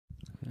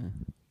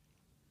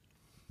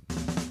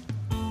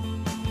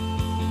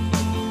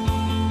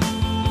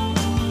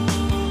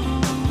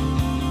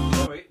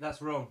Sorry,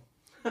 that's wrong.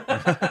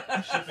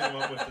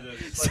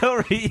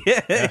 Sorry,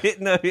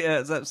 no,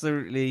 it's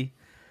absolutely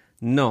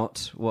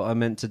not what I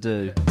meant to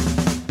do.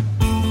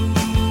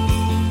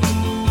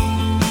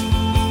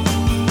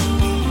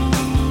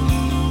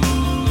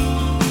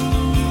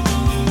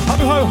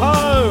 Ho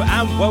ho,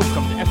 and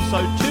welcome to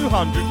episode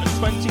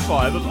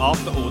 225 of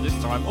After All This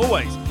Time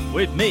Always,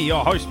 with me,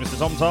 your host, Mr.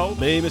 Somtold.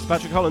 Me, Mr.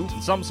 Patrick Holland.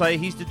 And some say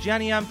he's the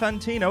Gianni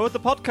Infantino of the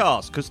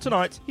podcast, because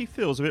tonight he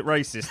feels a bit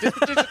racist. It's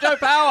the Digital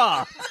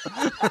Power!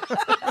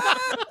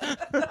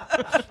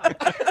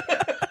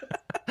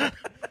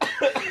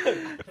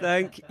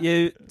 Thank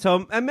you,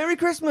 Tom. And Merry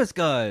Christmas,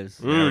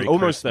 guys.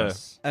 Almost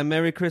Christmas. And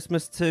Merry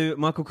Christmas to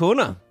Michael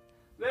Corner.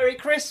 Merry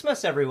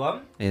Christmas,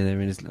 everyone. Yeah, they're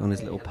on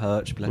his little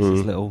perch, bless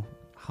his little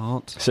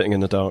heart. Sitting in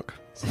the dark.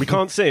 We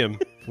can't see him.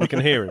 We can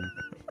hear him.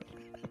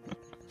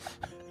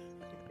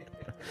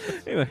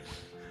 Anyway,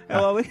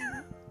 how are we?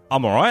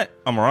 I'm alright,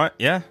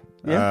 yeah.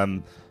 Yeah.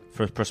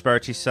 For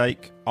prosperity's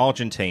sake,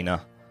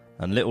 Argentina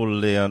and little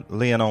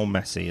Lionel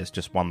Messi has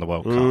just won the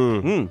World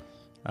Cup.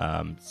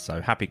 So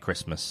happy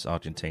Christmas,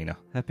 Argentina.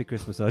 Happy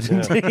Christmas,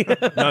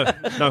 Argentina.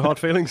 No hard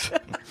feelings.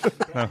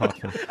 No hard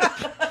feelings.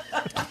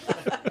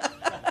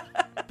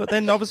 But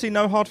then obviously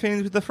no hard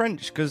feelings with the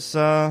French, because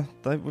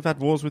we've had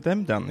wars with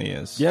them down the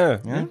years. Yeah.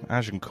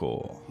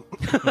 Agincourt.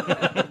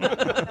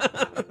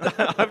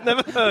 I've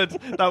never heard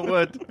that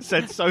word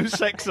said so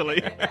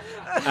sexily.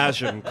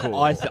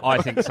 Agincourt.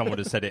 I think someone would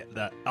have said it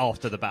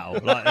after the battle.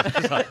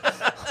 It's like,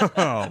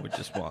 oh, we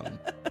just won.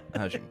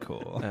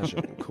 Agincourt.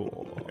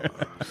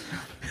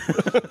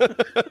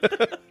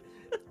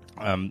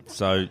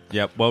 So,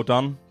 yeah, well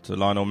done to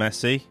Lionel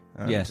Messi.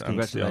 Yes, and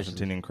congratulations.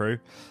 the Argentinian crew.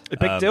 A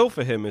big deal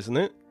for him, isn't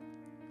it?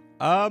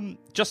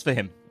 Just for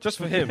him. Just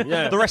for him,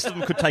 yeah. The rest of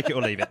them could take it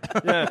or leave it.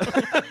 Yeah.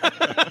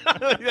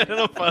 Yeah, they're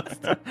not fast.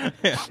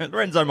 Yeah.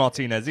 Lorenzo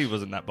Martinez, he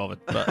wasn't that bothered.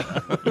 But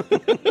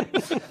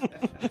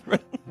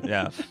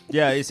yeah.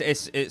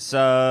 It's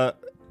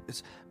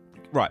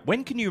right.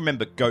 When can you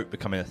remember goat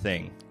becoming a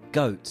thing?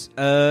 Goat.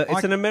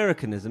 It's an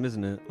Americanism,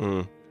 isn't it?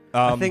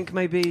 I think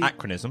maybe...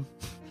 Acronym.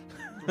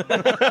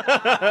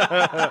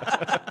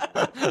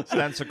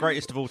 Stands for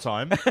greatest of all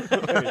time.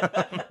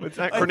 It's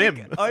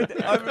acronym.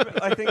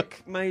 I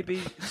think maybe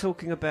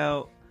talking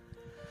about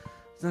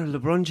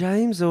LeBron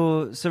James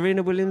or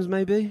Serena Williams,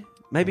 maybe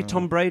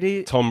Tom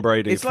Brady. Tom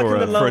Brady. It's for, like in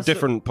the for a last-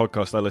 different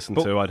podcast I listened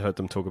to, I'd heard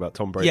them talk about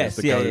Tom Brady. Yes,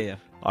 as the GOAT.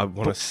 I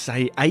want to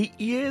say 8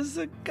 years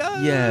ago.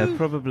 Yeah,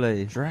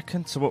 probably. Do you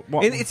reckon? So what?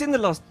 It's in the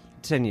last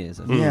 10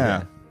 years. I think.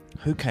 Yeah.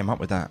 Who came up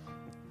with that?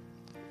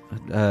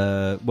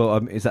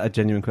 Is that a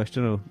genuine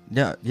question or?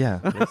 Yeah.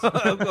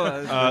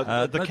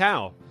 The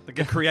cow,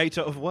 the creator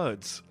of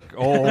words.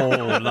 Oh,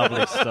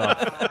 lovely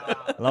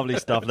stuff. Lovely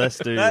stuff. Let's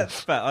do.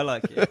 That's fat. I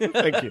like it.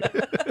 Thank you.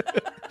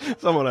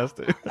 Someone has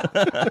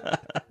to.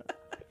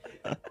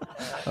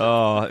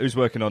 Oh, who's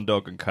working on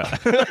dog and cat?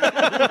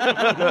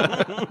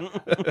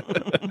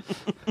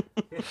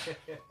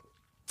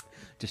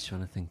 Just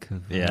trying to think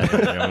of.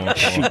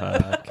 Sheep.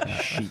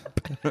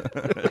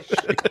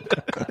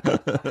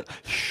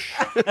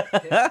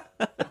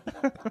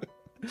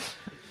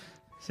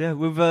 So yeah,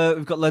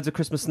 we've got loads of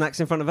Christmas snacks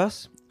in front of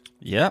us.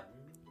 Yep.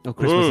 Or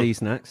Christmas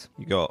snacks.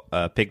 You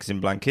got pigs in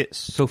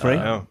blankets. Feel free.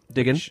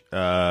 Dig in.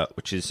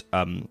 Which is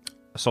a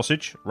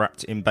sausage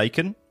wrapped in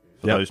bacon.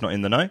 For Yep. those not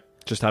in the know.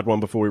 Just had one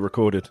before we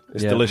recorded.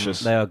 It's delicious.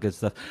 They are good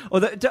stuff.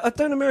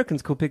 Don't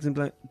Americans call pigs in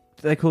blankets?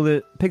 They call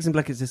it pigs in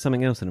blankets is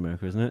something else in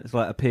America, isn't it? It's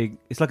like a pig.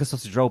 It's like a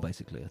sausage roll,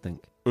 basically. I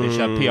think. It's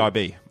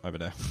PIB over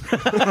there.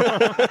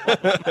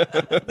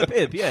 The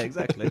pib, yeah,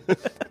 exactly.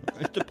 It's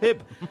the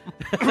pib.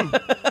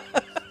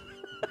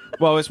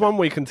 Well, it's 1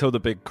 week until the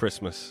big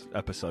Christmas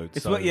episode.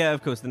 It's so. yeah,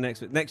 of course. The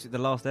next week, the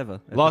last ever.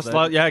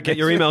 Get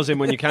your emails in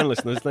when you can,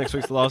 listeners. Next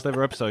week's the last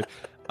ever episode.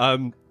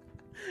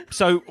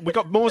 So we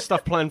got more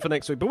stuff planned for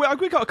next week, but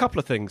we got a couple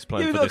of things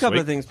planned. Yeah, we've got a couple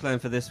of things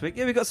planned for this week.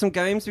 Yeah, we've got some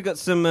games. We've got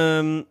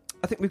some.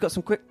 I think we've got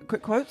some quick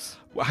quotes.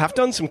 I have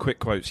done some quick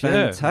quotes.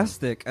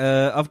 Fantastic.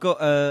 I've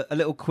got a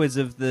little quiz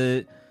of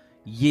the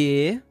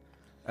year.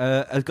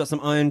 I've got some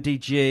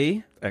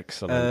IMDg.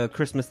 Excellent.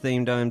 Christmas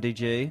themed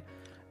IMDg.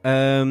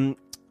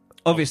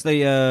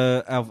 Obviously,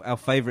 our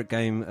favourite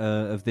game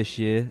of this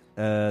year,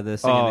 the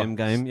Sing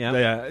game.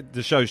 Yeah.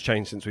 The show's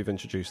changed since we've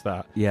introduced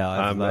that. Yeah,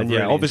 I've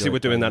really obviously we're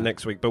enjoyed doing that playing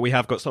next week, but we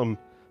have got some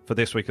for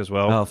this week as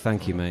well. Oh,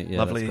 thank you, mate. Yeah,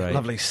 lovely, that's great.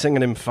 lovely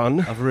singing in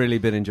fun. I've really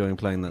been enjoying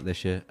playing that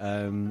this year.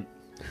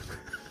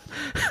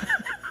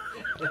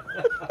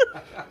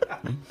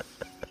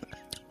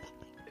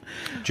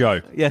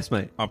 Joe. Yes,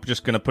 mate. I'm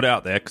just going to put it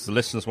out there because the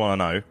listeners want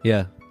to know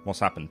Yeah. what's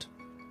happened.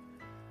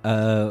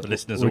 The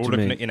Listeners are all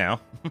looking at you now.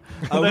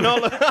 They're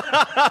not.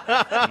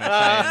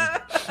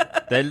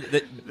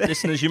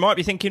 Listeners, you might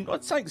be thinking,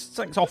 well,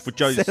 something's off with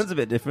Joe's. Sounds a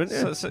bit different.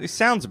 Yeah. So it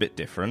sounds a bit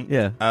different.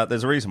 Yeah.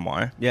 There's a reason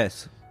why.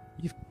 Yes.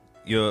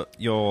 You're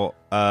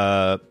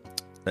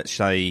let's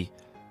say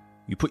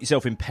you put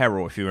yourself in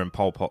peril if you were in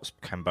Pol Pot's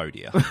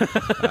Cambodia.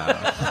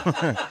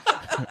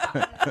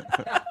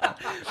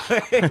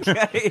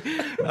 Okay.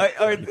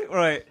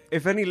 Right.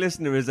 If any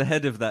listener is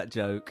ahead of that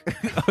joke,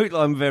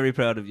 I'm very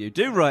proud of you.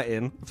 Do write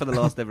in for the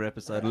last ever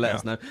episode and let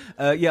us know.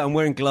 Yeah, I'm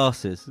wearing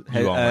glasses.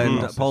 You are wearing and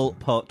glasses. Pol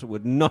Pot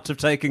would not have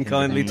taken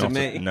kindly to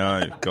me.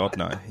 No, God,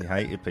 no. He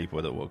hated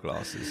people that wore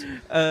glasses.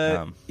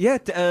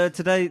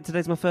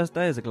 Today's my first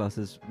day as a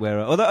glasses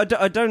wearer. Although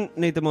I don't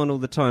need them on all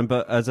the time,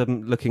 but as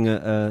I'm looking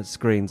at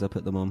screens, I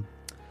put them on.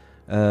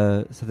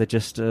 So they're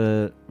just,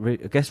 I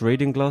guess,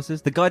 reading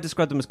glasses. The guy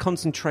described them as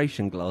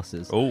concentration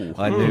glasses. Oh,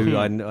 I knew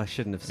I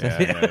shouldn't have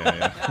said it.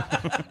 Yeah.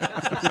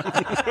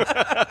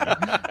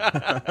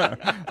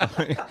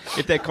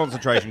 If they're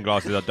concentration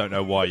glasses, I don't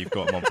know why you've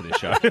got them on for this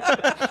show.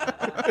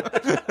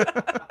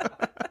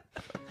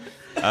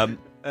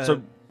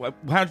 So,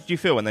 how did you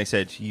feel when they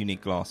said you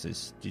need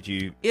glasses? Did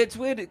you It's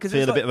weird because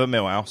feel it's a bit of a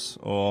Millhouse,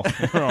 or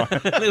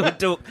a little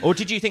dork. or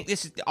did you think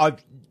this is?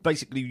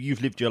 Basically,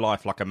 you've lived your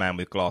life like a man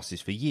with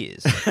glasses for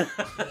years. You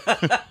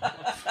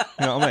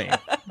know what I mean?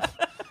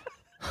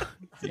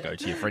 You go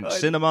to your French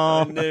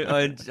cinema.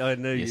 I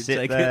knew You you'd sit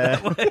take there.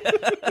 it that way.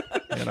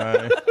 You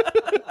know.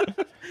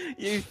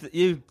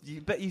 You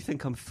bet you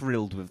think I'm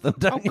thrilled with them,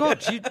 don't Oh you?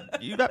 God,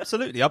 you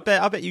absolutely. I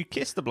bet you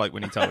kissed the bloke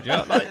when he told you.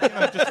 Like,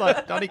 just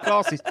like I need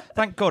glasses.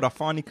 Thank God, I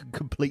finally could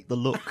complete the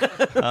look.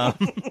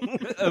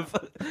 Of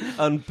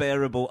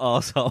unbearable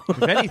arsehole.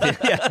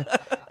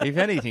 If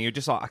anything, you're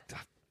just like I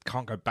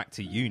can't go back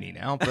to uni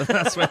now. But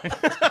that's when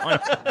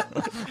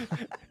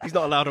He's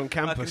not allowed on I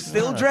can campus.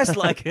 still dress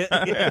like it.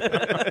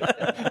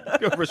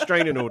 Got a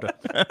restraining order.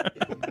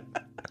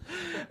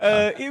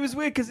 It was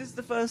weird because it's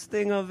the first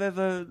thing I've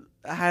ever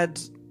had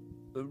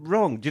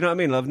wrong. Do you know what I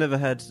mean? I've never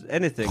had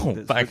anything. Let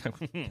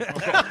me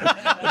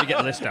get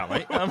the list out,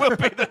 mate. We'll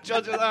be the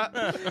judge of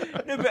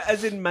that. No, but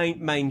as in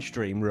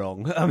mainstream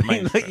wrong. I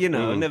mean, like, you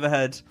know, I've never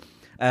had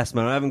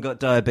asthma. I haven't got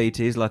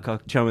diabetes like I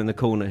chum in the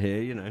corner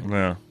here. You know.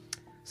 Yeah,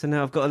 So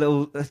now I've got a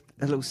little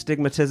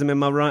stigmatism in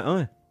my right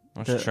eye.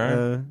 that's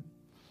true.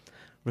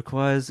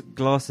 Requires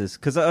glasses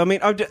because I mean,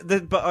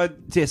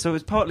 so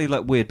it's partly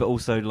like weird, but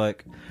also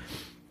like,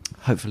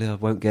 hopefully I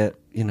won't get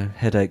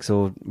headaches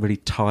or really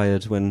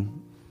tired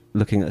when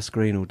looking at a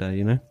screen all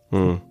day.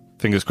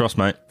 Fingers crossed,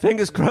 mate.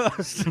 Fingers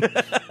crossed.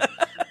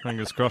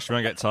 Fingers crossed you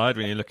won't get tired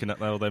when you're looking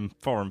at all them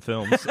foreign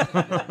films.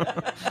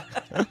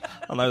 I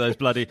know those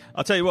bloody.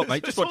 I'll tell you what,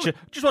 mate. Just watch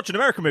an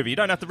American movie. You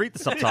don't have to read the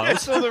subtitles.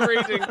 It's all the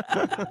reading.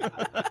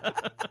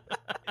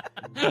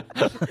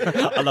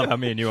 I love how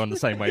me and you are on the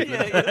same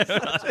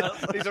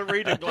wavelength. These are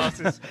reading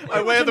glasses.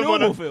 I wear them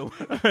when film.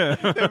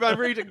 They're my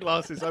reading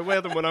glasses. I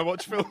wear them when I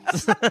watch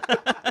films.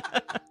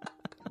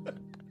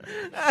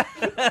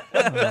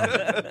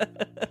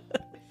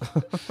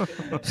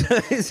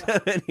 So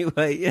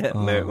anyway, yeah.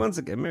 Once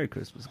again, Merry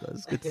Christmas,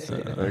 guys. Good to see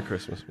you. Merry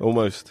Christmas.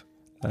 Almost.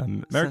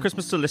 Merry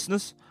Christmas to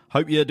listeners.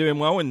 Hope you're doing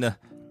well in the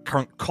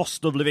current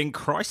cost of living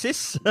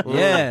crisis.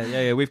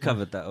 Yeah. We've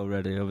covered that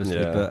already, obviously.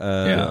 Yeah.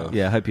 But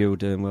I hope you're all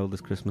doing well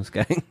this Christmas,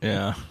 gang.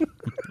 Yeah.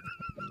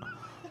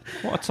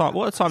 What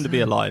a time to be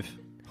alive.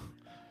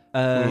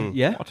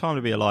 Yeah. What a time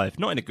to be alive.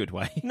 Not in a good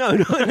way. No,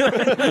 not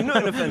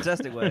in a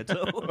fantastic way at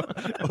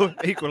all.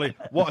 Equally,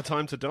 what a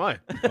time to die.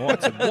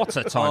 What a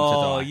time to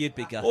Oh, die. you'd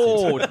be gutted.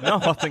 Oh no!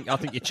 I think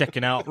you're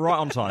checking out right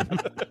on time.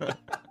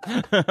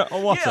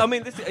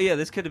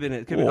 This could have been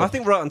it. I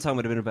think right on time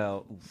would have been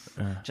about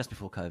just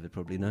before COVID,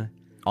 probably. No.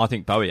 I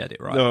think Bowie had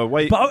it right. No,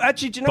 wait. But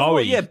actually, do you know what?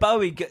 Bowie. Yeah,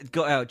 Bowie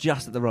got out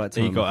just at the right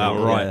time. He got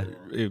out right.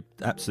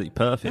 Absolutely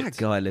perfect. That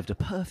guy lived a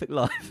perfect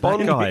life.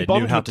 Bond guy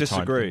Bond knew how would to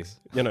time disagree.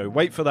 things.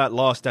 Wait for that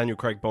last Daniel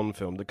Craig Bond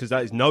film because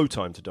that is no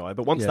time to die.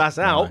 But once that's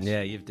out,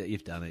 Yeah, you've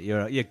done it.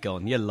 You're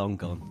gone. You're long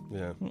gone.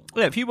 yeah.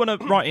 Yeah, if you want to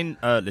write in,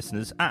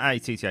 listeners, at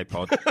ATTA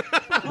Pod,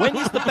 when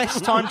is the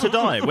best time to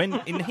die? When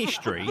in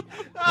history,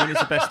 when is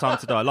the best time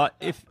to die? Like,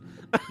 if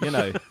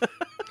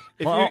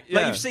But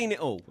you've seen it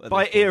all.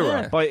 By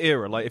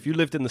era, like if you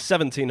lived in the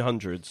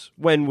 1700s,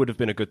 when would have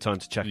been a good time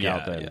to check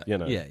out then?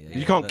 Yeah.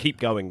 You can't keep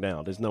going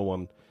now. There's no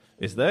one.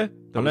 Is there?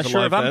 Unless was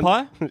you're a alive then?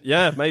 vampire.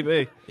 Yeah,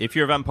 maybe. If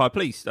you're a vampire,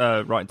 please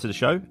write into the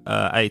show,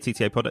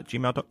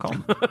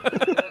 attapod@gmail.com.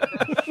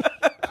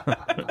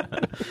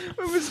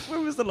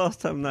 When was the last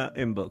time that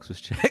inbox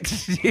was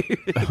checked?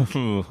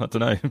 Ooh, I don't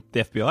know. The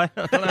FBI?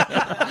 I don't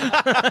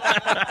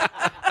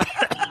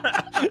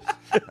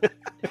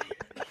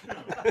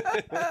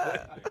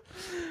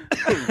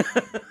know.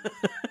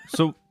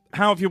 So,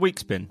 how have your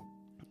weeks been?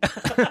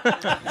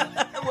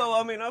 Well,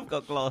 I mean, I've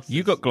got glasses.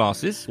 You got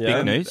glasses. Yeah.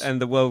 Big news.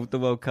 And the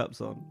World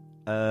Cup's on.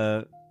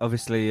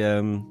 Obviously,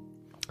 I mean,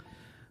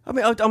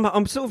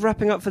 I'm sort of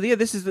wrapping up for the year.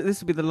 This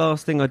will be the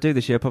last thing I do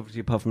this year, probably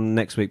apart from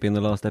next week being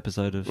the last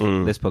episode of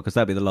this podcast.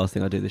 That'll be the last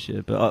thing I do this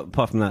year. But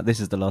apart from that, this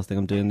is the last thing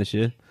I'm doing this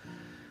year.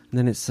 And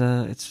then it's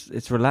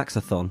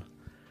relaxathon.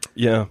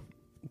 Yeah.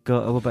 What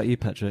about you,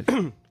 Patrick?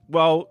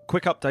 Well,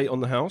 quick update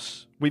on the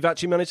house. We've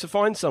actually managed to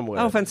find somewhere.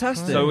 Oh,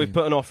 fantastic! So we've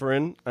put an offer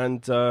in,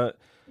 and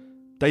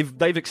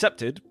they've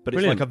accepted, but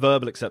it's Brilliant. like a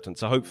verbal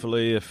acceptance. So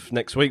hopefully, if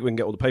next week we can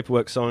get all the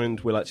paperwork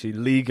signed, we'll actually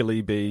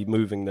legally be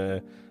moving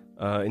there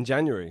in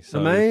January. So,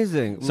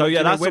 Amazing. So, yeah, Do you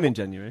know that's when a- in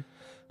January.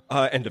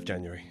 End of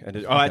January.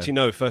 Actually,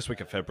 no, first week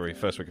of February.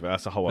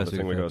 That's a whole First other week thing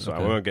of we got to sort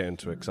out. okay. We won't get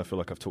into it because I feel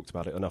like I've talked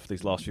about it enough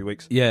these last few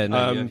weeks. Yeah,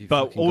 no, you've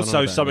but fucking gone on also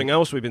about something it.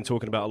 else we've been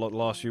talking about a lot the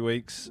last few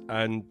weeks,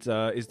 and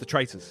is the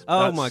Traitors.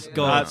 Oh That's- my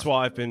God. That's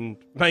why I've been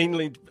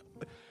mainly.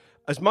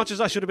 As much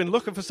as I should have been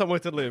looking for somewhere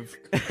to live,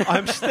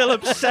 I'm still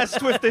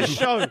obsessed with this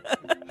show.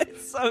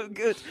 It's so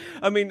good.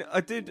 I mean, I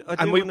do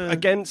And we, wanna...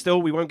 again,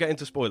 still, we won't get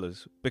into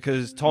spoilers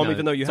because Tom, No,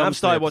 even though you Tom's have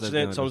started the watching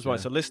episode it, Tom's behind right.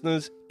 us, So,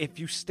 listeners, if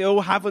you still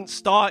haven't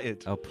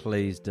started, Oh,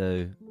 please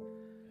do.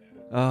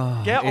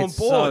 Oh, Get on it's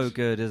board. so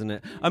good, isn't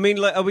it? I mean,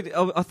 like,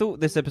 I thought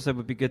this episode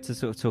would be good to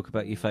sort of talk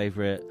about your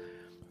favourite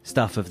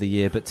stuff of the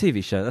year, but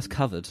TV show, that's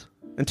covered.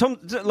 And Tom,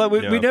 like,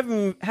 we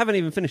haven't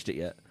even finished it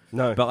yet.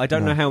 no, But I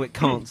don't know how it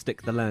can't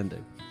stick the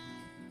landing.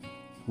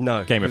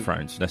 no. Game of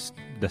Thrones. Let's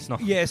not.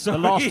 Yeah, The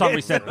last time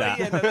we said that,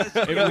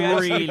 it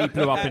really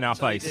blew up in our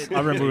face. I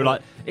remember we were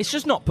like, "It's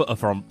just not put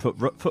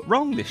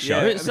wrong." This show,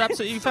 it's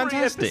absolutely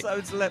fantastic.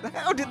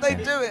 How did they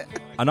do it?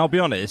 And I'll be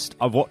honest,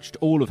 I've watched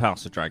all of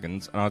House of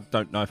Dragons, and I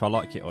don't know if I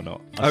like it or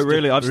not.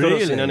 Really? I've still not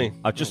Really? seen any.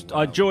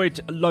 I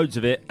enjoyed loads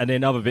of it, and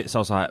then other bits I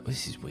was like,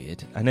 "This is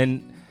weird." And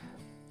then,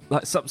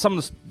 like some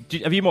of the,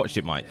 have you watched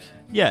it, Mike?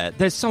 Yeah,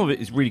 there's some of it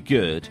is really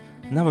good,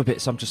 and other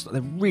bits they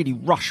really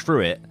rush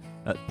through it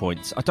at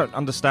points. I don't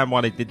understand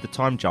why they did the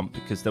time jump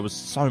because there was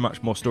so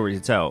much more story to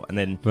tell, and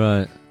then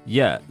Right.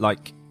 yeah,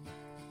 like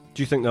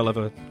Do you think they'll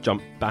ever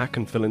jump back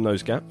and fill in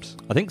those gaps?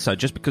 I think so,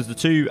 just because the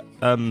two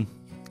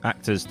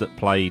actors that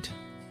played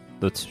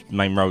the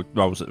main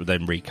roles that were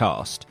then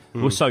recast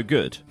were so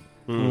good.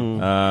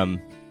 And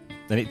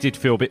it did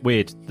feel a bit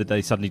weird that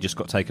they suddenly just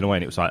got taken away,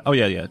 and it was like, oh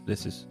yeah,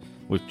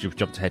 we've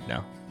jumped ahead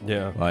now.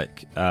 Yeah.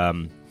 Like,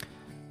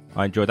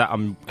 I enjoyed that.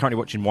 I'm currently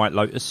watching White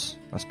Lotus.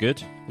 That's good.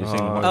 You've seen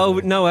White Oh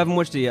Lotus? no, I haven't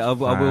watched it yet. I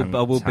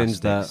will binge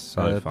Fantastic. that.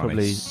 So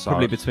funny.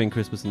 Probably between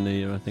Christmas and New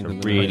Year. I think. It's a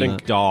I'm gonna really watch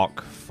that.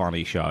 dark,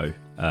 funny show.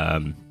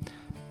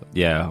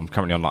 Yeah, I'm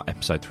currently on like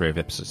episode 3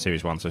 of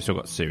series 1, so I've still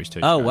got series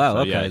 2. to Oh, go. wow, So,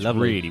 okay, yeah, it's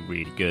lovely. really,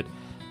 really good.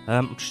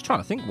 I'm just trying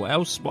to think what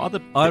other.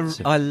 I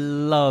bits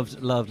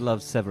of-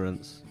 loved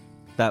Severance.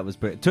 That was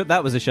brilliant.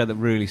 That was a show that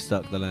really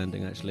stuck the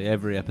landing. Actually,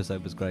 every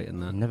episode was great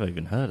in I've that. never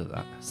even heard of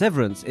that.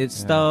 Severance. It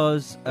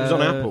stars. It was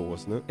on Apple,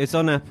 wasn't it? It's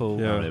on Apple.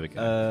 Yeah. Oh, there we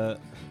go. Uh,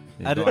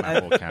 You've got an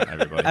Apple account,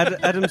 everybody.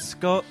 Adam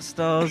Scott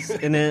stars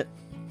in it.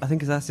 I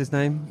think that's his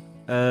name.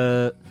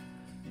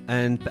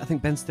 And I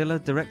think Ben Stiller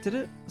directed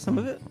it. Some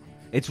of it.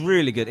 It's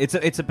really good.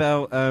 It's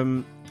about.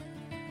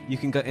 You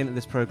can go into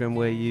this program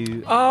where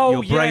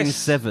your brain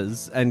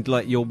severs, and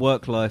like your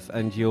work life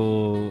and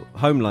your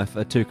home life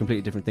are two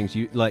completely different things.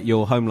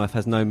 Your home life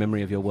has no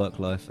memory of your work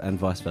life, and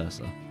vice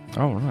versa.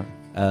 Oh, right.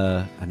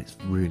 And it's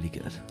really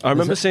good. I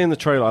remember seeing the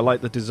trailer. I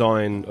liked the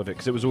design of it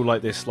because it was all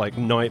like this like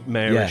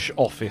nightmarish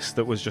office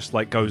that was just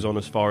like goes on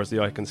as far as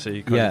the eye can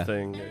see kind of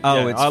thing.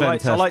 Oh, it's I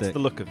liked fantastic. the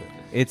look of it.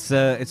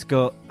 It's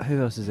got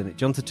who else is in it?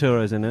 John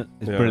Turturro's in it.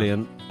 It's Yeah.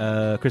 brilliant.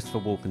 Christopher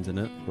Walken's in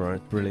it.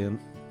 Right. Brilliant.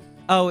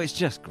 Oh, it's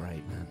just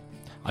great, man.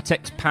 I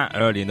text Pat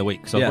early in the week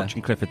because I was Yeah.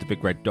 watching Clifford the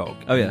Big Red Dog.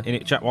 Oh, yeah. In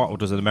it, Jack Whitehall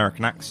does an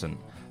American accent,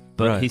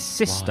 but Right. his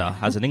sister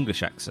has an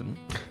English accent.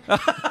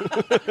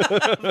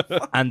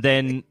 And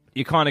then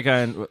you're kind of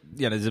going,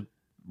 there's a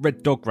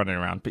red dog running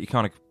around, but you're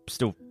kind of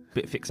still a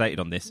bit fixated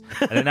on this.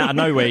 And then out of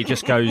nowhere, he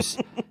just goes,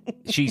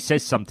 she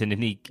says something,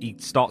 and he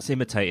starts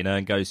imitating her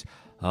and goes,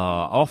 I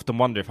often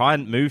wonder if I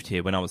hadn't moved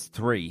here when I was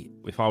 3,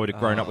 if I would have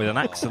grown up with an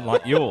accent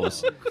like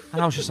yours.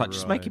 And I was just like,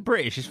 just make it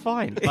British, it's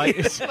fine. Like,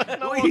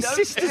 his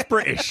sister's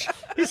British.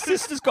 His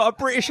sister's got a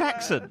British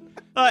accent.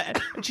 Like,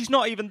 and she's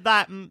not even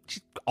that.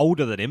 She's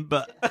older than him,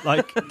 but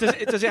like,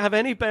 Does it have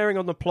any bearing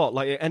on the plot?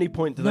 Like, at any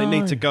point do they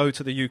need to go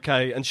to the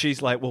UK? And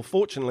she's like, "Well,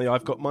 fortunately,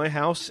 I've got my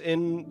house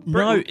in Britain."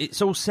 no,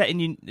 it's all set in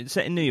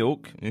New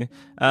York. Yeah.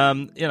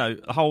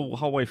 The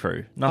whole way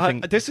through.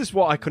 Nothing. This is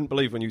what I couldn't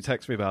believe when you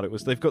text me about it.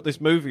 Was they've got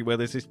this movie where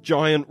there's this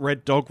giant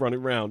red dog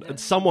running around, and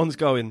someone's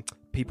going,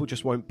 "People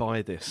just won't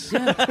buy this.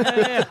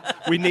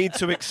 We need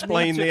to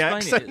explain the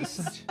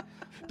accent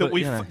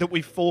that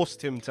we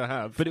forced him to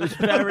have." But it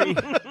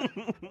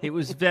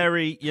was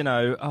very,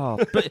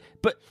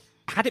 but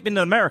had it been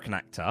an American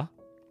actor,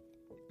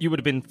 you would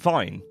have been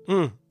fine.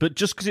 But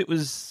just because it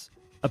was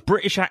a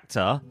British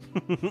actor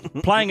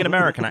playing an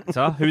American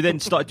actor who then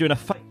started doing a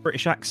fake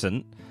British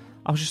accent,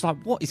 I was just like,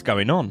 what is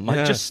going on?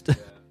 Like, just...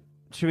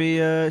 Should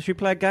we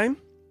play a game?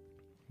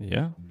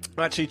 Yeah.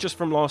 Actually, just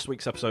from last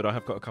week's episode, I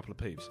have got a couple of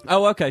peeves.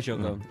 Oh, okay, sure,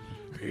 go on.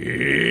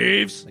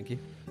 Peeves. Thank you.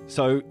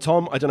 So,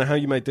 Tom, I don't know how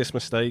you made this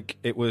mistake.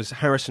 It was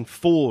Harrison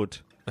Ford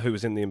who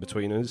was in The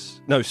Inbetweeners.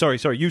 No, sorry.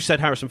 You said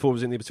Harrison Ford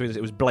was in The Inbetweeners.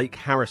 It was Blake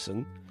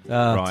Harrison.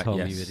 Right, Tom,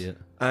 yes. you idiot.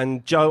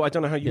 And Joe, I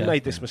don't know how you Yeah.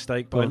 made this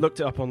mistake, but I looked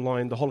it up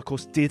online. The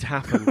Holocaust did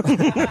happen.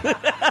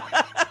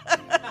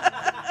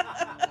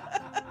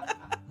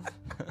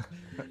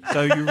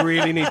 So you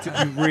really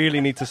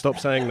need to stop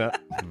saying that.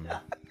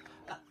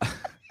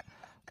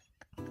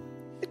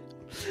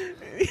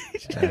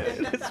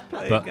 Let's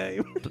play But- a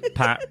game.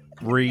 Pat,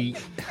 I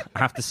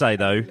have to say,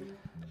 though,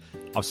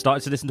 I've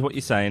started to listen to what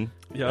you're saying.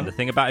 Yeah. And the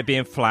thing about it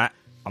being flat,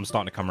 I'm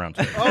starting to come around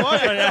to it.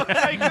 Oh,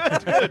 okay,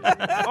 good.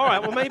 All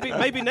right, well,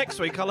 maybe next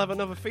week I'll have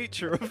another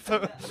feature of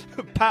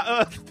Pat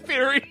Earth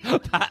theory.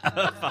 Pat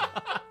Earth.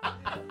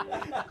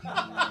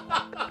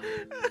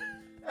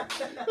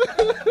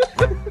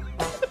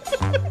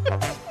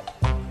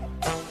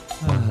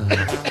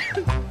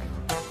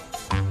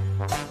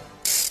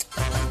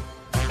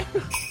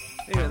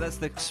 Yeah, that's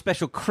the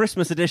special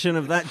Christmas edition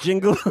of that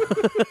jingle.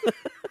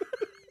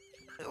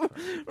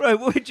 Right,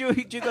 do you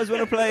guys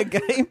want to play a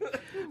game?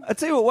 I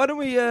tell you what, why don't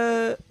we?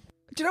 Do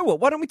you know what?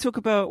 Why don't we do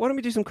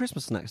some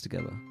Christmas snacks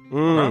together?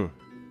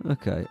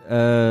 Okay.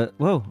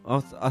 Well,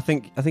 I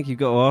think you've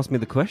got to ask me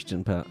the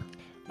question, Pat.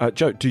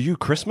 Joe, do you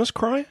Christmas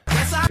cry?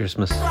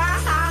 Christmas. A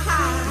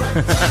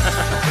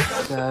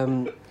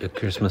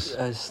Christmas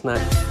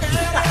snack.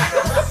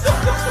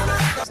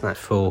 Snack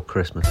for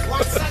Christmas.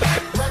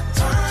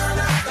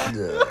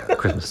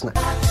 Christmas snack.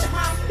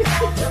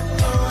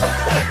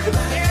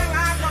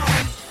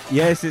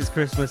 Yes, it's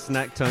Christmas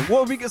snack time. What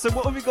have we got? So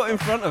what have we got in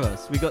front of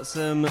us? We got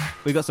some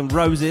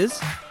roses.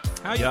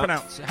 How do you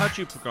pronounce it? How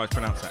do you guys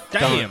pronounce that?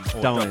 Dime.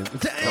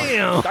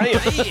 Damn.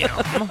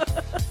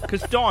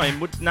 Because dime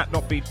would that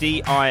not be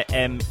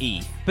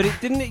D-I-M-E? But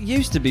didn't it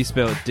used to be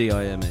spelled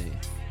D-I-M-E?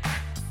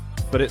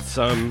 But it's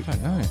I don't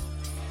know.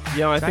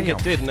 Yeah, I think it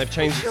did, and they've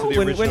changed it to the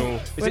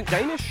original. Is it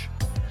Danish?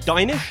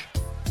 Danish?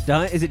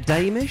 Is it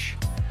Damish?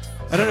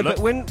 I don't know. But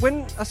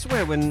when I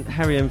swear when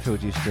Harry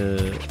Enfield used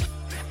to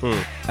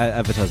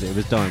advertise it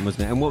was dime,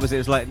 wasn't it? And what was it? It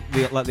was like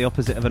the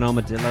opposite of an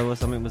armadillo or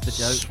something was the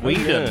joke.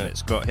 Sweden,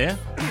 it's got here.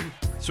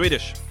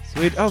 Swedish.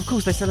 Oh, of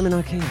course, they sell them in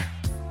IKEA.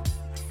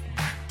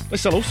 They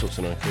sell all sorts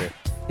in IKEA.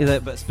 Yeah,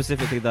 but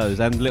specifically those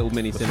and little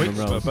mini cinnamon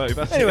rolls.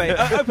 That's Anyway,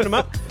 it. open them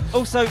up.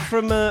 Also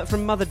from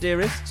Mother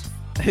Dearest,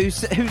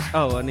 who's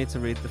oh, I need to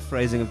read the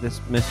phrasing of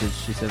this message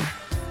she sent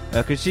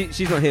because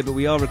she's not here, but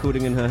we are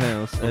recording in her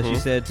house. She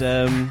said,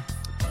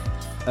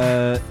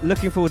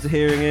 "Looking forward to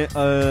hearing it.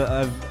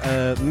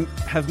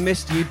 Have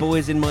missed you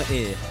boys in my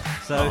ear."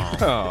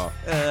 So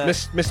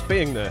miss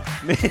being there.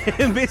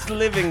 miss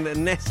living there,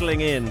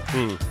 nestling in.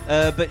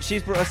 But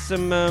she's brought us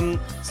some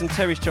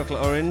Terry's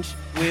chocolate orange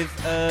with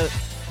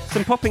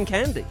some popping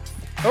candy.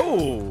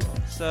 Oh,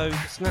 so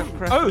snap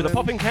crackle. the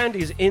popping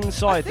candy is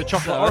inside the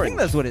chocolate orange. I think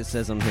that's what it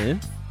says on here.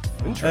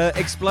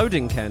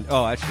 Exploding candy.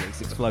 Oh, actually,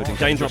 it's exploding.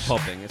 Dangerous. It's not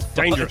popping. It's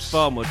Dangerous. It's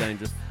far more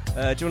dangerous. Do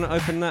you want to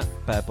open that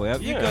bad boy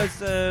up? Yeah. You guys,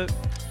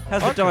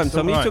 how's the dime,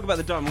 Tom? You talk about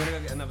the dime. I'm gonna go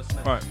get another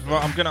snack. Right.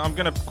 Well, I'm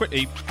gonna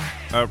quickly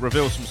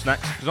reveal some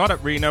snacks because I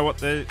don't really know what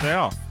they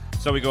are.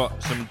 So we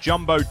got some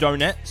jumbo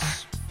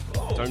donuts.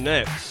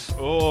 Donuts.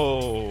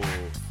 Oh.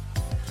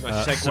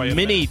 Nice segue Some in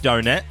mini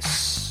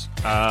donuts.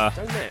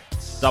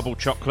 Donuts. Double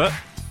chocolate.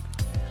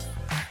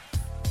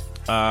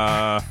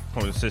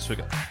 What is this? We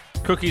got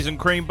cookies and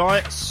cream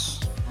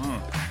bites.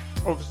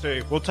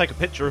 Obviously, we'll take a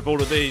picture of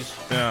all of these.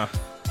 Yeah.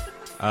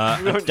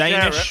 won't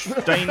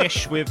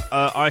Danish with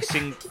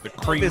icing the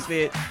cream.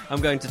 Obviously,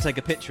 I'm going to take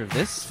a picture of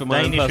this for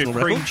my own Danish personal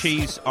with cream records.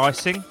 cheese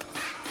icing.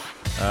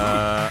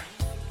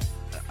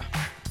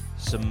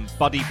 Some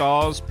Buddy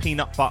Bars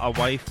peanut butter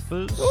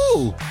wafers.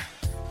 Ooh.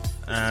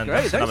 And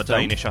great, that's another thanks, Tom.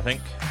 Danish, I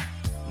think.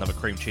 Another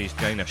cream cheese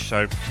Danish.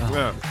 So,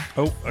 Yeah.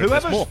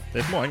 there's more.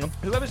 There's more. Hang on.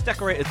 Whoever's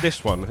decorated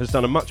this one has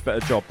done a much better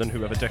job than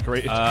whoever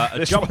decorated A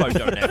this jumbo one.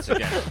 donuts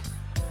again.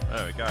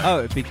 There we go. Oh,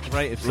 it'd be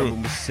great if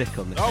someone was sick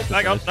on this. Oh,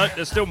 hang on. episode. No,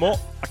 there's still more.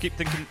 I keep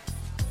thinking.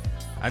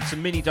 And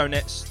some mini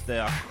donuts. They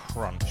are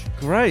crunch.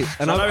 Great.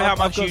 And I know how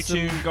much got you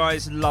two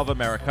guys love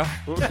America.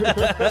 Well,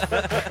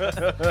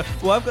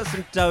 I've got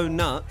some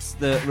donuts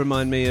that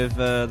remind me of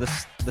the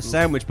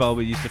sandwich bar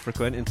we used to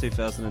frequent in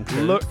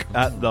 2002. Look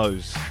at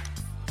those.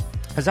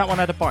 Has that one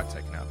had a bite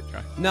taken out of it,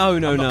 Joe? No.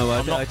 I'm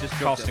I not just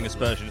casting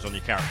aspersions on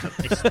your character.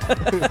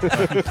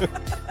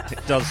 It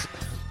does.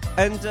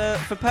 And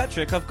for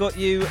Patrick, I've got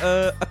you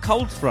a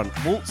cold front,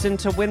 Waltz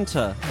into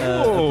Winter.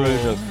 Oh.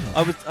 Brewdog.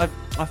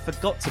 I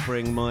forgot to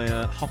bring my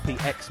Hoppy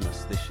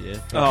Xmas this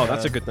year. Oh,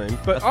 that's a good name.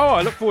 But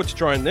I look forward to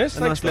trying this. A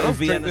Thanks, nice little I'll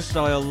drink Vienna this.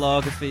 style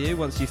lager for you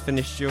once you've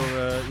finished your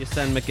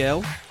San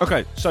Miguel.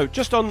 Okay, so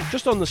just on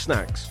the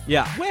snacks.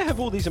 Yeah. Where have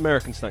all these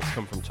American snacks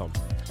come from, Tom?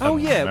 Oh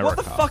yeah, what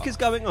the America. fuck is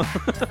going on?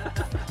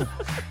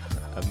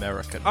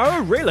 American.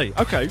 Oh, really?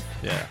 Okay.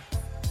 Yeah.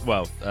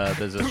 Well,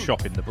 there's a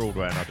shop in the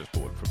Broadway, and I just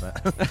bought them from there.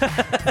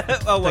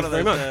 Oh, one Thank of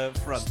you very those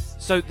fronts.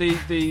 So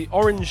the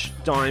orange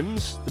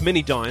dimes, the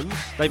mini dimes,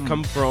 they've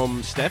come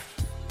from Steph.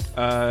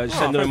 Send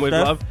them thanks, with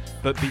Steph. love,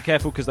 but be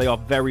careful because they are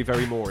very,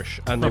 very Moorish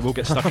and they will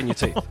get stuck in your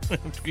teeth.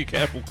 Be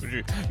careful because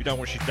you don't know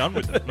what she's done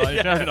with them.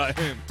 Like,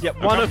 Yeah,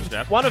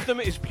 one of them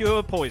is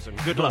pure poison.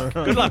 Good luck.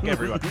 Good luck,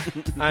 everyone.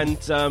 And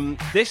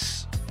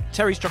this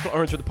Terry's chocolate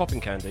orange with the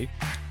popping candy,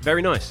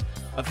 very nice.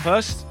 At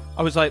first,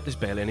 I was like, there's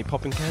barely any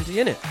popping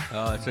candy in it.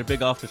 Oh, it's a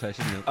big aftertaste,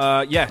 isn't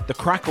it? Yeah, the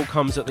crackle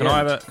comes at the Can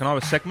I end. have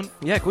a segment?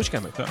 Yeah, of course you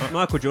can, mate.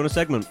 Michael, do you want a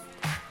segment?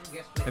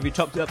 Have you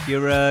topped up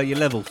your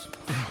levels?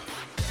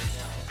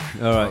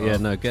 All right, yeah,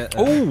 no, get.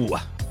 Ooh,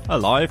 a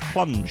live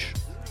plunge.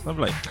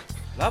 Lovely.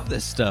 Love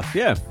this stuff,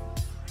 yeah.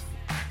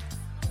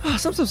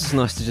 Sometimes it's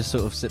nice to just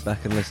sort of sit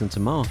back and listen to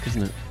Mark,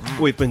 isn't it?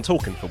 We've been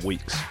talking for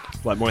weeks.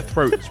 Like my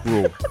throat is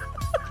raw.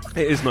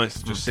 It is nice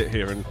to just sit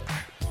here and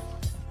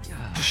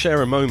just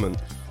share a moment.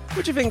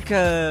 What do you think?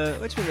 What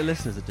do you think the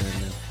listeners are doing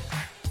now?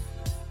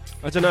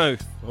 I don't know.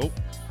 Oh,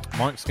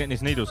 Mike's getting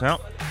his needles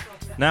out.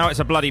 Now it's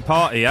a bloody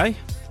party, eh?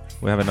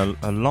 We're having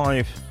a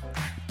live...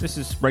 This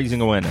is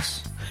raising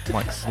awareness.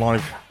 Mike's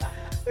live.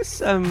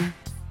 It's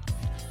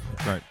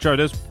Right.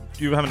 Joe,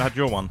 you haven't had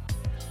your one.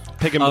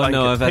 Pig and Oh blanket.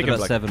 no, I've had pig and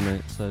about blanket. 7,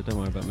 mate. So don't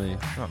worry about me.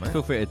 Oh, mate.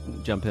 Feel free to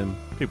jump in.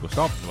 People are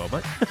starving in the world,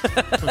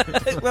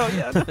 mate. Well,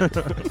 yeah.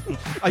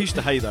 I used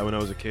to hate that when I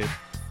was a kid.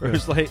 It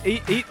was like,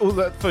 eat all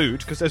that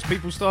food because there's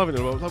people starving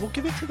in the world. I was like, well,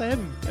 give it to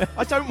them.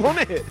 I don't want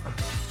it.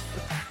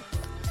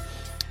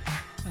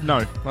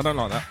 No, I don't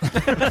like that.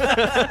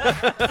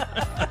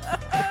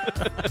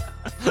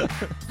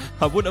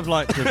 I wouldn't have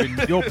liked to have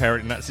been your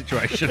parent in that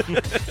situation.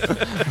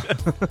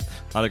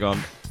 I'd have gone,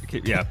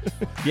 yeah.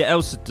 Yeah,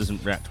 Elsa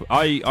doesn't react.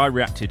 I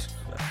reacted,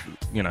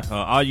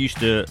 I used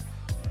to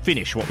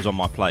finish what was on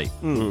my plate.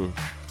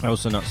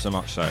 Elsa not so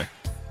much so.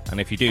 And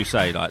if you do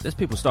say, like, there's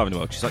people starving in the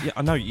world, she's like, yeah,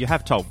 I know, you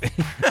have told me.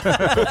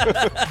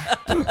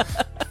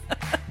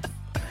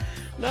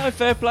 No,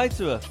 fair play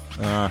to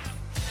her.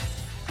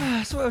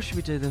 So what else should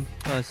we do then,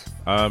 guys?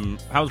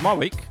 How was my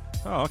week?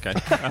 Oh, okay.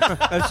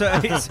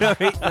 I'm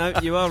sorry. No,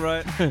 you are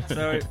right.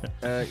 Sorry.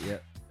 Yeah.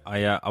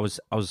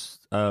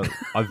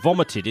 I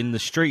vomited in the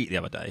street the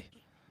other day.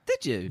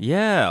 Did you?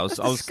 Yeah, I was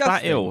that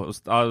disgusting. ill.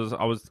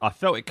 I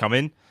felt it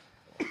coming.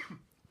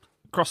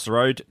 Crossed the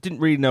road, didn't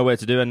really know where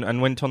to do,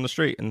 and went on the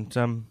street, and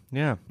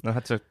I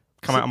had to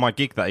come out of my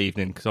gig that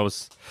evening because I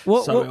was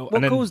so ill.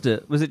 What caused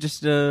it? Was it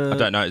just? I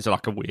don't know. It's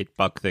like a weird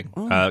bug thing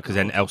because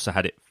then Elsa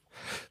had it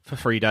for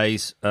 3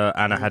 days.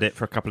 Anna had it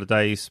for a couple of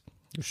days.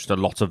 It was just a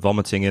lot of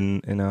vomiting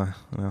in our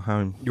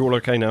home. You all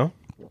okay now?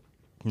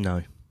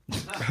 No.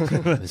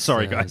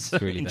 Sorry, guys.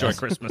 Really Enjoy bad.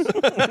 Christmas.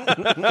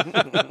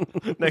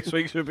 Next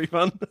week should be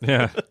fun.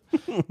 Yeah.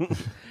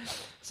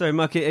 Sorry,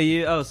 Mike. Are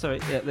you? Oh, sorry.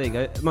 Yeah, there you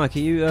go. Mike, are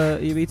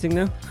you eating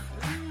now?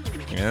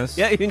 Yes.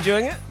 Yeah, you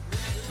enjoying it?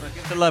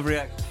 It's a love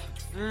reaction.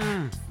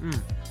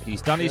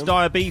 He's done his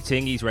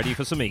diabeting. He's ready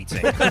for some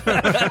eating.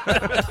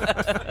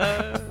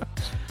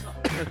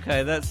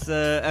 Okay, that's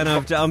and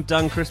I'm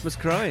done Christmas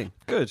crying.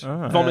 Good.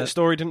 Ah. Vomit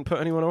story didn't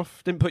put anyone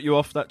off. Didn't put you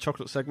off that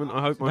chocolate segment.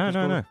 I hope.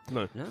 No.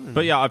 No.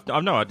 But yeah,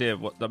 I've no idea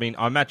what. I mean,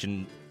 I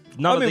imagine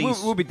none of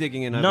these. We'll be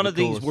digging in. None of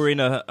these were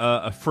in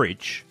a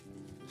fridge,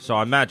 so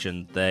I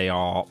imagine they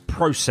are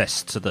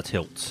processed to the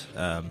tilt.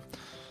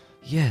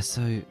 Yeah.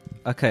 So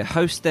okay,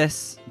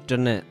 Hostess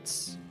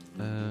Donetsk.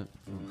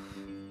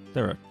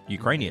 They're a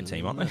Ukrainian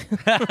team, aren't they?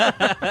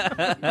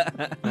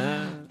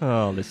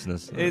 Oh,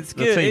 listeners, It's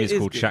the good. team It is is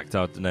called good.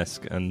 Shakhtar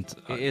Donetsk, and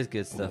It is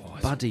good stuff. Oh,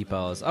 it's- Buddy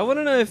bars. I want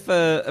to know if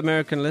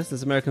American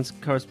listeners, American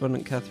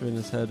correspondent Catherine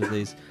has heard of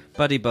these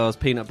buddy bars,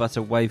 peanut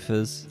butter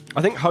wafers.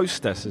 I think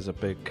Hostess is a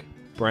big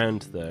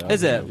brand there.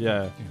 Is it?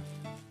 Yeah.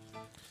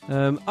 Do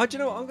you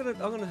know what? I'm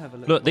gonna have a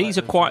look. look, these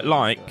are quite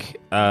like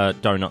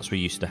donuts we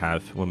used to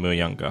have when we were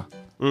younger.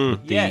 Mm.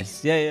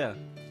 Yes. Yeah.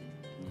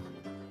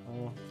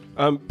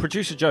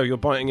 Producer Joe, you're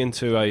biting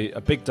into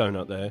a big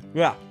donut there.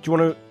 Yeah. Do you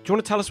want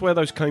to tell us where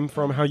those came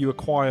from? How you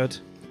acquired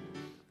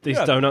these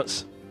Yeah.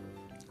 donuts?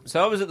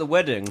 So I was at the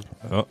wedding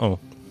Uh-oh.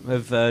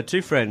 of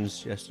 2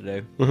 friends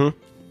yesterday,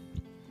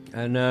 Mm-hmm.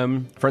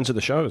 and Friends of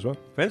the show as well.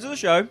 friends of the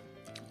show,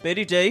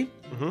 Biddy D,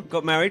 Mhm.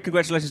 got married.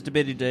 Congratulations to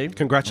Biddy D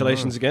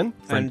Congratulations again.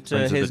 and friends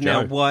of his the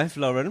now Joe. wife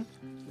Lauren.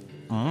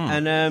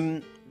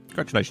 And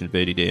Congratulations,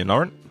 Beardy D and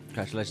Lauren.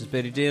 congratulations,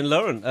 Biddy D and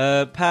Lauren.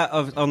 Pat,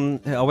 I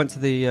went to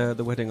the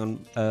wedding on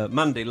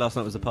Monday. Last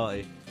night was the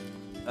party.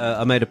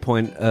 I made a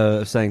point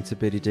of saying to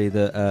Biddy D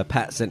that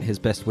Pat sent his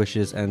best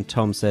wishes, and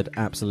Tom said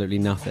absolutely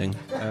nothing.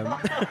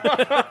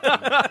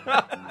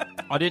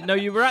 I didn't know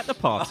you were at the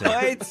party.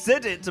 I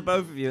said it to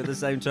both of you at the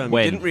same time.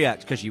 When? You didn't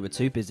react because you were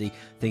too busy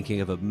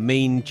thinking of a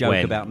mean joke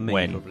When? about me.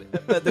 When? Probably.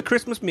 At the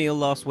Christmas meal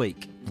last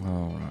week.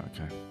 Oh, right,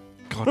 okay.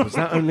 God, was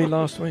that only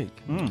last week?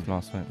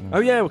 Last week. Oh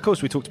yeah, of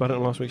course we talked about it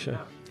on last week's show.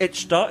 It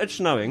started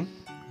snowing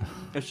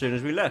as soon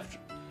as we left,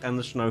 and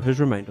the snow has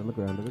remained on the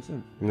ground ever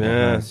since.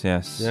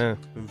 Yes. Yeah.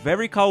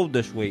 Very cold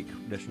this week,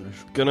 listeners.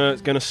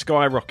 Gonna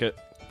skyrocket,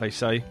 they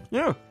say.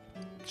 Yeah.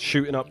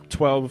 Shooting up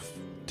 12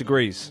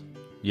 degrees.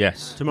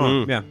 Yes.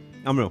 Tomorrow. Mm. Yeah.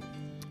 I'm real.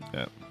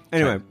 Yeah.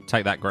 Anyway.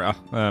 Take that, Greta.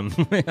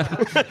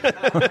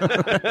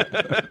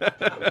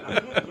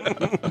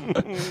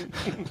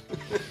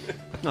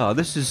 Oh,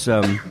 this is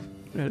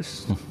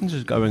this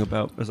is going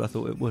about as I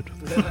thought it would.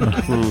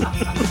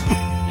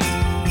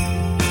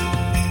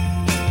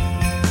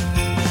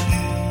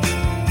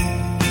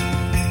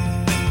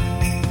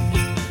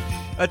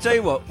 I tell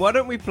you what, why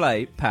don't we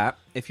play, Pat,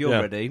 if you're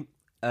Yeah. ready,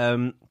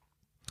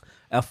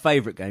 our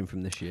favourite game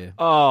from this year.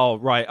 Oh,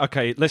 right.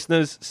 Okay,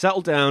 listeners,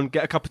 settle down,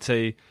 get a cup of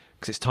tea,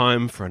 because it's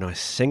time for a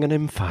nice singing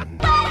in fun.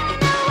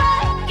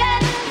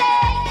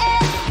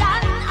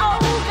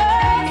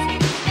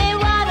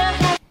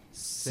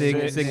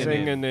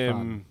 Singing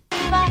in.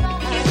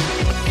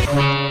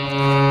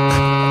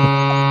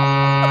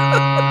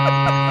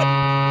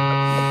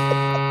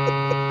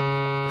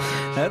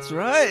 That's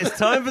right. right, it's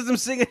time for some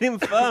singing in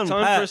fun.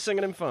 Time Pat, for a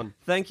singing in fun.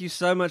 thank you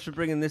so much for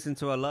bringing this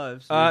into our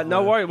lives.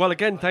 No worry. Well,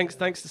 again, thanks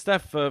to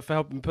Steph for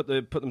helping put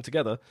them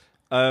together.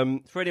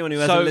 For anyone who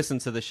hasn't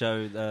listened to the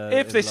show,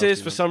 if this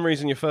is for some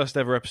reason your first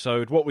ever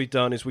episode, what we've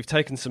done is we've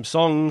taken some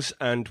songs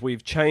and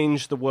we've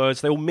changed the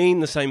words. They all mean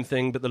the same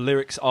thing, but the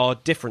lyrics are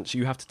different. So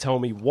you have to tell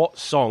me what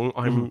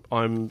song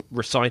I'm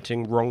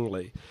reciting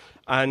wrongly.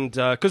 And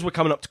because we're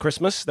coming up to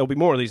Christmas, there'll be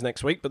more of these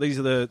next week. But these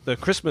are the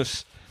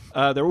Christmas.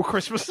 They're all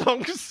Christmas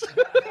songs.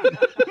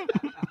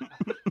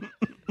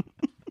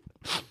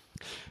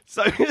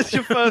 So here's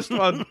your first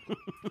one.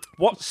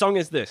 What song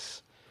is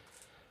this?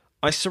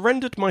 I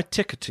surrendered my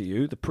ticket to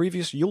you the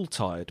previous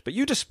Yuletide, but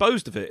you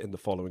disposed of it in the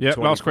following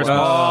 24 last Christmas.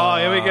 Oh,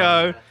 here we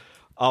go.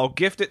 I'll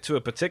gift it to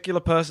a particular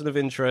person of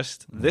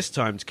interest, this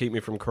time to keep me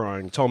from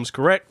crying. Tom's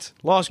correct.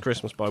 Last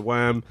Christmas by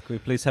Wham. Can we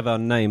please have our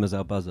name as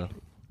our buzzer?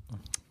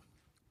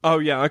 Oh,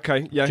 yeah,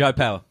 okay. Yeah. Joe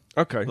Power.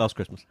 Okay. Last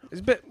Christmas. It's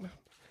a bit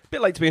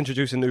late to be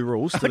introducing new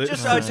rules to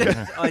this.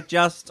 I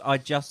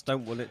just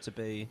don't want it to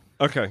be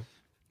Okay.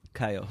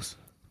 chaos.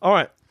 All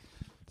right.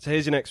 So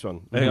here's your next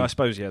one. I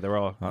suppose, there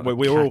are.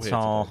 We're all here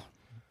Qatar today.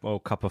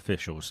 World Cup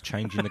officials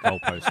changing the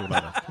goalposts all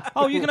over.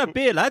 Oh, you can have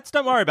beer, lads.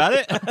 Don't worry about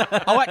it.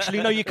 Oh,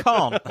 actually, no, you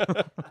can't.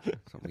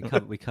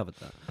 We covered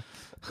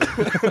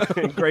that.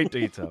 In great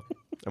detail.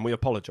 And we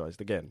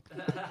apologised again.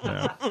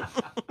 Yeah.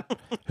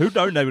 Who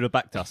don't know would have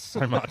backed us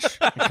so much?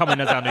 Coming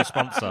as our new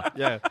sponsor.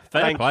 Yeah.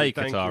 Fair play,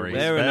 thank you. Qataris.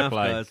 Fair enough,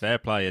 play. guys. Fair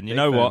play. And you Big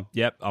know fan. what?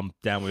 Yep, I'm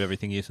down with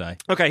everything you say.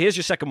 Okay, here's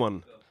your second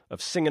one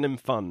of singing in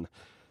fun.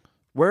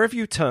 Wherever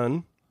you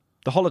turn,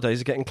 the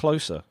holidays are getting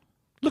closer.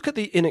 Look at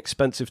the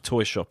inexpensive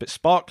toy shop. It's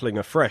sparkling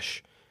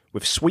afresh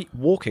with sweet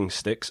walking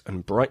sticks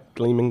and bright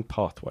gleaming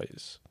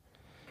pathways.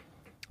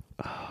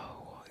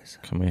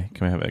 Can we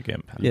have it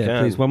again, Pat? Yeah,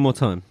 can. please, one more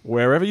time.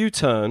 Wherever you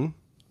turn,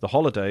 the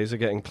holidays are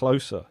getting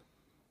closer.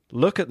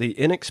 Look at the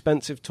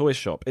inexpensive toy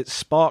shop. It's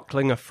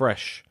sparkling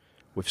afresh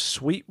with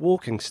sweet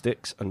walking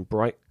sticks and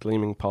bright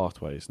gleaming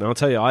pathways. Now, I'll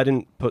tell you, I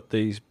didn't put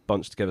these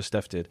bunched together,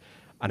 Steph did,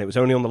 and it was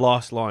only on the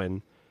last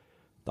line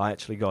that I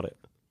actually got it.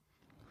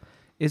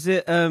 Is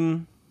it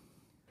in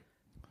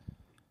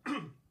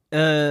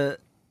the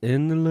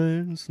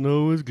lane,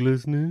 snow is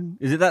glistening?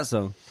 Is it that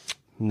song?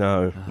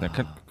 No. No,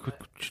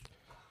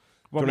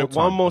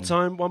 One more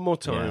time. Yeah, one more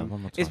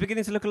time. It's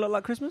beginning to look a lot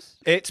like Christmas.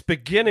 It's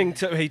beginning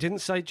to... He didn't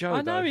say Joe,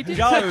 I know, though. he did.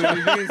 Joe,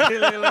 it's beginning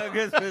to look like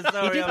Christmas. He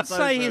Sorry, didn't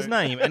say his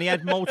name, and he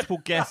had multiple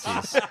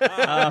guesses.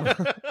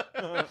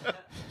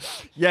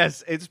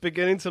 Yes, it's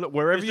beginning to look...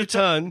 Wherever you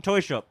turn... Toy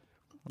shop.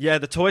 Yeah,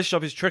 the toy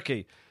shop is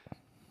tricky.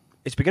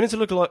 It's beginning to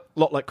look a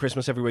lot like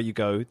Christmas everywhere you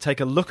go. Take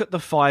a look at the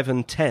 5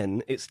 and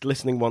 10. It's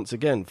listening once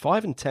again.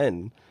 5 and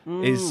 10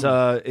 is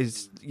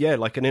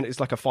like it's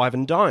like a 5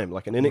 and dime,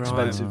 like an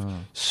inexpensive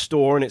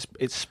store, and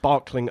it's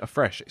sparkling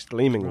afresh. It's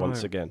gleaming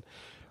once again,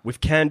 with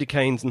candy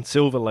canes and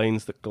silver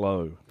lanes that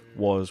glow.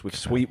 With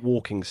sweet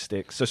walking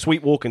sticks. So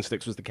sweet walking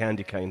sticks was the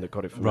candy cane that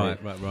got it for me.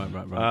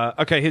 Right.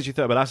 Okay, here's your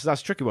third. But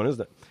that's a tricky one,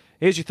 isn't it?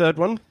 Here's your third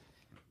one.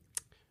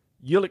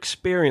 You'll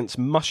experience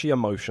mushy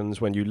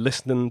emotions when you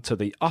listen to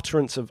the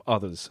utterance of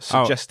others,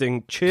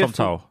 suggesting cheerful...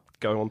 Tom Toll.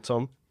 Go on,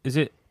 Tom. Is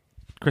it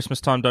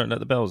Christmas time, don't let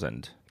the bells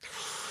end?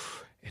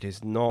 It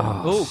is not.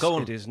 Oh, go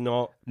on. It is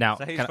not. Now,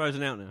 So he's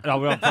frozen out now. Oh,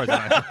 well, I'm frozen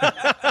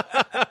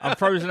out. I'm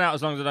frozen out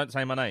as long as I don't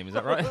say my name. Is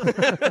that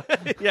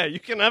right? Yeah, you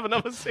can have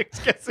another 6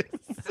 guesses.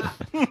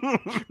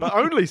 But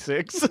only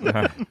 6.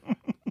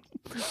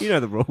 You know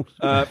the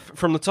rules.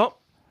 From the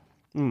top.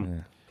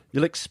 Yeah.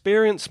 You'll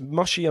experience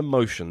mushy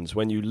emotions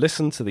when you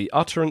listen to the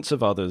utterance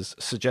of others,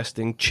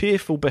 suggesting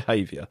cheerful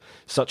behaviour,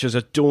 such as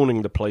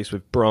adorning the place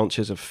with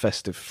branches of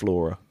festive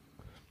flora.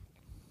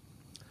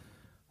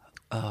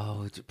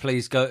 Oh,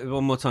 please go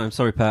one more time.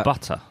 Sorry, Pat.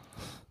 Butter.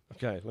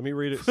 Okay, let me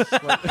read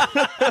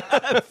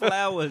it.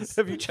 Flowers.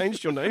 Have you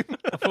changed your name?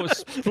 I thought it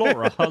was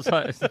flora. I was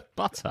like, it's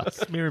butter.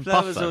 Smearing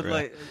Flowers butter are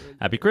everywhere. like...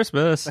 Happy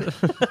Christmas.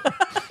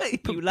 You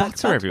Put laugh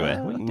butter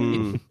everywhere. What are you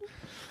doing?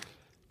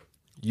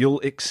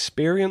 You'll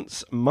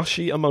experience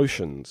mushy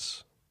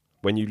emotions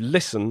when you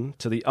listen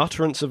to the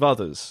utterance of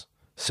others,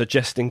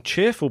 suggesting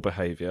cheerful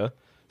behaviour,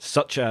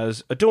 such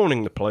as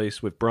adorning the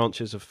place with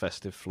branches of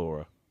festive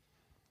flora.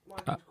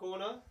 Michael's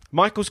Corner.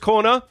 Michael's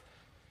Corner.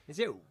 Is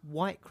it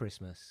White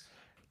Christmas?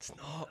 It's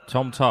not.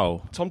 Tom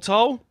Toll. Tom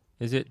Toll.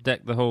 Is it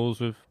Deck the Halls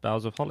with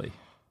Boughs of Holly?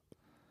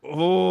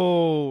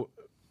 Oh,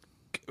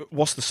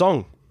 what's the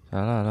song?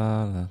 La,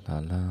 la, la, la,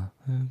 la.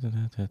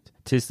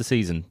 'Tis the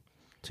season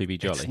to be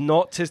jolly. It's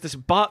not 'Tis this,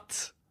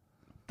 but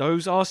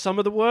those are some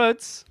of the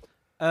words.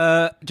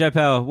 Joe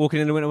Power, Walking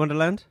in the Winter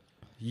Wonderland.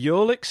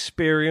 You'll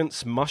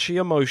experience mushy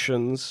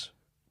emotions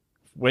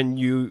when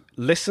you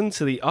listen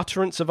to the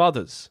utterance of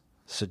others,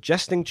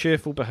 suggesting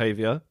cheerful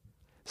behaviour,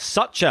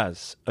 such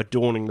as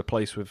adorning the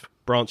place with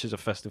branches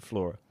of festive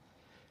flora.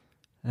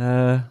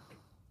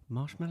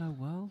 Marshmallow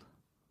World?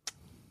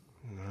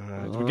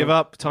 Do we give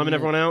up? Timing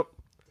everyone out?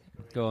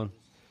 Go on.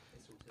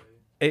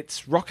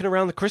 It's rocking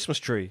around the Christmas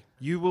tree.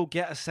 You will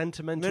get a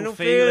sentimental Mental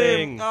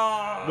feeling.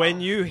 Oh.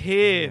 When you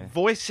hehear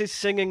voices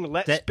singing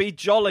 "Let's be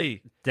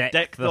jolly,"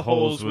 deck the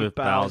halls with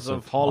boughs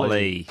of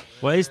holly.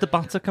 Where's the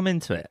butter come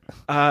into it?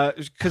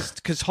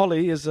 Because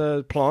holly is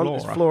a plant, Flora.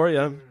 it's flora,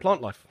 yeah,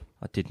 plant life.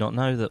 I did not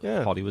know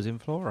that Holly was in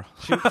Flora.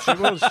 She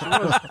was.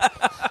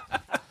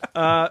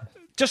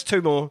 Just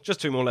two more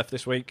left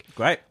this week.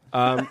 Great.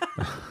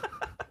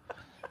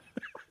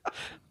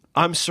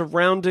 I'm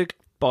surrounded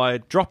by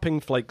dropping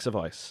flakes of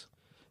ice.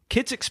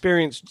 Kids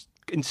experiencing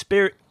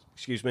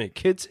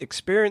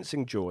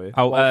joy.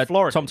 while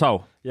Florida. Tom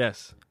Toll.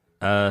 Yes.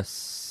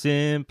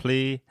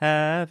 Simply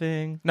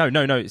having... No,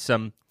 it's...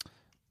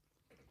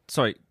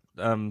 Sorry.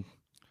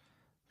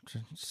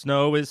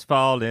 Snow is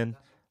falling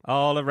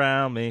all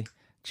around me.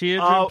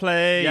 Children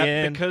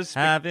playing,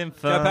 having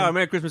fun. Go Power.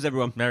 Merry Christmas,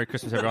 everyone. Merry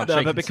Christmas, everyone. No,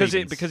 Shaking but because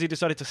Stevens. he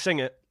decided to sing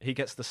it, he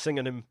gets the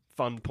singing him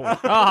fun point.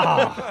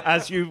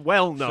 As you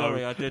well know.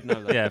 Sorry, I did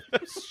know that. Yeah,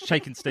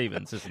 Shaking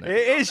Stevens, isn't it?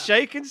 It is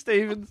Shaking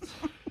Stevens.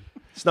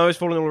 Snow is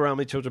falling all around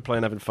me, children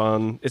playing, having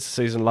fun. It's the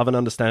season, love and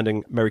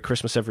understanding. Merry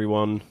Christmas,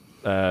 everyone.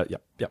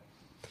 Yep.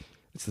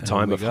 It's the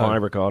time of high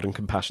regard and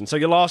compassion. So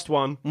your last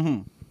one.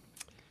 Mm-hmm.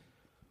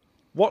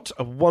 What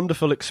a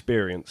wonderful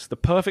experience. The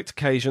perfect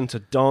occasion to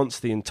dance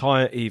the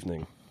entire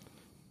evening.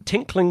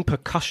 Tinkling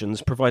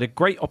percussions provide a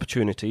great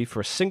opportunity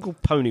for a single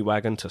pony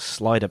wagon to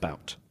slide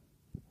about.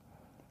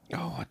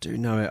 Oh, I do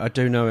know it.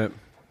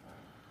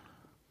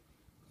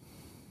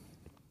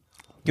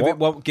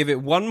 Give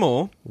it one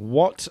more.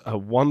 What a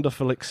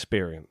wonderful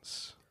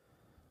experience.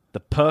 The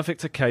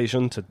perfect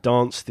occasion to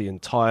dance the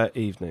entire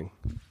evening.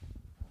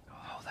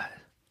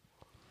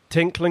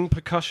 Tinkling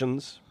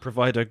percussions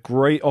provide a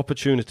great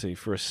opportunity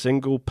for a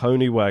single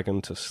pony wagon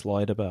to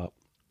slide about.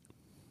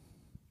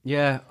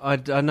 Yeah, I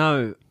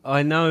know,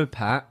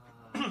 Pat.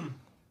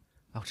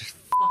 I'll just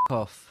fuck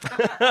off.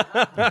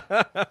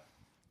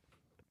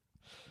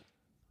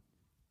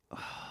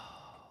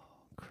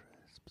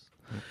 Crisps.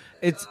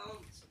 It's...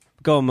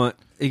 Go on, Mike.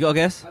 You got a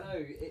guess?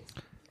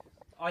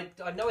 I know.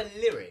 I know a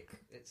lyric.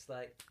 It's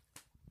like...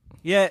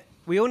 Yeah,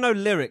 we all know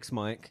lyrics,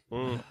 Mike.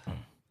 Mm.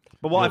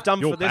 But what I've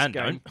done for this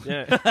game...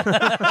 Yeah.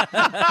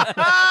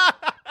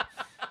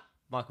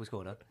 Michael's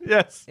Corner.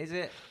 Yes. Is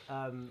it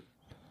I'm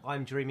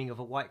Dreaming of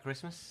a White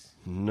Christmas?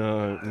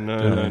 No.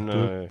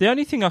 The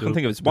only thing I can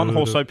think of is one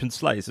horse open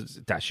sleigh. It's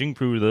dashing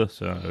through the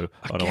snow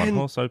on a one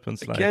horse open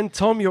sleigh. Again,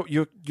 Tom,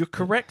 you're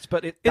correct,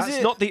 but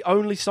that's not the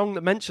only song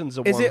that mentions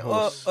a one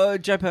horse.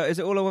 J-Pat, is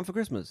it All I Want for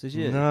Christmas this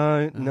year?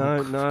 No.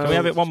 Can we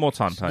have it one more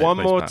time, Pat? One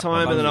please, more Pat?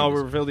 time, and then I'll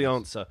reveal the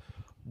answer.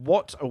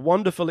 What a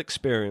wonderful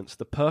experience!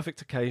 The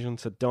perfect occasion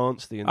to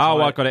dance the entire...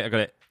 Oh, I got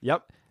it.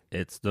 Yep.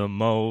 It's the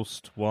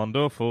most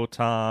wonderful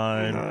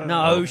time.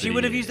 No, she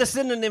would have used a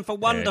synonym for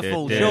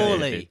wonderful,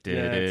 surely.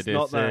 Yeah, it's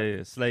not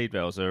that. Sleigh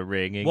bells are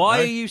ringing.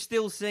 Why are you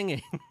still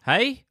singing?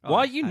 Hey,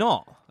 why are you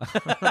not?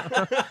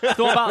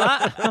 Thought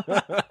about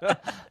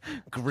that?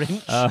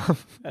 Grinch.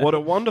 What a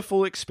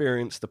wonderful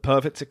experience, the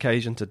perfect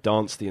occasion to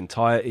dance the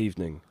entire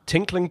evening.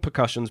 Tinkling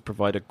percussions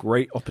provide a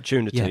great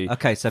opportunity. Yeah,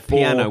 okay, so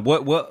piano.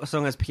 What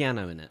song has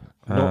piano in it?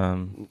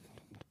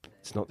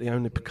 It's not the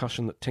only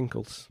percussion that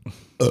tinkles.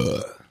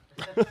 So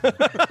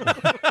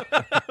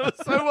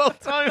well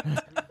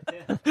timed.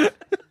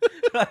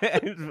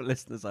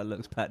 Listeners, I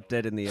looked Pat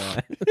dead in the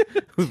eye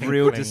with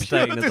real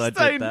disdain as I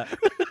did that.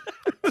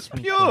 It's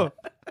pure.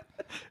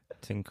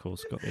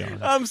 Tinkle's got the eye.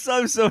 I'm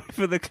so sorry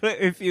for the clip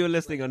if you were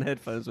listening on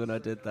headphones when I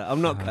did that.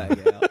 I'm not cutting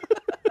it out.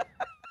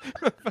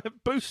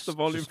 Boost the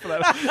volume for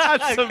that.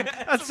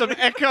 Add some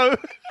echo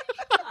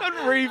and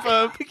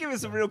reverb. Give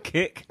us a real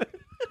kick.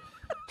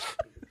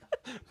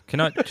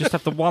 Can I just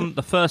have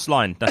the first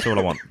line? That's all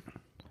I want.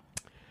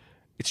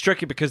 It's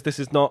tricky because this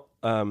is not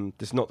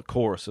the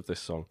chorus of this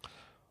song.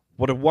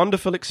 What a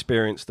wonderful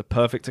experience, the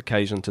perfect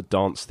occasion to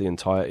dance the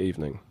entire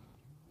evening.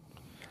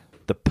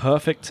 The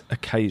perfect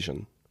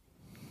occasion.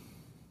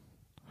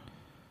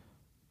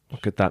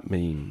 What could that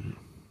mean?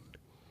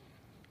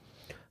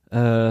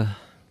 Do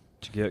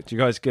you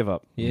guys give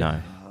up?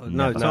 Yeah.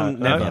 No, Tom,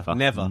 never,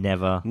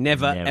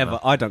 ever.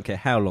 I don't care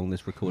how long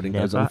this recording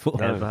goes on for.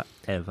 Never,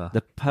 ever.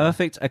 The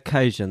perfect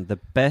occasion, the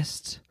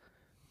best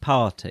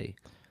party,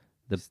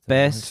 the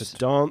best To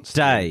dance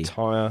day, the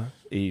entire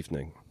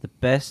evening. the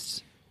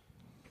best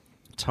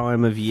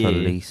time of year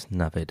Feliz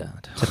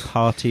Navidad. to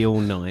party all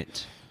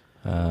night.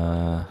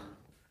 Can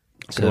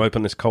I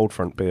open this cold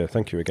front beer?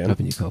 Thank you again.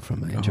 Open your cold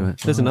front, mate. Enjoy it.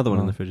 There's another one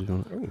on the fridge if you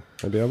want it. Ooh,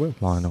 maybe I will.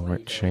 Lionel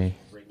Richie.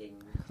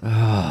 Go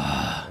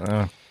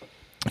on,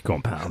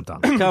 Pat. I'm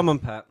done. Come on,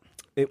 Pat.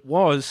 It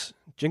was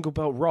Jingle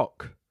Bell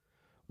Rock.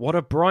 What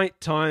a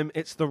bright time.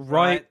 It's the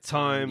right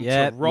time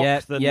to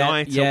rock the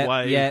night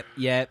away.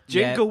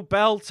 Jingle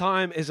Bell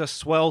time is a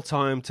swell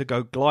time to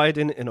go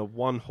gliding in a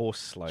one-horse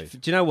sleigh. Do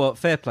you know what?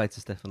 Fair play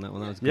to Steph on that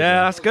one. That was a good. Yeah,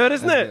 one. that's good,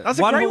 isn't it? That's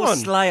a great One-horse one.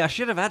 sleigh. I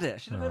should have had it. I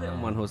should have had it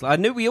on one-horse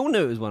sleigh. We all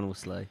knew it was one-horse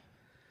sleigh.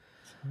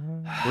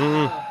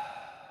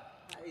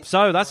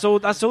 So that's all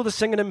the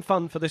singing and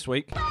fun for this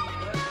week.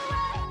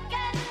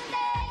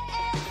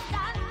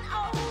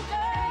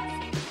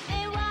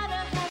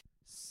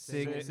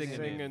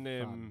 Singing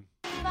him.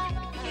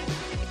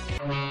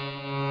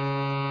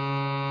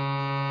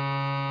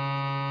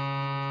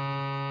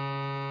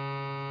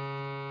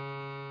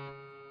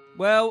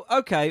 Well,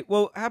 okay.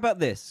 Well, how about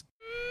this?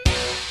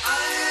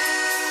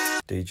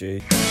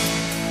 DG.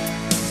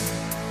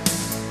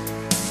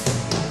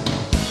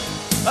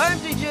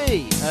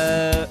 OMDG!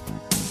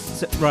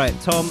 Right,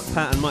 Tom,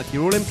 Pat, and Mike,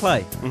 you're all in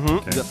play. Mm-hmm.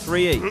 You've got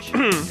 3 each.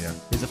 Yeah.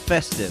 It's a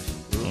festive.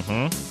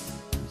 Mm-hmm.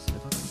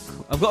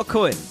 I've got a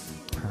coin.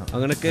 I'm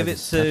going to give it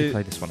Have you to...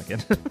 play this one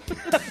again?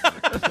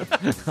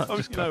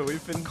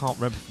 We've been. I can't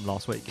remember from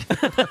last week. Do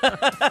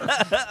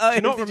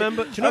you not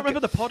remember? Do you not remember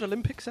the Pod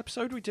Olympics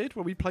episode we did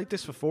where we played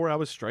this for 4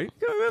 hours straight?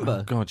 You remember?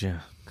 Oh, God,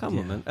 yeah. Come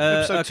on, man.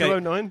 Episode okay.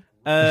 209.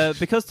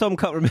 Because Tom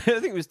can't remember, I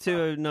think it was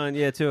 209,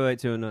 208,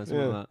 209,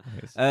 something like that.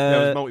 Yeah,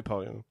 it was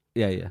multi-part.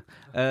 Yeah.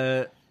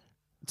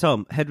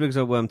 Tom, Hedwigs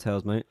or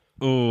Wormtails, mate?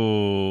 Oh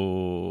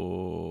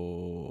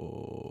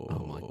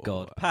my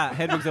God. Pat,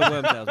 Hedwigs or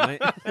Wormtails,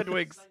 mate?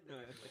 Hedwigs.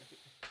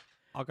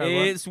 I'll go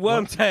It's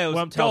Wormtails.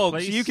 Wormtails, Dogs,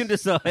 please. you can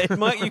decide.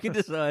 Mike, you can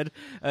decide.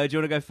 Do you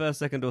want to go first,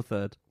 second, or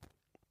third?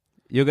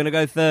 You're going to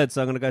go third, so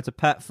I'm going to go to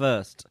Pat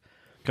first.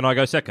 Can I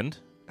go second?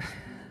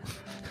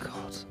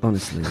 God,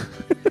 honestly.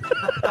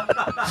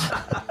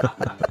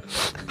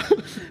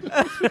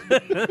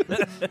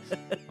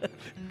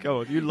 Go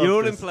on, you love You're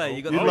all this. in play.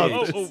 You got You the love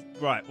lead. this.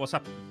 Right. What's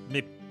happened?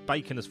 My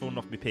bacon has fallen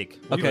off my pig.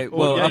 Okay, Oh,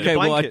 well, yeah, okay, your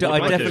well, I, blanket, d- your I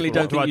blanket. definitely What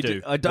don't do think I you do?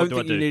 did. I don't What do think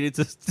I you do? needed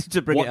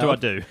to bring What it do up.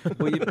 I do?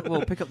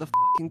 Well, pick up the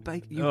fucking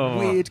bacon, you Oh.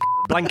 weird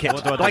Blanket.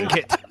 What do I do?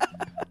 Blanket. Blanket.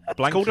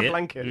 It's called a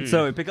blanket. Mm.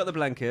 So pick up the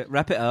blanket,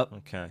 wrap it up,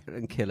 Okay.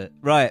 and kill it.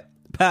 Right,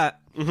 Pat.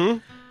 Mm-hmm.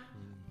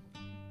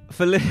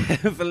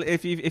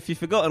 If you've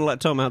forgotten, like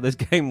Tom, how this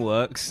game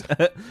works,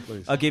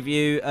 Please. I'll give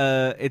you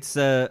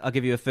I'll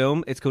give you a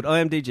film. It's called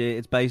IMDG.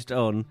 It's based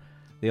on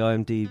the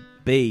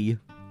IMDb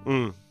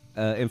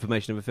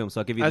information of a film. So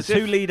I'll give you As the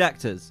two if- lead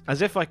actors.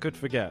 As if I could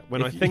forget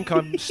when I think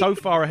I'm so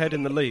far ahead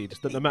in the lead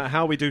that no matter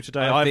how we do today,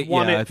 I've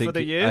won it for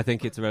the year. I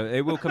think it's irrelevant.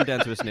 It will come down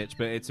to a snitch,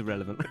 but it's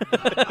irrelevant.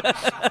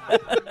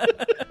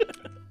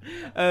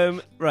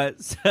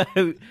 Right, so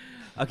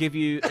I'll give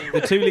you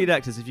the two lead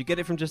actors. If you get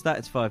it from just that,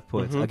 it's 5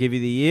 points. I'll give you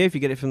the year. If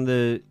you get it from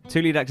the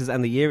two lead actors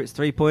and the year, it's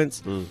 3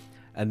 points.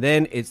 And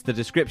then it's the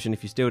description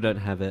if you still don't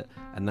have it,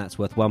 and that's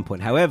worth 1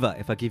 point. However,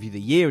 if I give you the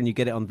year and you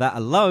get it on that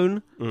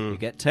alone, you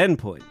get 10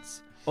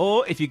 points.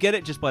 Or if you get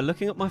it just by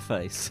looking at my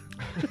face,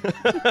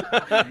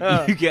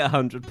 you get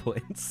 100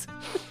 points.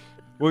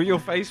 Will your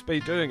face be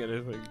doing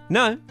anything?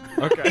 No.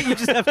 Okay. You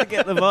just have to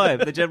get the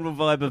vibe, the general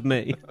vibe of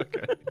me.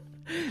 Okay.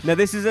 Now,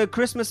 this is a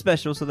Christmas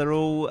special, so they're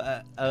all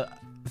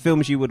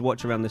films you would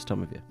watch around this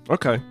time of year.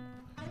 Okay.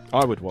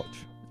 I would watch.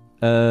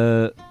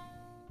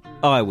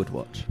 I would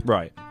watch.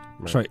 Right.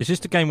 Sorry, is this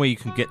the game where you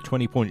can get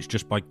 20 points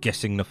just by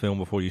guessing the film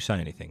before you say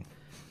anything?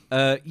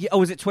 Yeah,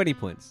 oh, is it 20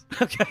 points?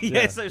 Okay,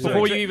 yeah. So,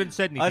 Before you even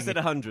said anything. I said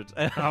 100.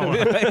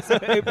 Oh. So,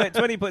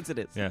 20 points it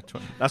is. Yeah,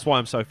 20. That's why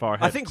I'm so far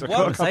ahead. I think 'cause I've got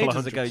a once, couple of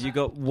ages ago, hundreds. you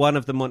got one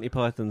of the Monty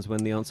Pythons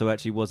when the answer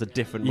actually was a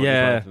different Monty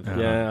Yeah, Python film.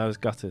 yeah, I was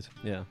gutted.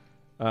 Yeah.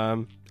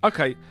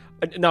 Okay.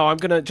 No, I'm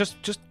gonna just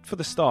for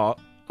the start.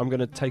 I'm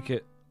gonna take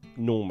it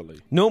normally,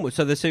 Normal,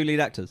 so the two lead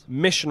actors.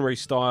 missionary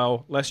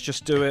style. Let's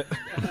just do it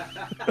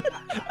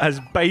as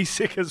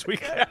basic as we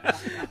can.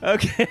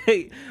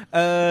 Okay.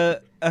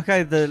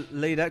 Okay, the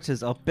lead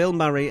actors are Bill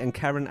Murray and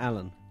Karen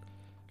Allen.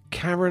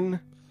 Karen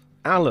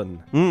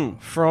Allen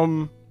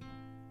from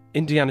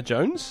Indiana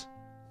Jones.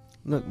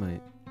 Look, mate.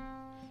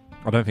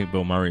 I don't think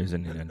Bill Murray is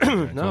in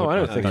it. No, I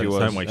don't think he was.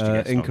 Don't waste your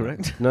guess on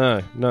Incorrect.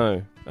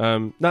 No.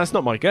 That's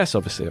not my guess.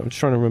 Obviously, I'm just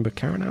trying to remember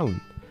Karen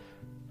Allen.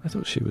 I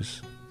thought she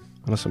was,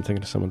 unless I'm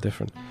thinking of someone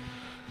different.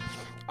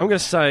 I'm going to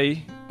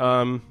say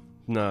no.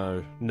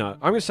 I'm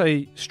going to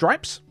say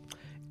Stripes.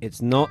 It's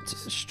not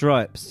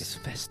Stripes. It's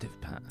festive,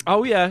 Pat.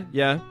 Oh yeah.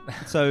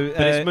 So,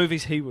 But it's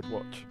movies he would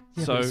watch.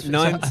 So It's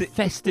Ninety- a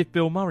festive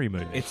Bill Murray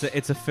movie.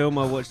 it's a film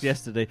I watched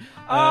yesterday.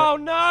 oh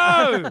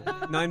no!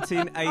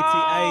 1988. Oh, I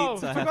I have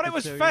forgot to it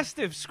was tell you.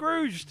 festive.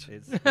 Scrooged.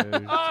 It's Scrooge. Of course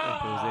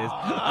it is.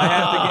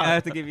 I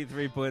have to give you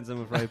 3 points,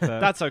 I'm afraid,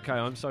 Pat. That's okay.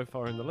 I'm so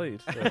far in the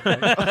lead.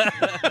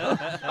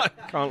 I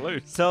can't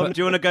lose. Tom, do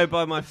you want to go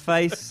by my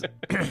face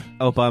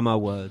or by my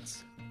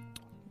words?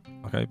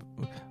 Okay.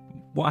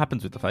 What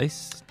happens with the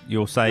face?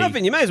 You'll say...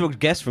 Nothing. You may as well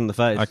guess from the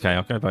face. Okay,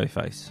 I'll go by your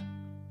face.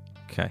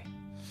 Okay.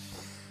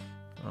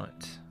 Right.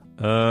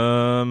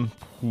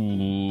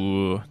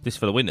 This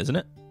for the win, isn't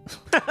it?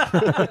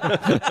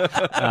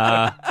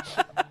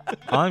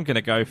 I'm going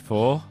to go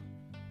for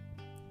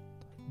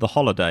The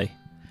Holiday.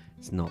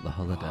 It's not The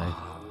Holiday.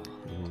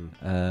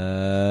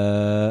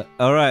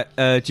 All right.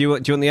 Do you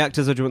want the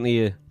actors or do you want the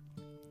year?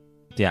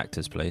 The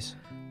actors, please.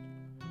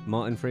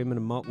 Martin Freeman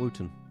and Mark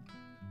Wooten.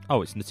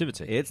 Oh, it's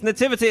Nativity. It's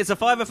Nativity. It's a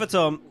fiver for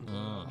Tom.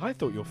 I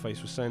thought your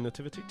face was saying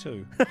Nativity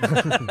too.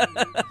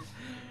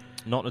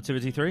 Not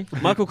Nativity 3?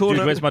 Michael Corner.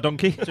 Dude, where's my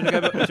donkey? Do you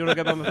want to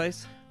go by my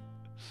face?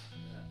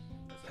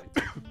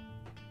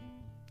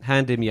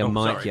 Hand him your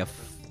mic, sorry.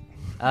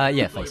 you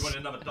Yeah, face.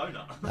 another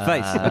donut.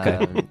 face.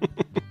 Okay.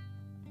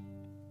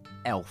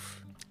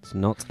 Elf. It's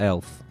not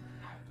Elf.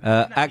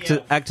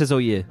 Actors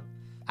or year?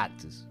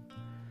 Actors.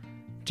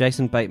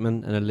 Jason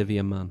Bateman and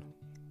Olivia Munn.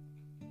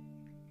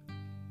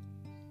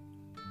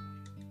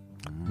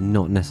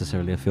 not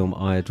necessarily a film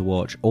I'd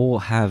watch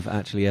or have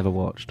actually ever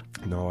watched.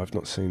 No, I've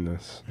not seen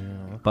this.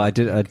 But I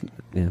did.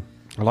 Yeah.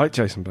 I like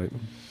Jason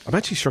Bateman. I'm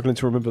actually struggling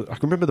to remember. I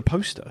can remember the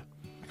poster.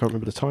 I can't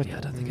remember the title. Yeah,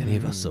 I don't think any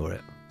of us saw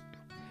it.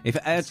 If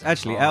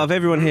actually, out of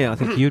everyone here, I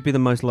think you'd be the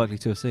most likely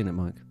to have seen it,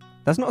 Mike.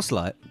 That's not a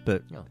slight,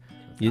 but No,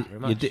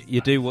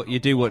 you do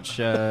watch.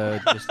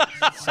 Just,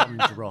 some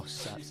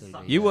dross,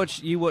 absolutely. you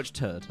watch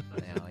Turd.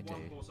 Yeah, I do.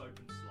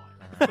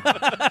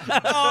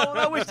 Oh,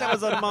 I wish that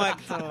was on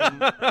Mike,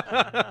 Tom.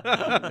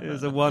 It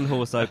was a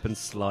one-horse open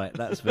slight.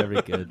 That's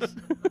very good.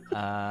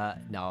 No,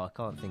 I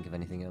can't think of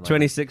anything at the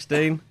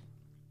 2016.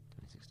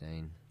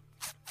 2016.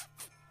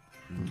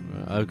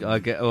 I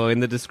get. Oh, in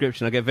the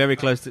description, I get very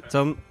close to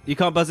Tom. You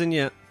can't buzz in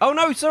yet. Oh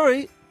no,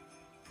 sorry.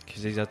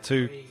 Because he's had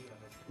two.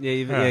 Yeah,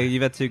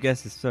 you've had two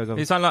guesses. So go on.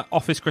 It sounds like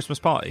Office Christmas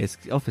Party. It's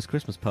Office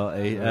Christmas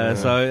Party.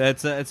 So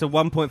it's a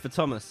 1 point for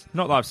Thomas.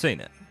 Not that I've seen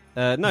it.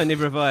 No,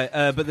 neither have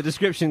I. But the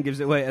description gives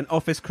it away. An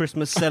office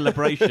Christmas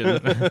celebration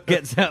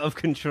gets out of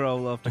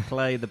control after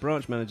Clay, the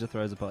branch manager,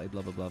 throws a party.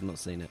 Blah blah blah. I've not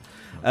seen it.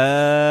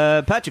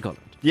 Patrick Holland.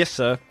 Yes,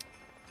 sir.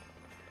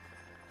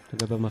 Do I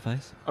go above my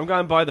face? I'm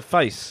going by the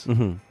face.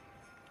 Mm-hmm.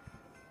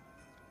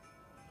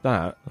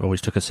 That.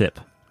 Always took a sip.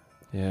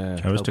 Yeah.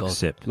 I always took God. a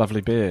sip.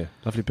 Lovely beer.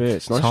 Lovely beer.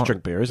 It's nice to hard.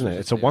 drink beer, isn't it?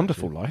 It's a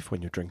wonderful life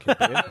when you're drinking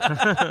beer.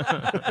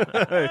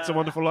 It's a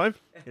wonderful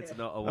life. It's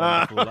not a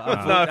wonderful.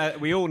 life.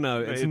 We all know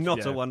it's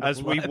not a wonderful.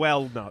 As we life.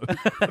 well know.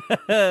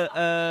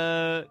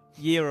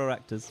 Year or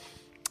actors?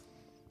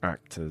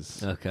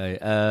 Actors. Okay.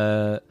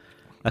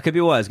 I could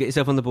be wise. Get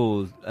yourself on the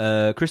ball.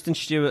 Kristen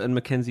Stewart and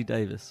Mackenzie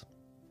Davis.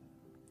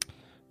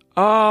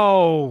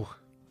 Oh.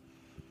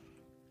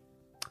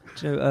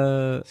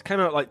 It This came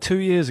out like 2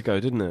 years ago,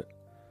 didn't it?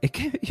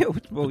 came,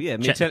 well, yeah.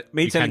 Me You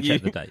telling can you.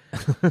 check the date.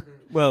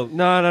 Well,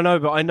 No,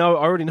 but I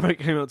already know it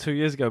came out 2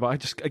 years ago, but I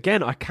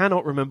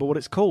cannot remember what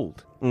it's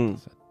called.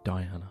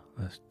 Diana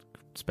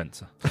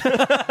Spencer. do you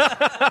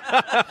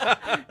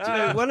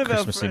know, one of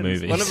Christmassy our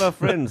friends, movies. one of our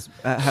friends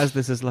has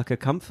this as like a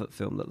comfort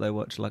film that they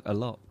watch like a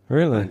lot.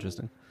 Really? Quite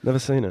interesting. Never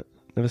seen it.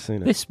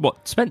 This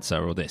what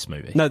Spencer or this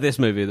movie? No, this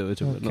movie that we're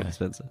talking about, Okay. not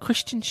Spencer.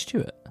 Christian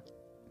Stewart.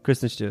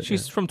 Kristen Stewart.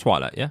 She's from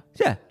Twilight, yeah.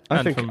 yeah. I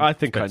And think I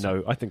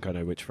Spencer.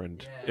 know which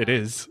friend it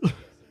is.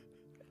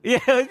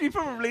 Yeah, you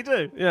probably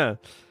do. Yeah.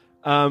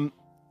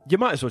 You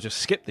might as well just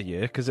skip the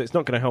year because it's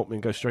not going to help me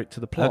and go straight to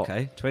the plot.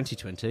 Okay,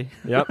 2020.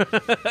 Yep.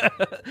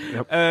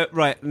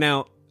 Right,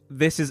 now,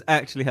 this is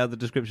actually how the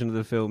description of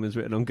the film is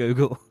written on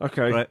Google.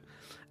 Okay. Right.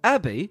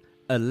 Abby,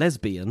 a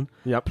lesbian,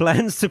 Yep.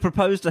 plans to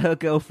propose to her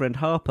girlfriend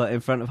Harper in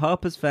front of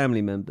Harper's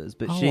family members,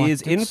 but she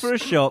is in for a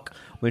shock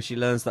when she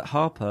learns that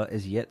Harper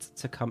is yet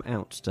to come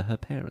out to her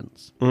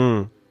parents.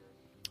 Mm.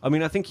 I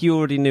mean, I think you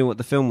already knew what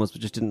the film was,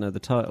 but just didn't know the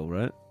title,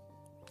 right?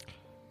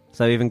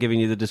 So even giving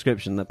you the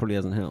description, that probably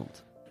hasn't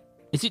helped.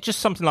 Is it just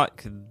something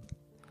like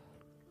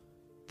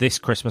This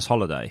Christmas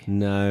Holiday?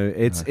 No,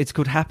 it's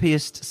called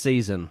Happiest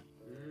Season.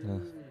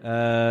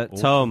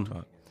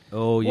 Tom.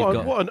 Oh, you've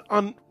got What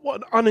an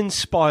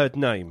uninspired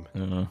name.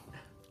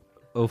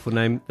 awful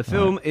name. The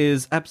film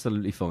is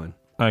absolutely fine.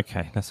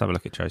 Okay, let's have a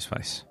look at Joe's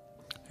face.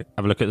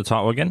 Have a look at the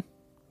title again,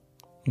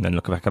 and then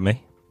look back at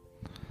me.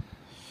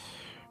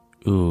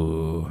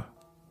 Ooh,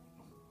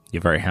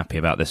 you're very happy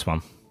about this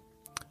one.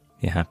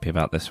 You're happy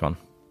about this one.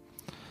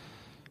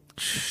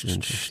 I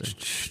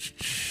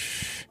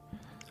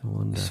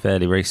wonder. It's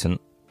fairly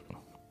recent.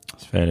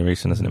 It's fairly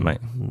recent, isn't it, mate?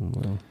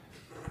 Well,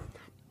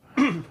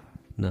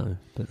 no,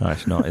 but No,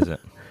 it's not, is it?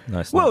 No,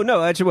 it's well, not.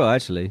 no,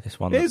 actually, This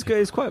one.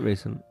 it's quite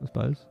recent, I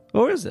suppose.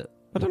 Or is it?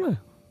 I don't know.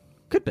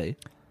 Could be.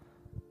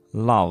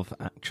 Love,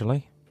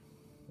 actually.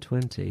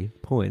 20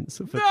 points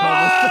for No!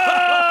 Thomas.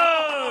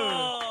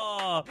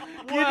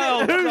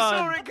 Well Who done.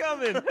 saw it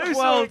coming? Who saw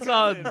Well it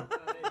coming? done.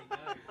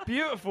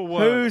 Beautiful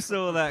work. Who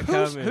saw that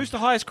coming? Who's the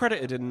highest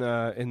credited in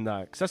that?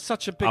 Because that's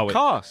such a big Oh,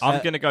 cast.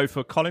 I'm going to go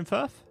for Colin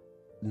Firth.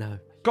 No.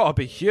 Gotta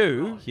be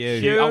Hugh.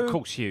 Hugh. Oh, of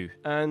course, Hugh.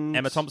 And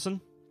Emma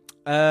Thompson.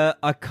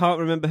 I can't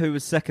remember who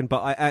was second, but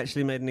I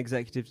actually made an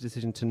executive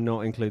decision to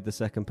not include the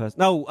second person.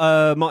 No,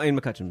 Martin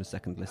McCutcheon was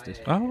second listed.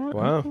 Oh, right.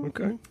 Wow.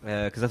 Okay.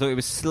 Because I thought it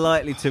was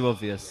slightly too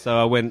obvious, so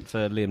I went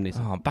for Liam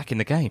Neeson. Oh, I'm back in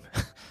the game.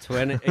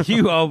 20.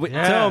 You are,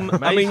 Tom.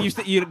 I mean,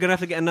 amazing. you're going to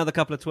have to get another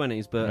couple of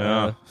 20s, but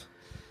Yeah.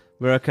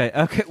 we're okay.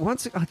 Okay,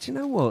 do you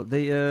know what?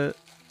 The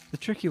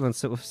tricky ones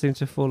sort of seem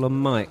to fall on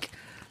Mike.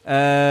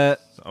 Oh,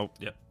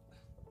 yeah.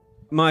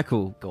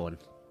 Michael, Go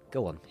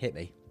on, hit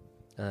me.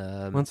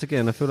 once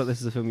again, I feel like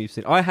this is a film you've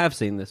seen. I have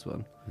seen this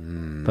one,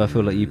 but I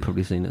feel like you've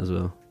probably seen it as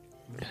well.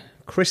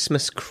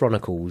 Christmas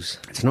Chronicles.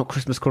 It's not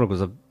Christmas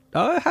Chronicles.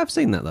 I have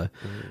seen that, though.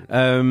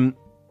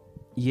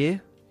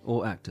 Year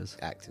or actors?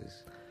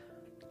 Actors.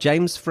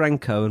 James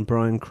Franco and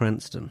Bryan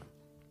Cranston.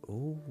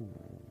 Ooh.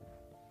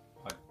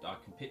 I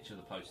can picture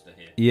the poster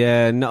here.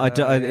 Yeah, no,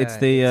 yeah, it's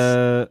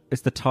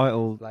the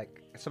title.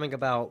 Like something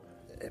about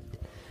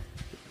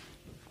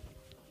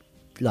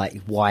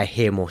like why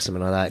him or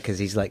something like that because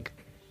he's like,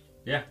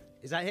 Yeah.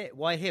 is that it?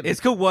 Why him?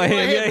 It's called Why Him.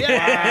 Him, Yeah.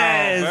 yeah.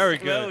 Yes. Wow, very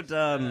good. Well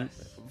done.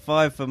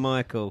 5 for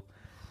Michael.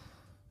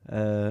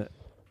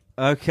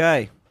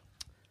 Okay.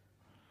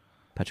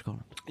 Patrick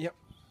Holland. Yep.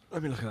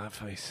 Let me look at that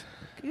face.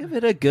 Give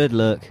it a good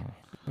look.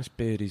 Nice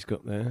beard he's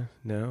got there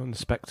now, and the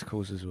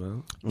spectacles as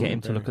well. Get him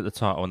to look at the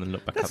title and then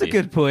look back That's up a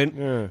good point.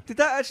 Yeah. Did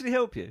that actually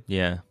help you?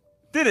 Yeah.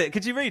 Did it?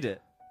 Could you read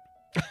it?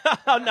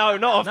 Oh, no,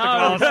 not off the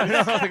glass.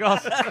 Not off the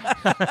glass.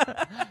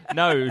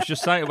 No, it was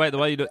just saying about the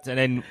way you looked, and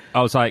then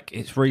I was like,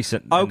 it's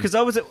recent. Oh, because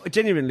I was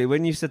genuinely,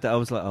 when you said that, I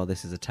was like, oh,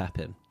 this is a tap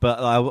in. But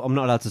I'm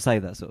not allowed to say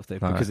that sort of thing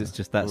because it's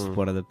just that's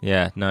one of the.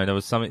 Yeah, no, there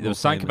was something. There was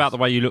something about the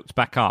way you looked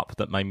back up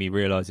that made me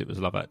realise it was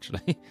Love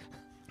Actually.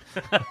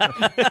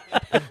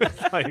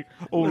 Like,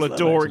 all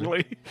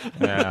adoringly.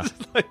 Yeah.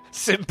 Just like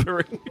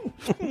simpering.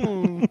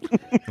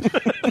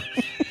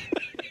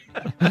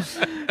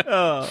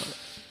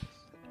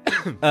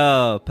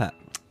 Oh, Pat.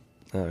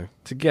 No.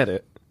 To get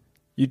it,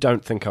 you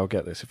don't think I'll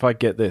get this. If I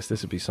get this,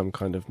 this would be some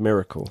kind of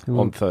miracle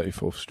on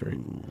 34th Street.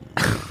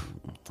 I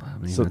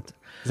mean, So,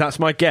 that's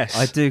my guess.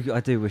 I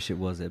do wish it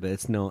was it, but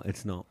it's not.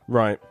 It's not.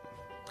 Right.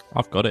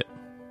 I've got it.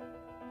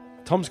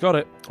 Tom's got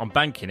it. I'm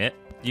banking it.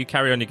 You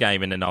carry on your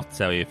game, and then I'll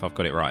tell you if I've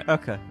got it right.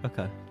 Okay.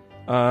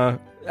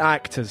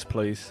 Actors,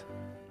 please.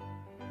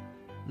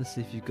 Let's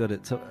see if you've got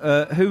it. Tom.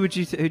 Who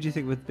do you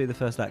think would be the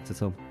first actor,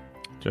 Tom?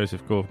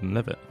 Joseph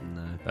Gordon-Levitt.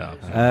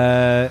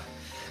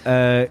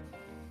 No.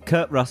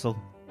 Kurt Russell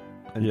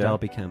and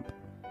Darby Camp.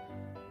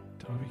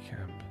 Darby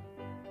Camp.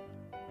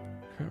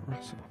 Kurt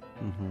Russell.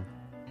 Mm-hmm.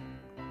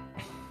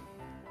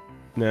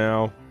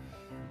 Now,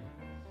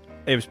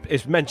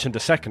 it's mentioned a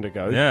second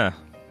ago. Yeah.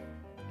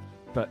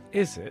 But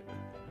is it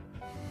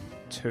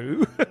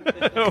 2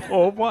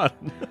 or 1?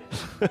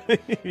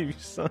 You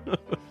son of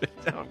a bitch.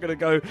 I'm going to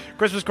go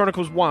Christmas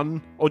Chronicles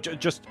 1 or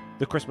just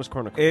the Christmas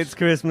Chronicles. It's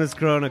Christmas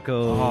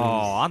Chronicles.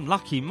 Oh,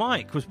 unlike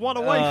Mike was one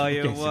away. Oh, from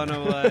you're guessing. one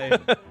away.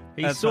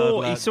 He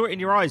saw it in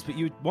your eyes, but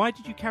why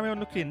did you carry on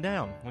looking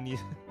down when you?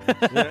 You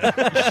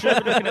should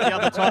have been looking at the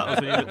other titles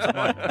when you looked at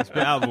mine. It's a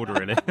bit out of order,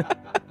 really.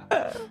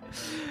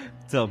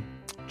 Tom,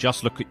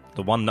 just look at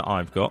the one that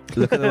I've got.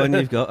 look at the one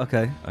you've got.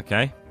 Okay.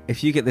 Okay.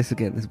 If you get this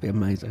again, this will be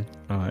amazing.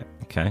 All right.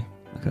 Okay.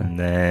 Okay. And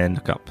then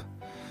look up.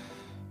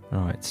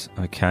 Right.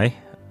 Okay.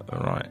 All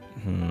right.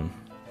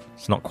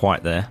 It's not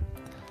quite there. Do you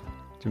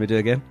want me to do it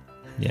again?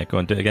 Yeah. Go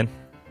on. Do it again.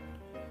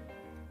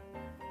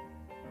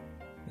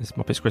 Is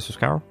Muppets Christmas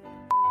Carol?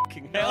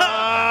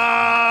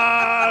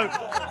 That's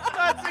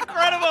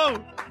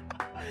incredible!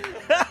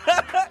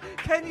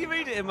 Can you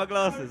read it in my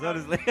glasses,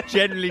 honestly?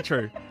 Generally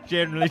true.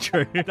 Generally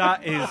true.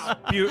 That is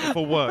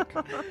beautiful work.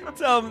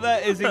 Tom,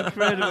 that is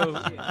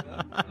incredible.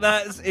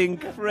 That's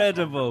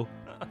incredible.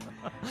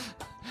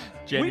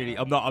 Genuinely,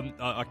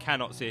 I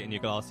cannot see it in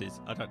your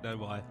glasses. I don't know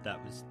why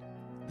that was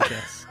the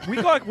best. We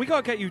got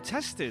to get you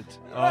tested.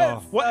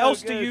 What so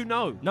else do good. you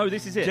know? No,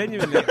 this is it.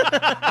 Genuinely,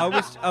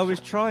 I was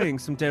trying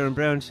some Darren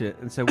Brown shit,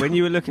 and so when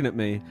you were looking at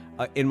me,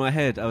 in my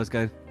head, I was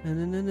going. That's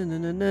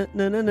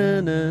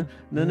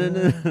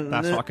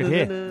what I could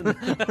hear.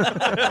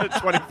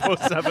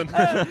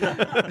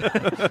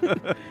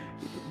 24/7.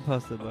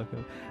 Pass that back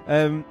up.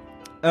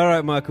 All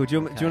right, Michael. Do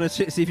you want to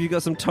see if you've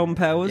got some Tom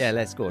powers? Yeah,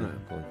 let's go on.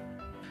 No.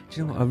 Do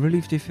you know what? I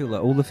really do feel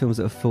like all the films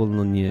that have fallen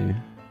on you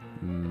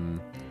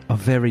are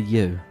very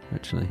you,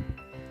 actually.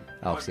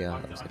 Oh, see, I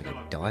was going to go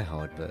Die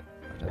Hard, but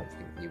I don't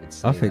think you would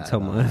say I think that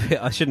Tom.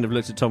 about I shouldn't have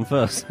looked at Tom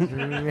first.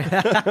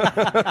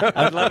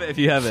 I'd love it if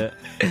you have it.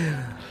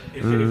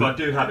 If I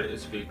do have it,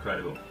 it's be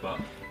incredible.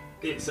 But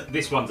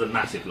this one's a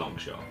massive long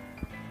shot.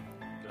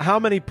 How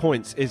many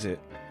points is it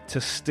to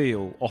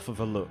steal off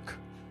of a look?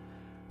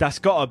 That's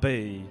got to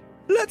be...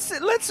 Let's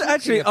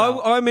actually.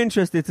 I'm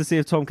interested to see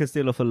if Tom can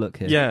steal off a look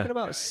here. Yeah. Talking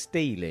about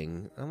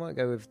stealing, I might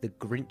go with The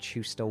Grinch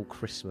Who Stole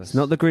Christmas. It's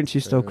not The Grinch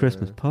Who Stole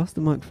Christmas. Pass the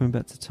microphone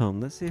back to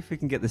Tom. Let's see if we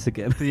can get this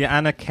again. The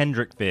Anna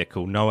Kendrick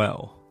vehicle,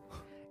 Noel.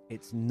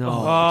 It's not. Do you know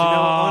what?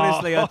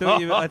 Honestly, I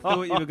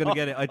thought you were going to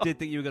get it. I did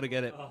think you were going to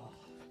get it. All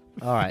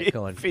right,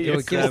 go on. Give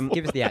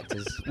us the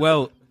actors.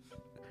 Well,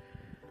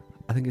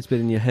 I think it's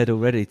been in your head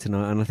already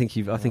tonight, and I think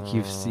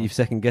you've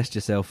second guessed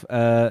yourself.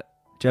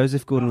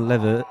 Joseph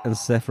Gordon-Levitt and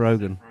Seth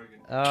Rogen.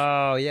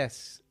 Oh,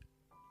 yes.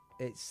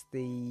 Is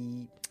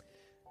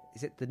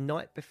it The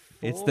Night Before?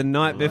 It's The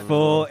Night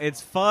Before.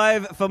 It's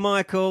 5 for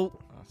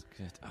Michael. That's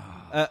good.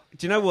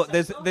 Do you know what?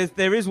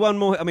 There is one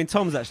more. I mean,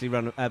 Tom's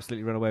actually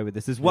absolutely run away with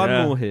this. There's one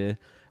more here,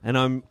 and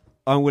I'm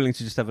willing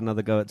to just have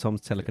another go at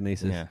Tom's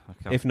telekinesis. Yeah,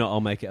 okay. If not,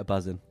 I'll make it a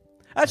buzzing.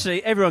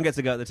 Actually, everyone gets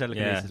a go at the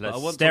telekinesis. Yeah, but I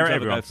want stare Tom at to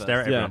have a go everyone. first.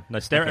 Stare at everyone. No,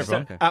 stare at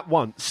everyone. Okay. At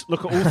once.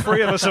 Look at all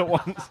three of us at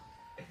once.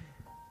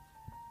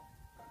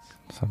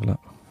 Let's have a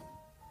look.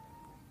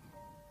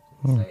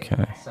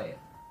 Okay. Say it.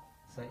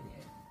 Say it in your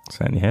head.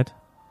 Say it in your head.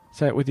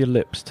 Say it with your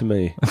lips to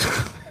me. That's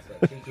got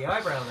a cheeky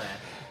eyebrow there.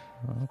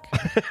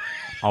 Okay.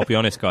 I'll be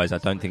honest, guys. I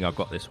don't think I've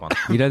got this one.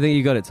 You don't think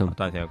you got it, Tom? I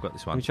don't think I've got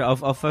this one.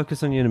 I'll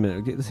focus on you in a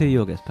minute. Let's hear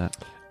your guess, Pat.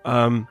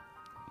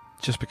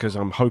 Just because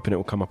I'm hoping it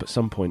will come up at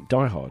some point.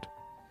 Die Hard.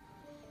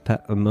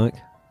 Pat and Mike.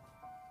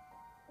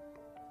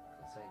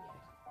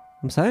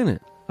 I'm saying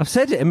it. I've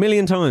said it a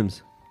million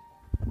times.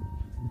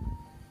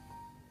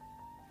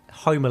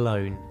 Home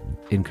Alone.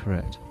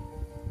 Incorrect.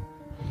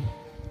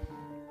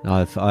 I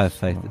have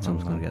faith that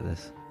Tom's going to get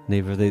this.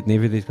 Neither of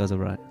these guys are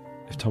right.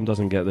 If Tom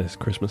doesn't get this,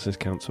 Christmas is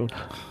cancelled.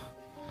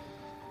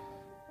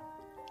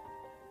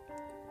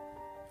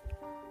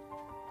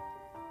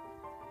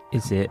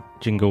 Is it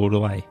Jingle All the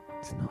Way?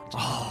 It's not. Do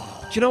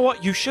you know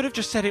what? You should have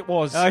just said it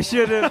was. I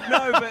should have.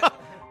 No, but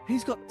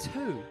he's got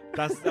two.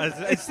 That's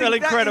it's still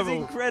incredible. That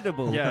is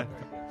incredible. Yeah.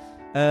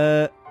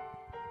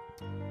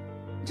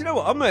 Do you know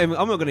what? I'm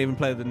not going to even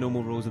play the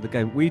normal rules of the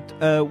game. We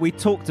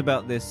talked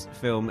about this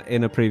film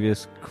in a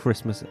previous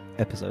Christmas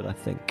episode, I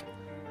think.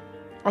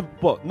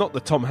 What? Not the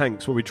Tom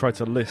Hanks where we tried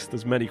to list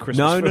as many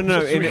Christmas films No.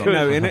 as we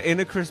could.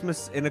 In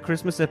a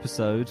Christmas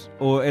episode,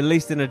 or at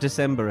least in a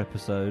December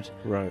episode,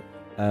 Right.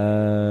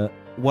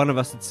 one of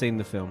us had seen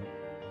the film,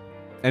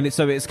 and it's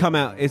come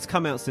out. It's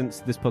come out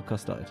since this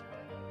podcast started.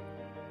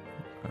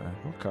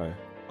 Okay.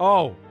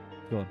 Oh,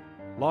 Go on.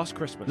 Last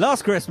Christmas.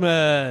 Last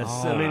Christmas,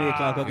 Oh, Amelia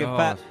Clark. I'll give God.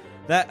 Pat.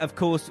 That, of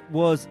course,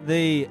 was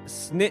the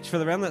snitch for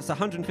the round. That's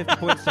 150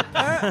 points to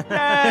Pat.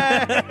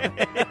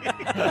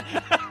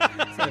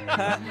 So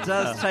Pat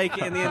does take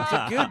it in the end. It's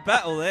a good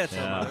battle there,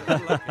 Tom.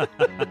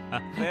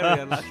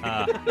 Very unlucky.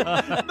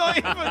 not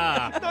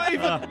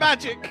even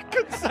magic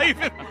could save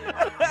him.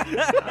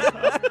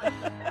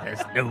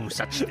 There's no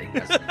such thing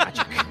as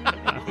magic.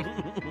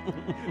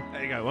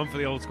 There you go. One for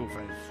the old school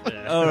fans.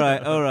 All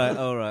right.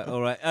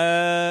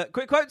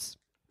 Quick quotes.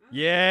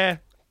 Yeah.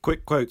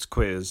 Quick quotes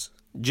quiz.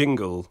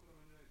 Jingle.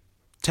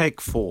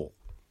 Take 4.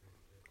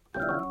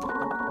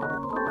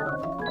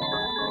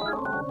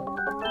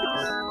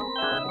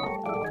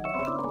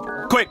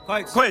 Quick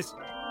quiz.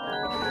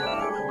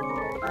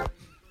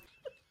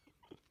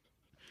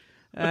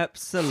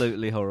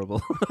 Absolutely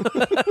horrible.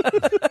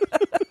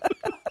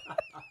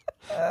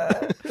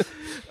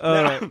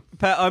 All right,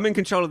 Pat, I'm in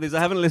control of these. I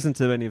haven't listened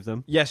to any of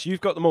them. Yes, you've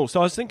got them all. So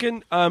I was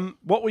thinking,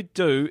 what we'd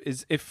do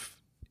is if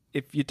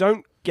you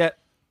don't get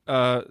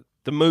the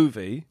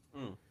movie,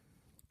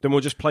 then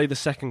we'll just play the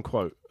second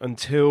quote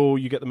until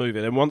you get the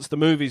movie. And once the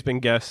movie's been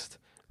guessed,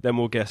 then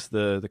we'll guess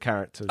the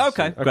characters.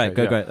 Okay, great.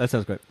 That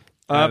sounds great.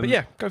 But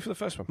yeah, go for the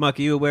first one. Mike,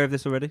 are you aware of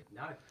this already?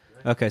 No.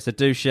 Okay, so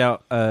do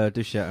shout out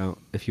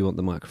if you want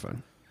the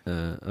microphone.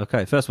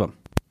 Okay, first one.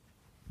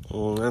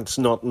 Oh, that's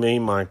not me,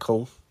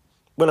 Michael.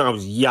 When I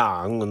was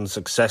young and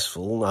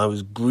successful, I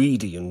was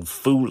greedy and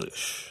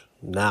foolish.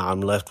 Now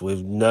I'm left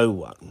with no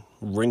one,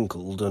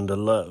 wrinkled and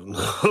alone.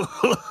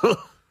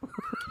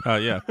 Oh,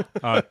 yeah.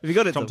 Have you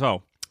got it, Tom Tom?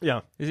 Toll.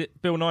 Yeah. Is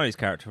it Bill Nye's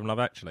character from Love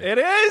Actually? It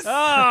is!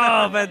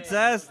 Oh,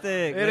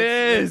 fantastic!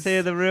 It Let's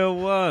hear the real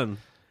one.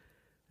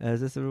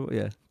 Is this the real?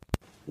 Yeah.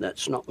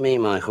 That's not me,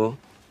 Michael.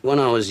 When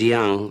I was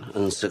young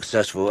and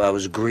successful, I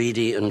was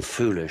greedy and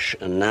foolish,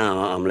 and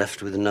now I'm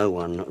left with no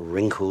one,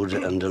 wrinkled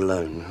and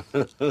alone.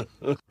 I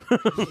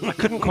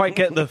couldn't quite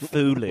get the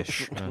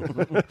foolish.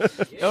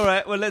 All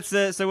right. Well, let's.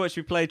 So, what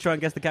should we play? Try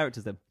and guess the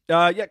characters then.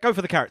 Yeah, go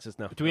for the characters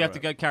now. Do we have to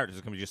go characters,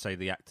 or can we just say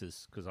the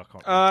actors? Because I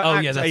can't. Oh,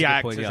 yeah, that's a good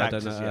actors, point. Yeah, I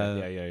don't actors,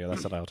 know. yeah,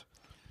 that's allowed.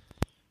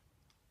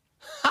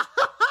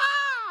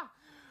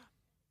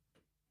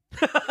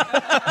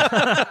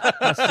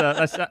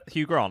 That's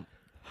Hugh Grant.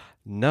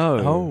 No.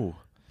 Oh.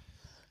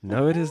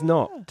 No, it is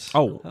not.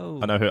 Oh. Oh.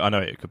 I know who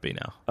it could be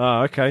now.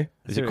 Oh, okay.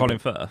 Is it Colin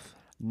Firth?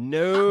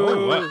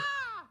 No.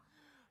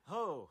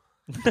 Oh.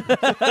 I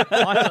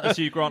thought it was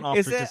Hugh Grant after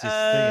Is it just his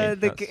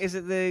thingy. is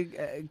it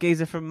the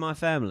geezer from My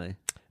Family?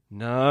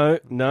 No.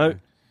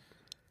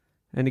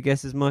 Any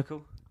guesses,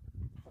 Michael?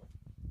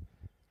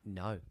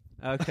 No.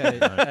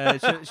 Okay.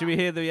 Should we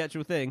hear the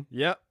actual thing?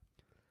 Yep.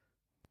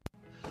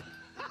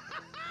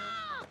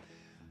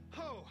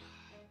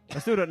 I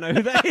still don't know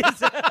who that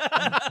is.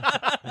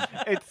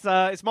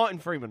 It's Martin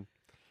Freeman.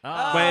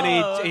 Ah. When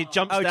he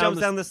jumps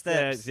down the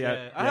steps.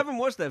 Yeah. I haven't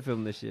watched that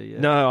film this year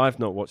yet. No, I've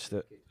not watched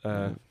it.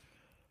 Okay.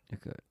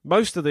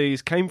 Most of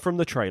these came from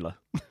the trailer.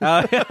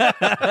 Let's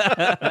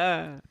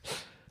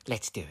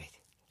do it.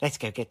 Let's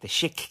go get the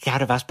shit kicked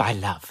out of us by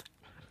love.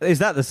 Is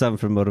that the son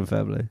from Modern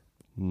Family?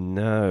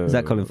 No. Is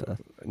that Colin Firth?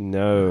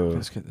 No.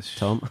 Let's get this.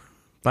 Tom?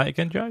 That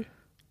again, Joe?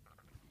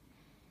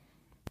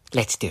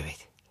 Let's do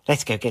it.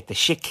 Let's go get the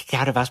shit kicked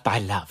out of us by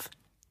love.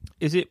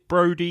 Is it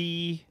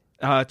Brody?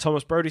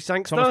 Thomas Brody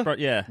Sangster?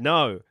 Yeah.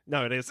 No,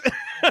 it is.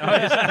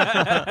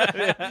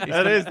 That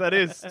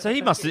is. So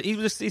he was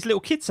his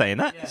little kid saying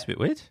that. It's a bit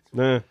weird.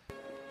 No.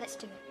 Let's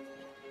do it.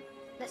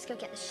 Let's go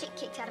get the shit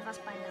kicked out of us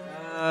by love.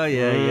 Oh,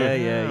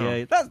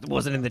 yeah. That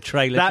wasn't in the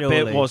trailer, That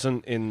surely. bit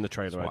wasn't in the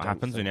trailer. What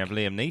happens when you have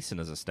Liam Neeson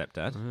as a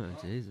stepdad? Oh,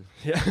 Jesus.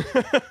 Yeah.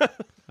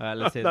 All right,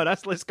 let's hear No,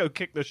 that's let's go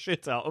kick the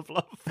shit out of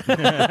love.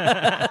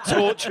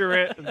 Torture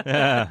it.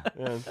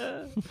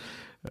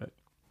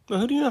 Well,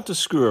 who do you have to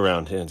screw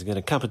around here to get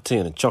a cup of tea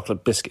and a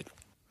chocolate biscuit?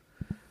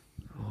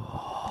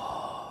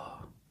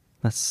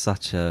 That's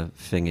such a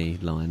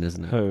thingy line,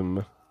 isn't it?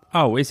 Home.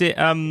 Oh, is it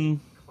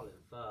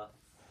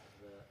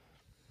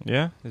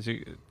Yeah? Is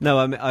it? No,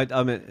 I mean,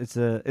 is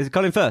it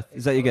Colin Firth?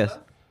 Is that your guess?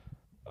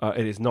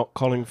 It is not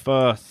Colin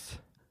Firth.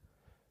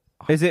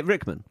 Is it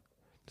Rickman?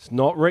 It's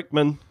not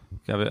Rickman.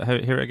 Hear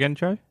it again,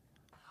 Joe?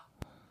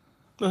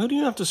 Well, who do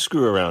you have to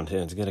screw around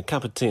here to get a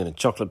cup of tea and a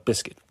chocolate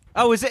biscuit?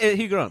 Oh, is it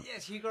Hugh Grant?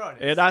 Yes, Hugh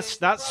Grant. Yeah,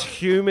 that's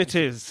whom it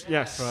is.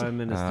 Yes. Prime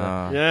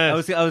Minister. Yeah.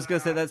 I was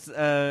going to say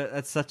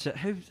that's such a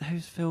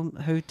whose film?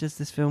 Who does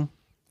this film?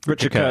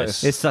 Richard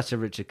Curtis. It's such a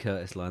Richard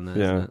Curtis line, though,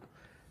 isn't it?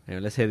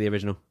 Anyway, let's hear the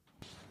original.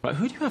 Right,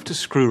 who do you have to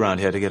screw round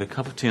here to get a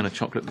cup of tea and a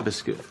chocolate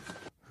biscuit?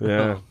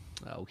 Yeah.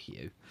 Oh,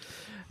 Hugh.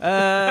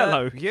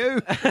 Hello,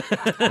 Hugh.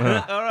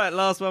 All right,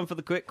 last one for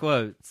the quick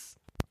quotes.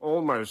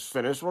 Almost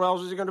finished. What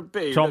else is it going to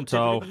be? Tom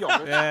Toll.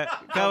 Yeah,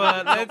 come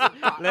on,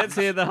 let's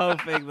hear the whole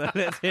thing. Though.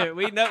 Let's hear it.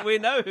 We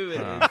know who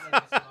it is.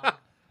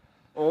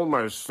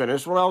 Almost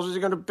finished. What else is it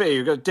going to be?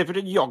 You're going to dip it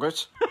in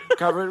yogurt,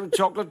 cover it with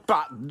chocolate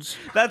buttons.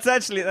 That's a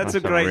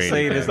great really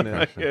scene, good isn't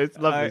it? Yeah, it's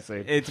a lovely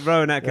scene. It's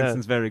Rowan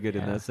Atkinson's very good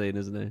in that scene,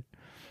 isn't he?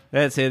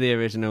 Let's hear the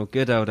original.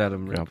 Good old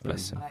Adam Rickman. God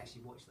bless him.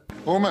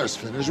 Almost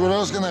finished. What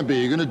else can there be?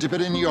 You're going to dip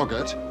it in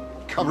yogurt,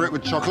 cover it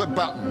with chocolate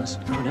buttons.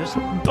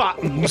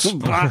 Buttons.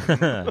 You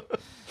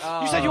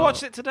said you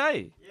watched it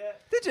today.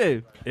 Did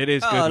you? It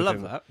is good. I with love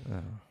him.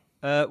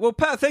 that. Well,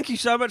 Pat, thank you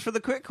so much for the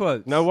quick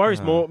quotes. No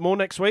worries. More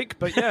next week.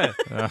 But yeah.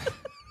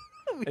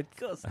 We've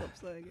got to stop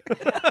saying it.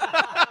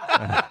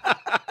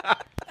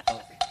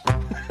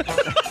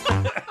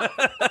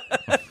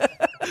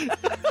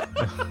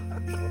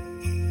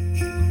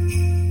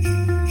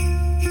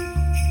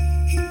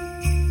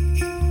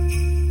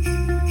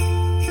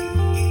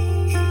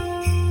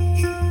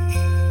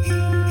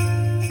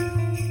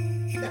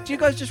 Do you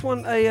guys just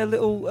want a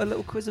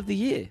little quiz of the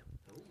year?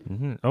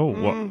 Mm-hmm. Oh,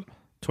 what?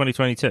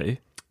 2022?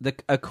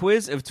 A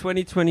quiz of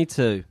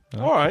 2022.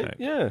 All right.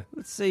 Yeah.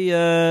 Let's see.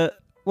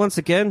 Once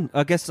again,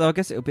 I guess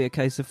it'll be a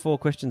case of 4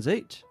 questions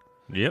each.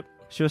 Yep.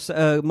 Sure.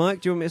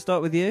 Mike, do you want me to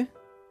start with you?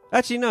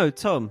 Actually, no.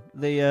 Tom.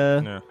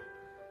 No.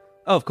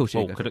 Oh, of course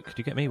you. Oh, could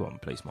you get me one,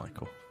 please,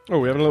 Michael? Oh,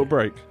 we have a little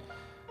break.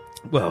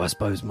 Well, I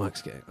suppose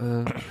Mike's getting.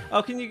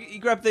 Oh, can you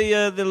grab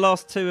the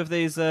last 2 of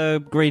these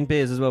green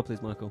beers as well,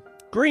 please, Michael?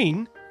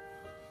 Green.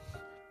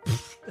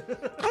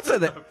 I'd say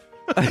that.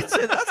 I'd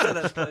say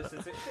that's close.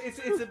 It's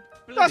a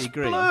bloody That's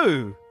green.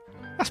 blue.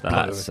 That's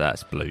blue.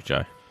 That's blue,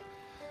 Joe.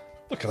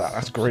 Look at that.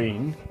 That's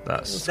green.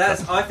 That's.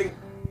 I think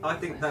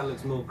that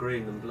looks more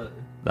green than blue.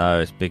 No,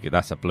 it's bigger.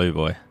 That's a blue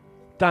boy.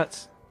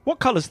 That's what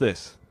colour's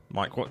this?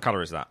 Mike, what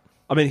colour is that?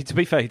 I mean, to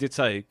be fair, he did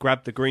say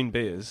grab the green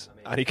beers,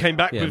 and he came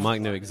back Yeah, with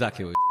Mike knew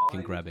exactly what he was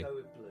fucking grabbing.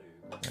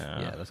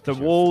 Yeah, that's the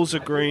walls are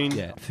green.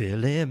 Yeah.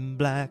 Feeling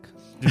black.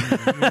 Do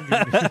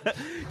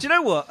you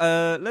know what?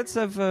 Let's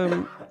have.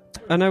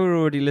 I know we're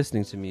already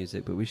listening to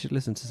music, but we should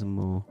listen to some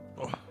more.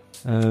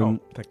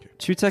 Thank you.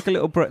 Should we take a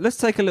little break? Let's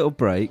take a little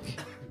break.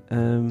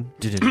 And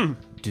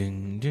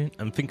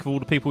think of all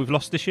the people we've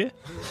lost this year.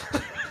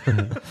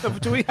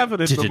 Do we have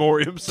an in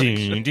memoriam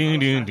section?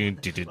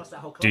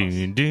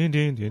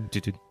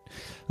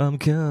 I'm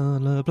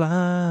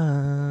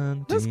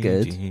colorblind. That's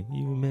good.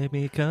 You made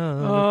me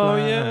colorblind. Oh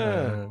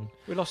yeah,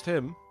 we lost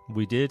him.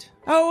 We did.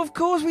 Oh, of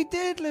course we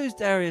did lose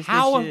Darius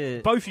How this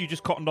year. both of you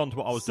just cottoned on to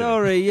what I was doing?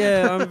 Sorry,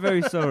 yeah, I'm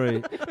very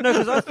sorry. No,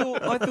 because I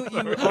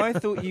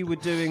thought you were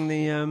doing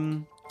the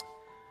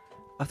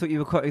I thought you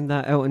were quoting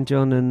that Elton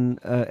John and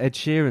Ed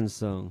Sheeran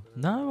song.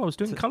 No, I was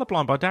doing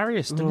Colourblind by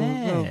Darius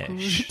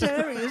Dinesh.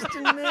 Darius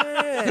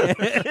Dinesh.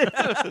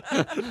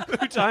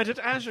 Who died at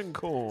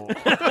Agincourt?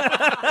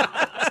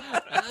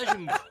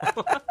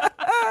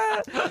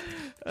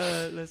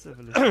 Let's have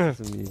a listen to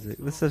some music.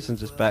 Let's have some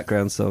just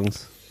background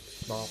songs.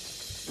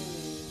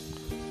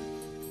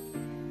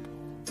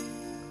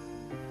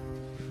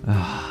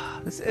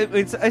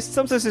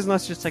 Sometimes it's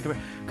nice to just take a break,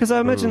 because I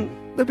imagine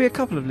there'll be a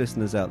couple of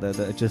listeners out there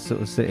that are just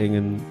sort of sitting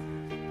and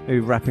maybe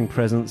wrapping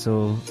presents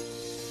or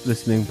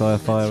listening by a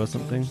fire or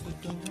something.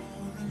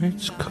 Do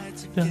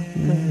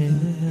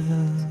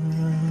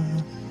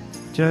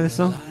you know this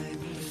song?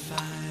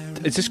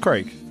 Is this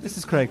Craig? This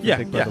is Craig. From Yeah,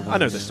 Big Brother I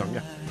know One. this song.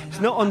 Yeah. It's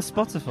not on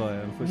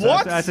Spotify, unfortunately.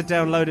 What? I had to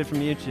download it from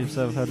YouTube,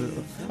 so I've had it.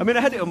 I mean,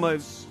 I had it on my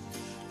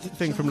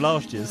thing from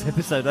last year's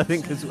episode, I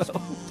think, as well.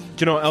 Do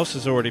you know what else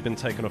has already been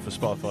taken off of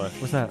Spotify?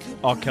 What's that?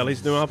 R.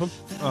 Kelly's new album.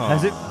 Oh.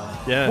 Has it?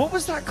 Yeah. What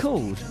was that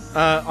called?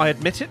 I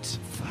Admit It.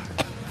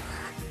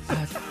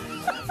 I've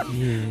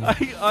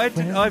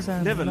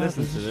never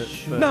listened to it.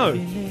 But...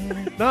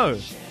 No.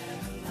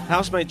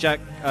 Housemate Jack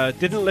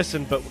didn't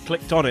listen, but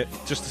clicked on it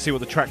just to see what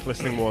the track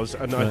listing was,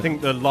 and I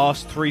think the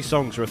last 3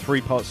 songs are a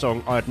 3-part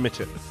song. I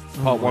Admit It.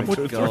 Part 1,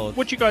 2, 3.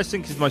 What do you guys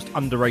think is the most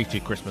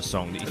underrated Christmas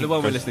song? That you The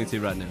one we're listening to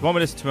right now. The one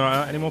we're listening to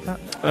any more, Pat?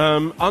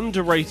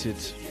 Underrated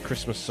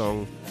Christmas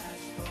song.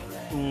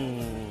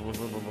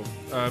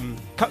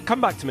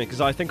 Come back to me,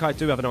 because I think I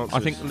do have an answer.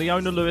 I think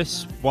Leona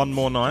Lewis, One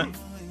More Night,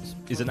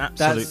 is an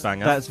absolute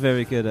banger. That's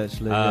very good,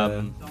 actually.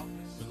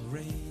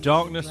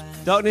 Darkness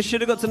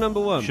should have got to number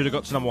 1. Should have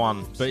got to number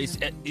 1, but it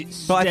I think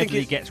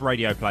steadily gets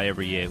radio play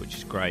every year, which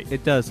is great.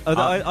 It does.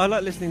 I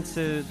like listening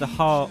to the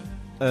Heart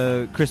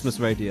Christmas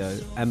radio,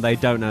 and they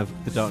don't have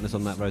the Darkness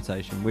on that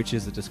rotation, which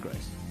is a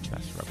disgrace.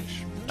 That's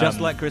rubbish.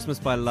 Just like Christmas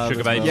by Love.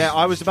 Sugar Baby. Yeah,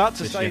 I was about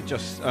to say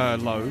just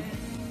Low. Do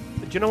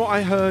you know what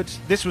I heard?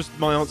 This was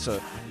my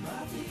answer.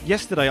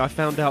 yesterday I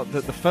found out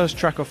that the first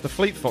track off the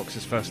Fleet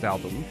Foxes' first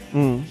album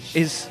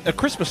is a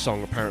Christmas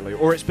song, apparently,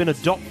 or it's been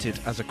adopted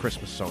as a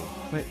Christmas song.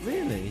 Wait,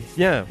 really?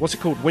 Yeah, what's it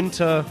called?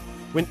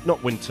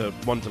 Not Winter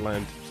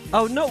Wonderland.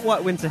 Oh, not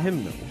White Winter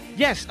Hymnal.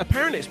 Yes,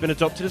 apparently it's been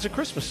adopted as a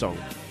Christmas song.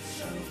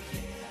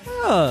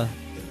 Oh.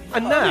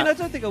 And I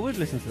don't think I would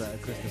listen to that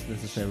at Christmas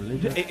necessarily.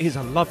 But it is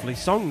a lovely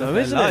song, though,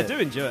 isn't it? I do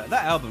enjoy it.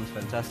 That album's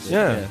fantastic.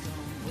 Yeah.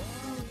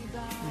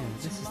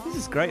 This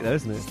is great, though,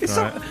 isn't it? It's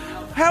Right.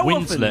 how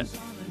Winslet.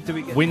 often do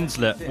we get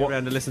Winslet.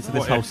 around to listen to this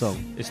what whole if-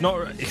 song? It's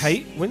not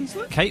Kate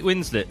Winslet? Kate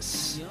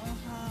Winslet's.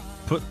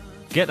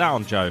 Get that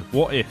on, Joe.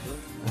 What if?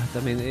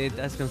 I mean,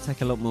 that's going to take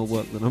a lot more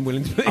work than I'm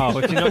willing to put in.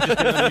 Oh, can you not just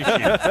do it on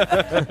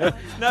YouTube?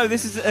 No,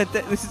 this is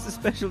a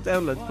special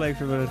download played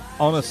from a...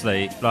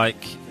 Honestly,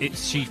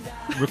 she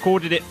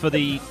recorded it for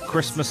the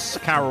Christmas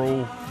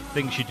Carol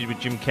thing she did with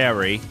Jim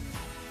Carrey.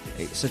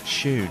 It's a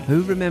tune.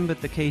 Who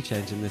remembered the key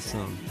change in this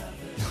song?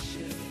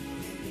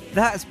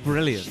 That's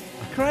brilliant.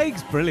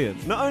 Craig's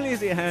brilliant. Not only is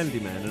he a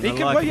handyman and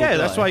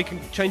that's why he can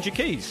change your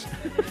keys.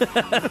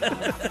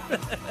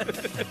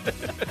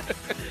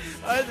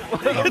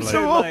 It's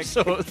all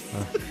sorts.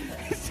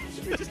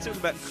 We just talk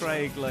about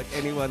Craig like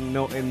anyone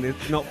not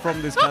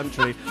from this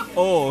country,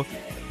 or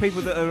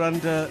people that are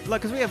under,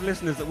 because we have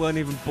listeners that weren't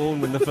even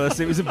born when the first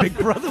series of Big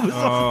Brother was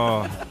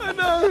on. I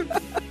know.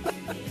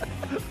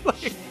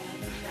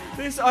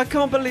 I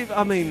can't believe.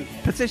 I mean,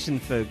 petition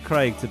for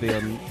Craig to be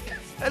on,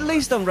 at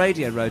least on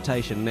radio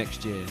rotation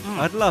next year.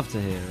 I'd love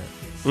to hear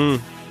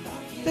it.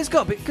 There's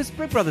got to be, because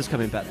Big Brother's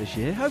coming back this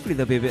year. Hopefully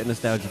there'll be a bit of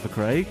nostalgia for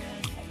Craig.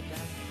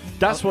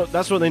 That's what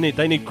they need.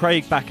 They need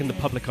Craig back in the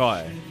public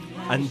eye,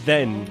 and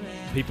then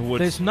people would.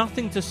 There's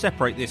nothing to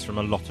separate this from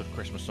a lot of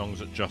Christmas songs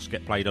that just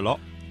get played a lot.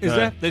 Is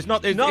there? There's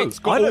not. No, it's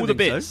got all the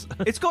bits.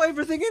 It's got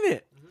everything in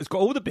it. It's got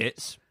all the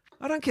bits.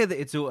 I don't care that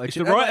it's auto. It's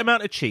the right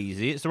amount of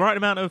cheesy. It's the right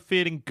amount of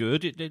feeling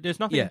good. There's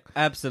nothing. Yeah,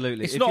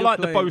 absolutely. It's If not you're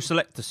like the playing- Bo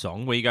Selector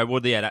song where you go,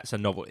 well, yeah, that's a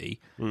novelty.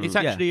 It's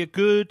actually a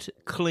good,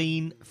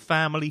 clean,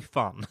 family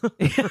fun.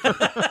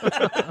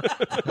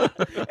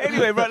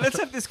 Anyway, right, let's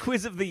have this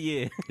quiz of the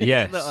year.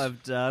 Yes. that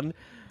I've done.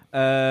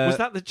 Was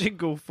that the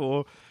jingle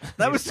for?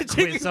 That was the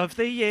quiz of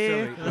the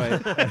year. Sorry,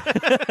 right.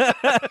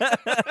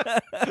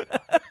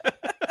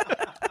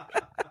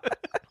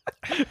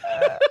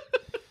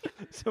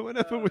 So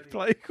whenever we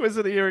play Quiz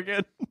of the Year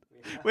again,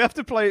 we have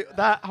to play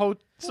that whole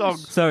song.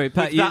 Sorry,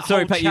 Pat. with that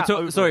whole chat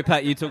over Sorry, it.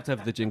 Pat. You talked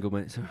over the jingle,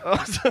 mate. Sorry.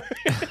 Oh, sorry.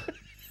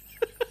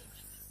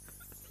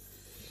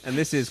 And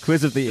this is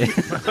Quiz of the Year.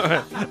 All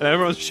right.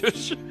 Everyone's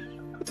shush.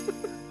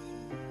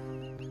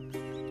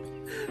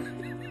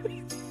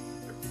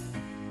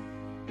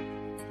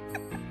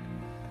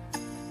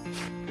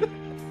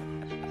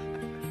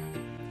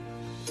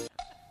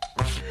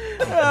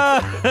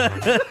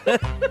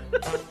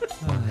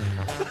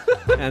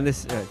 And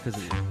this Quiz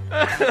of the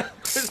Year.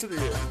 Quiz of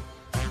the Year.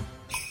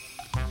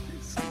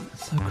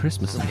 So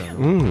Christmassy.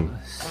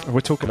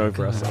 We're talking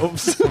over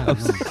ourselves. It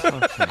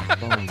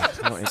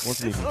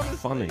wasn't even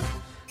funny.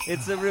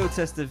 It's a real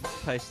test of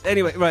patience.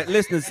 Anyway, right,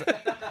 listeners,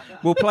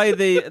 we'll play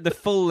the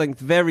full-length,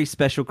 very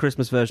special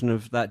Christmas version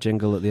of that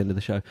jingle at the end of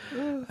the show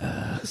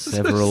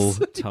several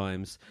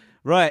times.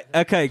 Right,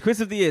 okay, Quiz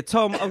of the Year.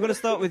 Tom, I'm going to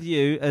start with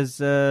you,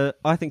 as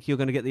I think you're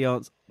going to get the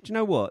answer. Do you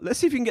know what? Let's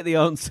see if you can get the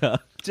answer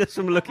just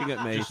from looking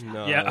at me.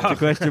 To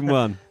question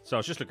one. So I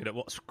was just looking at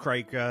what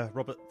Craig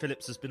Robert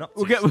Phillips has been up to.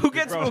 We'll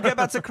get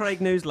back to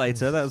Craig News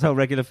later. That was our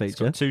regular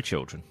feature. He's got 2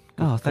 children.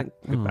 Good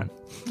man.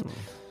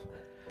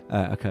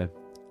 Okay.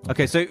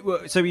 Okay, so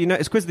you know,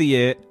 it's Quiz of the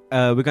Year.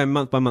 We're going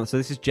month by month, so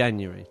this is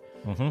January.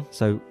 Mm-hmm.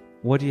 So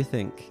what do you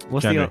think?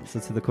 What's January. the answer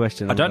to the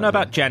question? I don't know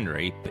about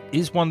January, but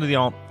is one of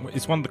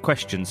the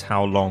questions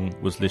how long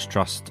was Liz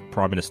Truss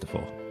Prime Minister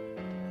for?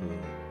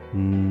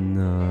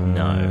 No,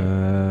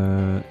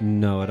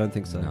 I don't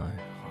think so. No. Oh,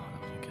 that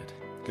would be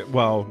good.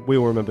 Well, we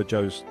all remember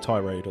Joe's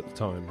tirade at the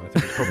time. I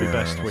think it's probably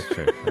best we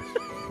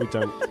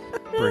don't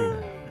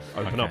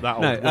open up that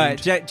old No, wound. all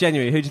right,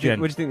 January. What do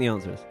you think the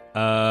answer is?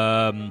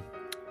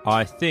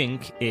 I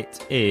think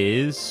it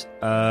is.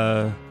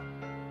 Come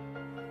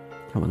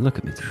on, look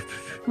at me.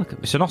 Look at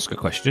me. It's an Oscar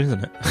question,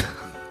 isn't it?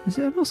 Is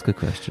it an Oscar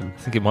question? I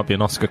think it might be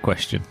an Oscar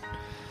question.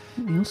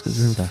 The Oscars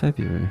are in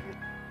February.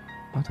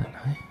 I don't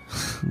know.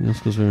 The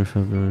Oscars are in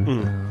February.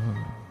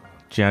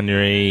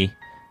 January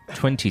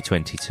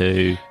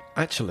 2022.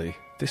 Actually,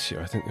 this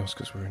year I think the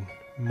Oscars were in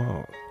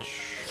March.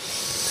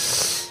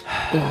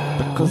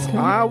 Because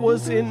I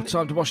was in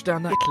time to wash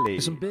down that Italy.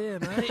 with some beer,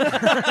 mate.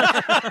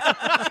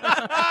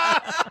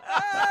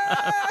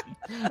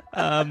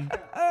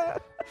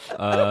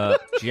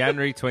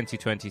 January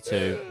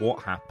 2022.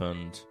 What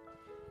happened?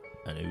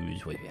 And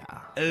who's with ya?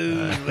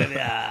 Who's with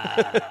ya?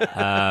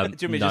 Do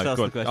you want me to just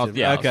ask the question? Oh,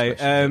 yeah, okay.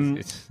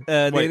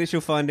 The Wait.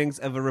 initial findings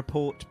of a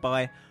report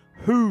by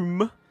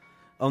whom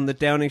on the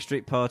Downing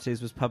Street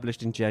parties was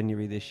published in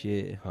January this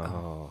year.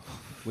 Oh.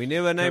 We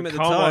knew her name at the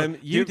Come time. on.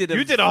 You did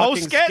a whole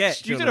fucking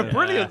sketch. You on did a it.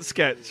 brilliant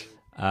sketch.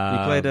 You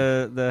played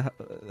her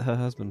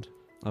husband.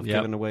 I've Yep.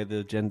 given away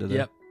the gender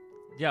there.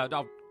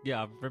 Yep.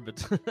 Yeah, I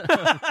remembered.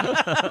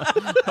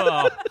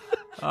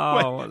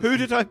 Oh, Who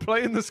did I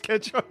play in the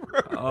sketch I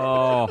wrote?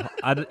 Oh,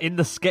 and in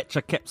the sketch,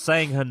 I kept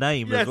saying her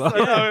name Yes, as well.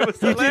 I know, it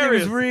was You did, it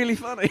hilarious. was really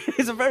funny.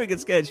 It's a very good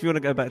sketch. If you want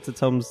to go back to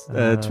Tom's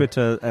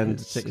Twitter and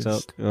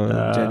TikTok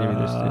on January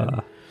this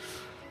year.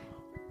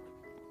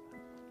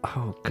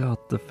 Oh God,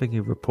 the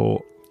thingy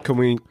report. Can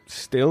we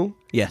still?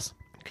 Yes.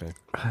 Okay.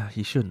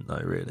 You shouldn't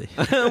though, really.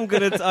 I'm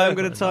gonna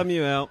time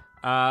you out.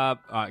 All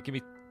right, give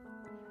me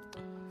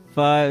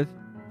 5,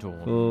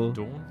 Dawn. 4,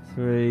 Dawn.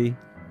 3,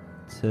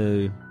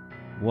 2,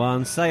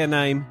 1. Say a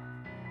name.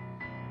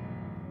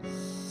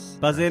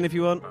 Buzz in if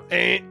you want.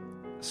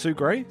 Sue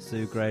Gray?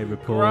 Sue Gray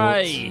report.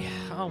 Gray.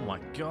 Oh my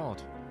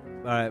God.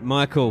 All right,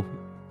 Michael.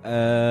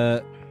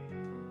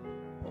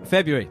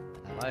 February.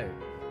 Hello.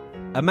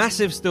 A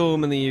massive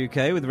storm in the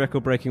UK with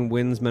record-breaking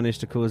winds managed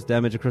to cause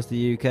damage across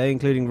the UK,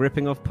 including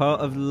ripping off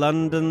part of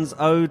London's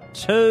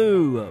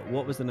O2.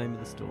 What was the name of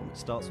the storm? It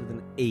starts with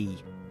an E.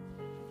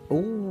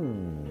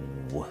 Ooh.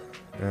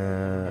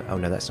 Oh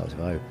no, that starts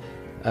with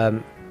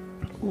O.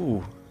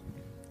 Ooh.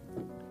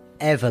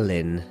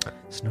 Evelyn.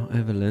 It's not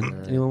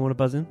Evelyn. Anyone want to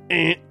buzz in?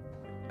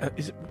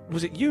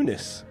 Was it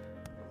Eunice?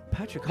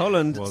 Patrick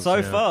Holland,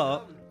 so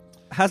far,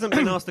 hasn't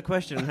been asked a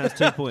question and has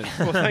 2 points.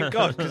 Well, thank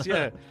God, because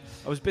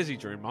I was busy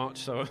during March,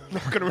 so I'm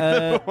not going to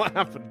remember what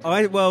happened.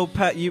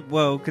 Pat,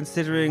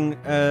 considering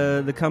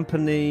the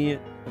company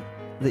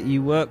that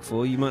you work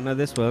for, you might know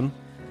this one.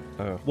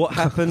 What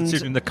happened?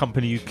 Considering the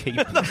company you keep.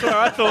 That's where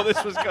I thought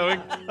this was going.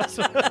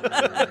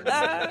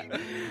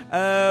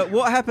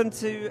 What happened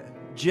to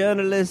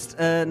journalist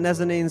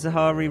Nazanin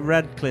Zaharie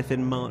Radcliffe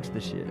in March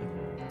this year?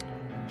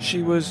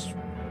 She was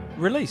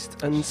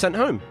released and sent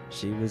home.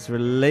 She was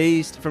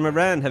released from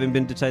Iran, having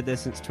been detained there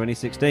since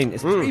 2016.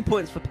 It's 3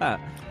 points for Pat.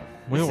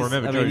 We all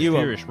remember Joe's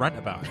furious rant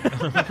about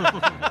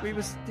it. We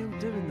were still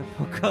doing the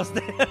podcast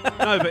there.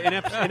 No, but in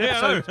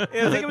episode... I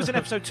think it was in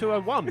episode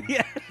 201.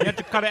 Yeah. You had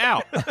to cut it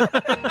out.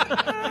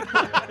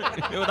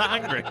 You were that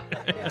angry.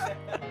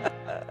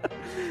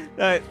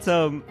 Right,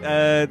 Tom,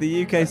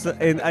 the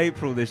UK, in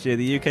April this year,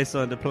 the UK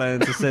signed a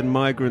plan to send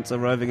migrants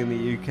arriving in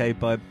the UK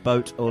by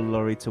boat or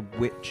lorry to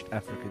which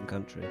African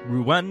country?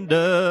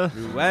 Rwanda.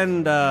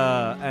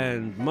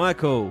 And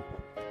Michael,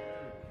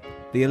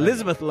 the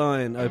Elizabeth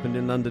line opened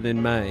in London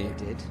in May. It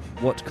did.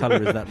 What colour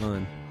is that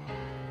line?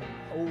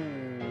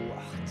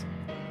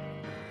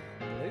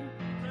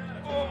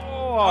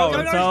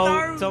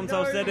 Tom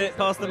Toll said it.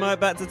 Pass the mic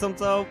back to Tom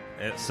Toll.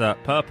 It's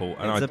purple,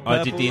 and It's a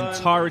I did the purple line.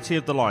 entirety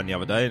of the line the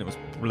other day, and it was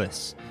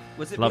bliss.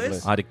 Was it Lovely.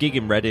 bliss? I had a gig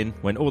in Reading,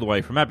 went all the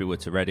way from Abbeywood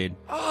to Reading.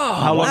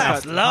 How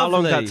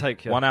long did that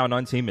take you? 1 hour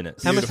 19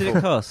 minutes. How much did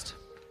it cost?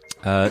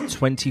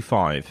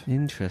 25.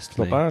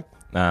 Interesting. Not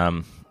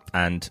bad.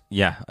 And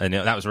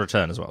that was a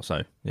return as well.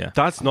 So yeah,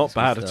 That's not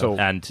bad at all.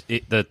 and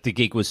the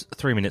gig was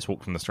 3 minutes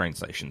walk from the train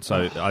station.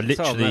 So I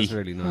literally, that's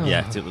really nice.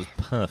 yeah, it was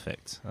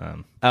perfect.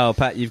 Oh,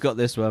 Pat, you've got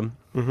this one.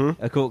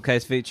 Mm-hmm. A court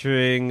case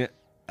featuring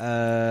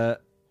 2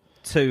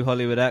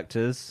 Hollywood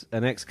actors.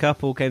 An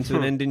ex-couple came to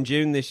an end in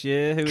June this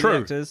year. Who were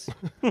True. the actors?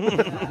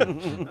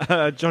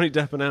 Johnny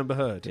Depp and Amber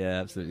Heard. Yeah,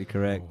 absolutely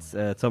correct.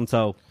 Tom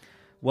Toll.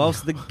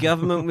 Whilst the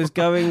government was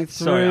going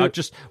through... Sorry,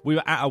 we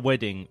were at a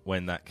wedding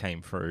when that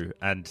came through,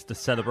 and the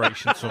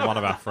celebrations from one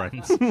of our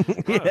friends.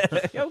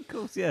 Yeah, of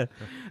course, yeah.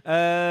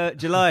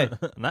 July.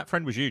 And that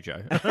friend was you,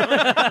 Joe.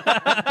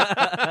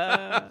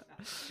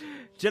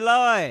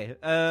 July.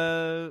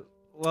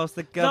 Whilst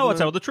the government... No, I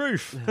tell the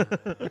truth.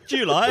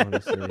 July.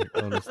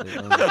 Honestly.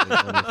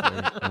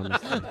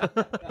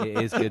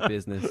 It is good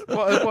business.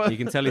 What? You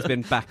can tell he's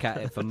been back at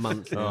it for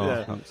months now.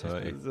 Yeah.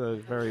 absolutely. It's a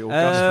very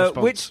august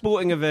response. Which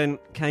sporting event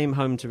came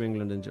home to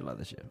England in July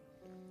this year?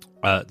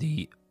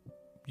 The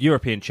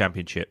European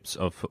Championships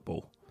of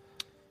football.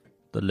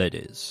 The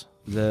ladies.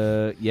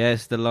 The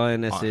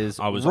Lionesses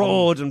I was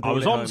roared on, and I brought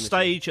was it on home this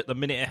stage at the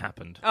minute it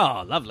happened. year.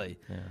 Oh, lovely.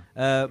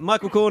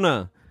 Michael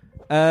Corner.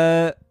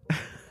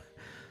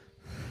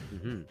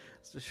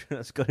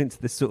 Let's go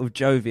into this sort of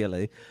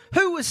jovially.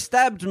 Who was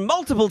stabbed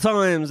multiple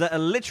times at a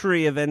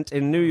literary event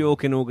in New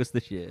York in August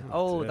this year?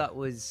 Oh, that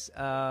was.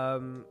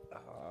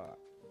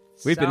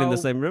 We've been in the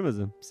same room as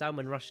him.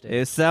 Salman Rushdie.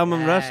 It's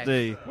Salman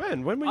Rushdie.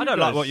 When were you I don't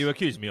guys? like what you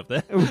accused me of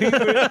there. we talked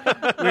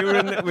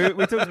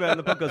about it on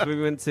the podcast.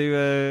 We went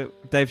to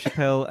Dave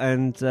Chappelle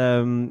and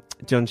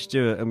Jon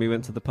Stewart, and we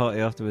went to the party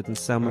afterwards, and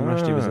Salman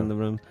Rushdie was in the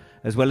room,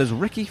 as well as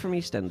Ricky from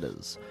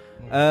EastEnders.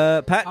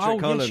 Patrick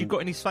Holland. Yes, you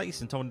got in his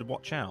face and told him to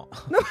watch out.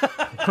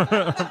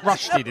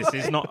 Rushdie, this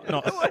is not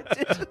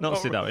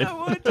Sid Owen.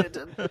 No, I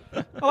didn't.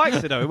 I like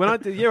Sid Owen.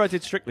 The year I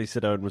did Strictly,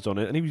 Sid Owen was on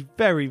it, and he was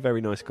very,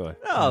 very nice guy.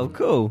 Oh,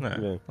 cool.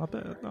 Yeah. I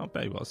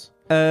bet he was.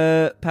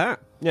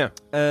 Pat? Yeah.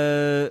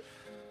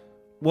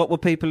 What were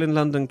people in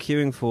London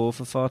queuing for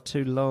far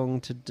too long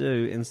to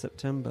do in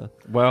September?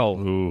 Well,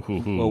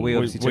 Well, we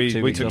obviously took 2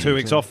 we weeks took off. 2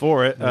 weeks off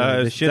for it.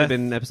 This should have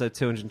been episode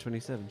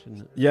 227,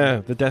 shouldn't it? Yeah,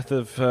 the death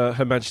of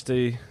Her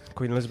Majesty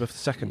Queen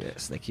Elizabeth II.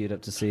 Yes, they queued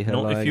up to see her.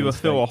 Not if lying you in were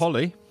Phil or state.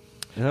 Holly.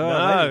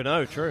 Oh,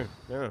 No, true.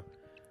 Yeah. Do you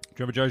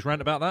remember Joe's rant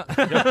about that?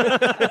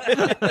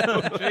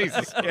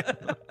 Jesus.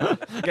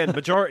 Getting again,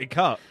 majority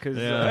cut because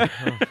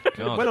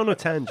God. went on a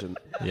tangent.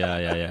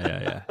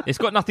 Yeah. It's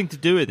got nothing to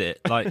do with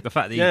it. Like the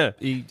fact that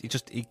he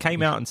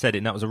came out and said it,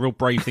 and that was a real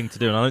brave thing to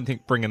do. And I don't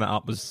think bringing that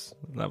up was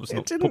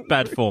not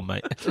bad form,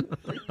 mate.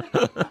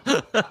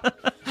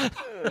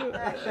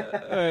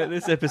 All right,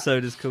 this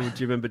episode is called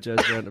 "Do You Remember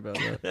Joe's Rant About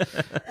That?"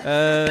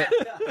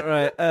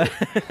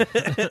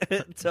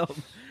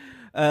 Tom,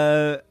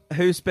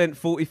 who spent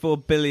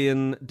 $44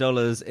 billion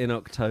in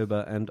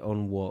October and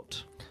on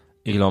what?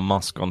 Elon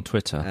Musk on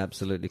Twitter.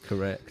 Absolutely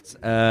correct.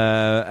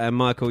 And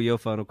Michael, your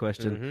final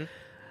question.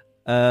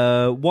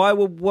 Why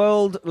were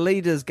world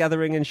leaders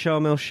gathering in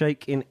Sharm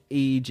el-Sheikh in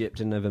Egypt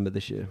in November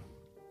this year?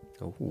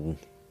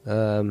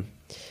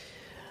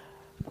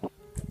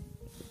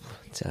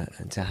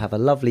 To have a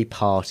lovely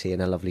party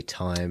and a lovely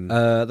time.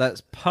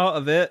 That's part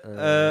of it.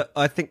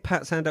 I think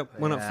Pat's hand up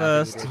went up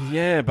first.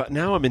 Yeah, but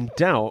now I'm in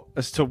doubt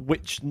as to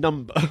which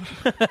number.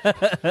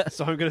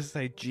 So I'm going to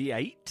say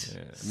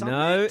G8.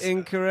 No,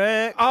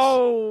 incorrect.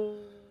 Oh,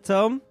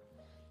 Tom?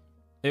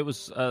 It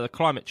was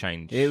climate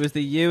change. It was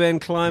the UN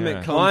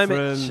Climate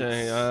Conference.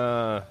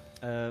 Climate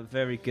change.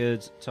 Very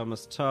good,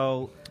 Thomas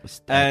Toll.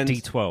 And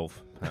D12.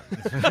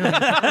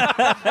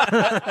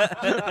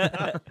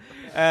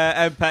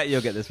 And Pat,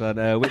 you'll get this one.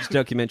 Which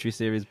documentary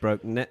series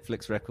broke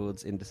Netflix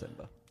records in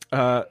December?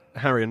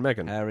 Harry and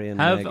Meghan. Have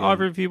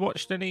either of you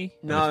watched any?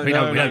 No, we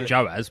no. know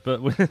Joe has,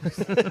 but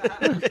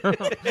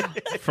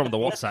from the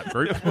WhatsApp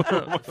group.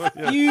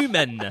 You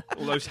men.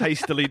 All those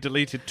hastily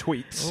deleted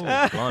tweets.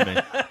 Oh,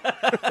 blimey.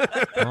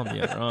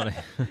 Blimey.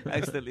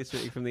 Accidentally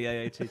tweeting from the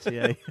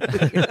AATTA.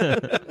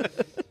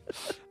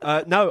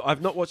 No,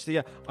 I've not watched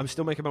the. I'm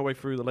still making my way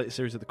through the latest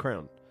series of The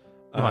Crown,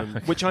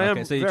 which I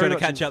am. So you're trying to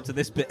catch up to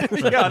this bit.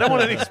 Yeah, I don't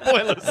want any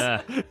spoilers.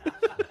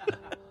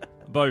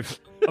 Both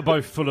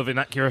full of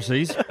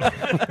inaccuracies. I've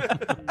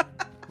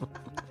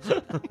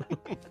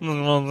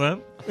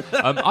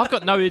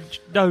got no.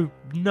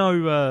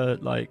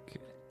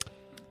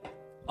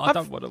 I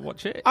don't want to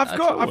watch it. I've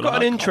got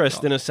an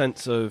interest in a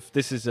sense of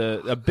this is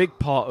a big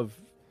part of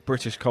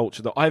British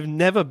culture that I've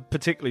never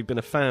particularly been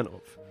a fan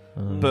of,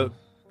 but.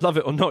 Love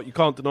it or not, you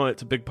can't deny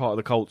it's a big part of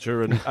the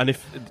culture, and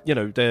if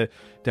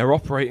they're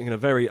operating in a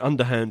very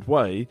underhand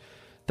way,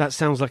 that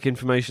sounds like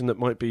information that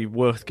might be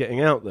worth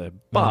getting out there.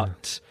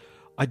 But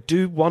I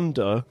do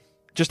wonder,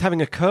 just having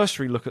a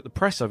cursory look at the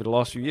press over the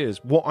last few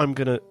years, what I'm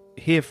going to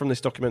hear from this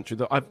documentary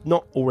that I've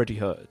not already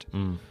heard.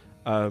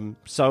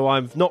 So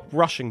I'm not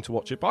rushing to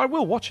watch it, but I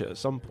will watch it at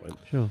some point.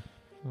 Sure.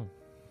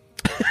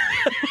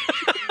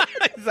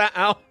 Is that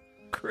our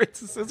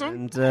criticism?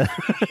 And,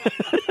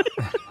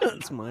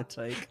 that's my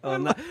take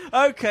on that.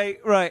 Okay,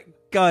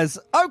 guys.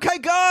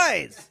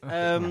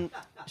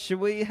 Should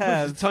we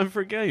have time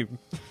for a game?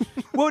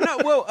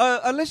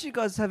 Unless you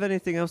guys have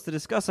anything else to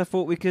discuss, I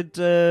thought we could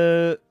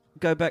go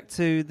back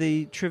to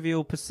the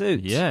Trivial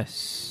Pursuit.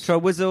 Yes.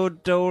 Triwizard.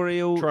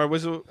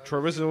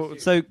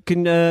 So,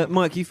 can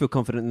Mike, you feel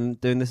confident in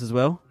doing this as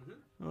well?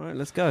 All right,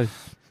 let's go.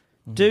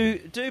 Do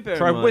bear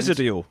in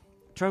mind.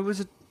 Triwizardial.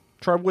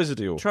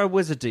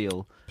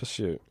 Triwizardial.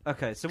 Pursuit.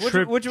 Okay, so what do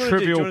you want to do?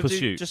 Trivial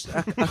Pursuit. Just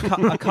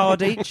a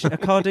card each? A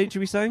card each,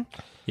 are we saying?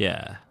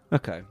 Yeah.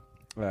 Okay.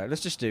 Right,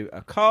 let's just do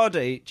a card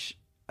each.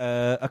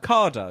 A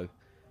cardo.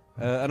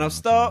 And I'll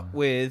start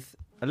with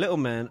a little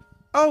man.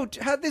 Oh,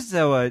 this is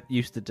how I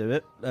used to do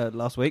it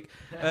last week.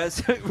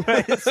 It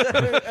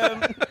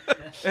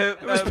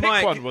was pick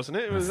Mike, one, wasn't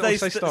it? It was say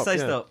stop.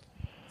 Stop.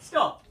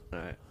 Stop. All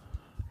right.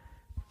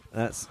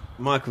 That's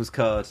Michael's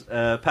card.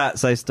 Pat,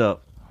 say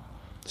stop.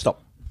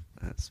 Stop.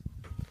 That's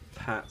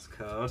Pat's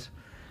card.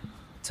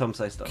 Tom,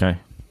 say stop. Okay.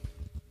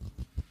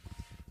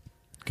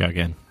 Go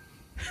again.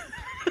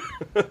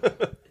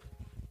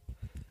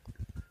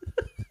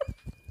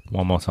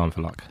 One more time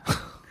for luck.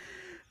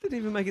 Didn't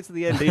even make it to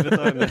the end either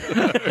time.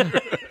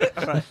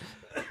 All right.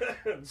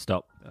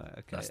 Stop.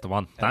 Okay. That's the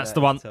one. That's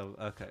the one. Tom,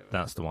 okay. Right.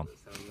 That's the one.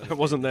 It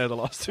wasn't there the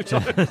last two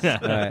times.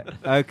 All right.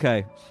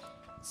 Okay.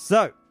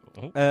 So,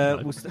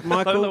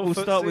 Michael, we'll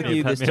start with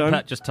you this time.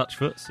 Pat just touched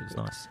foots. It's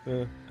nice.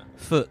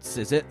 Foots,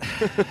 is it?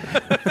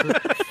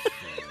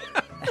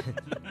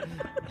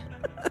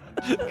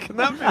 Can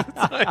that be the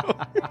title?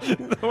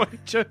 The way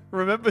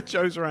remember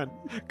Joe's rant, :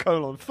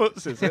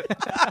 Foots, is it?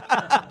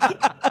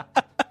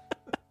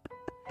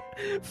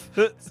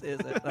 Foots, is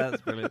it? That's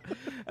brilliant.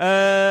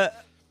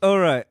 All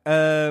right.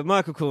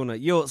 Michael Corner,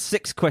 your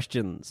 6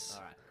 questions.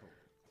 All right,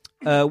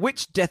 cool.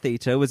 Which Death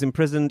Eater was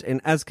imprisoned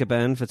in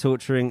Azkaban for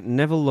torturing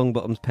Neville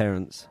Longbottom's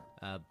parents?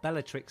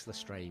 Bellatrix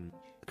Lestrange.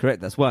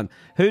 Correct, that's 1.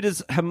 Who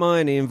does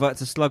Hermione invite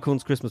to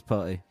Slughorn's Christmas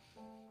party?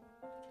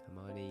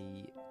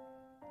 Hermione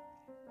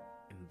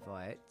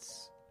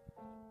invites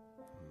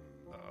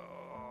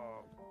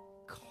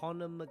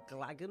Conor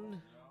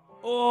McLagan.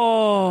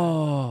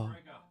 Oh!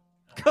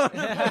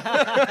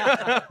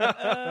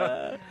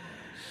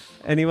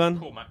 Anyone?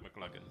 Cormac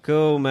McLagan.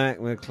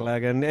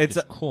 It's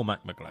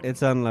Cormac McLagan.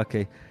 It's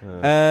unlucky.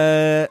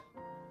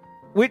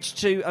 Which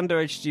two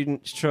underage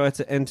students try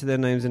to enter their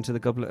names into the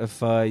Goblet of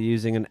Fire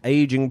using an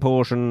aging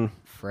potion?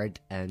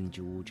 Fred and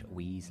George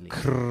Weasley.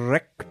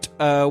 Correct.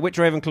 Which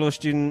Ravenclaw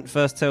student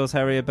first tells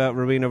Harry about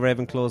Rowena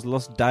Ravenclaw's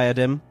lost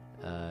diadem?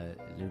 Luna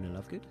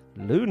Lovegood.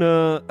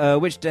 Luna.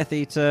 Which Death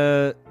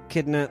Eater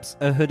kidnaps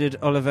a hooded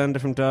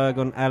Ollivander from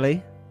Diagon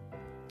Alley?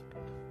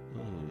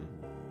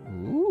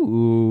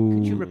 Ooh.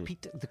 Could you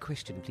repeat the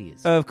question,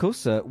 please? Of course,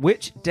 sir.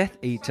 Which Death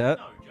Eater...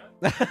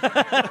 You'll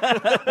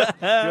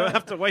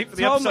have to wait for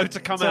the episode to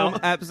come Tom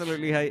out.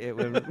 Absolutely hate it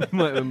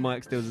when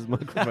Mike steals his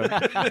microphone.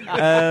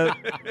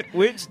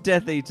 Which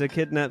Death Eater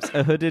kidnaps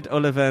a hooded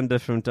Ollivander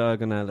from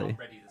Diagon Alley?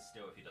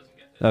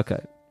 Okay.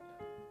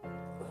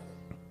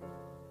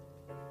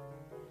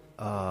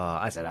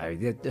 I don't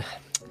know.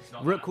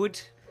 Rookwood.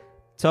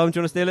 Tom, do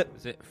you want to steal it?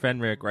 Is it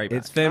Fenrir Greyback?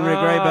 It's Fenrir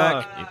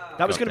Greyback.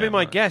 That was going to be Goddamn my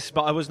right. guess,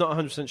 but I was not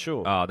 100%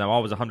 sure. Oh, no, I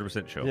was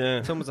 100% sure.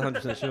 Yeah. Tom was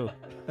 100% sure.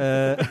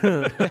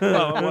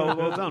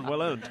 well done,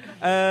 well earned.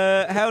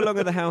 How long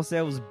are the house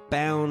elves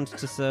bound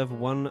to serve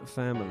one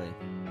family?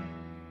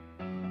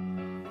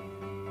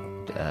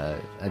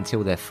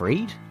 Until they're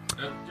freed?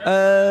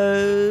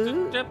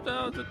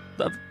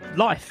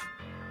 Life.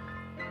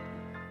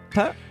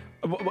 Pat?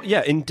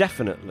 Yeah,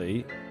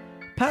 indefinitely.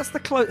 Pat's the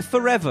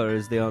forever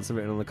is the answer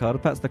written on the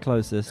card. Pat's the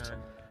closest.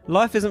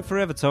 Life isn't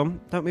forever,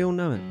 Tom. Don't we all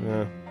know it?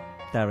 Yeah.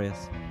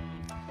 Darius.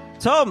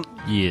 Tom!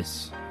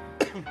 Yes.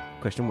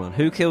 Question 1.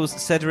 Who kills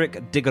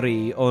Cedric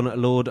Diggory on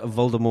Lord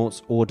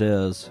Voldemort's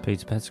orders?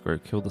 Peter Pettigrew,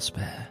 kill the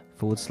spare. /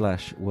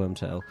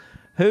 Wormtail.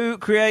 Who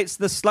creates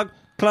the Slug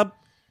Club?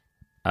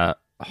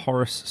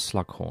 Horace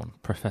Slughorn.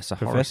 Professor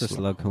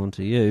Slughorn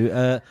to you.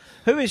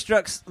 Who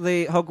instructs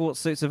the Hogwarts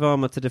suits of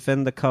armour to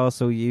defend the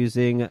castle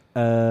using...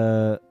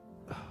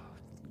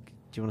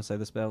 Do you want to say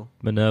the spell?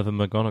 Minerva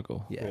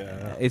McGonagall.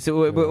 Yeah.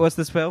 What's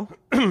the spell?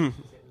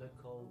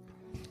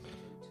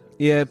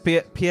 Yeah,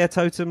 Pierre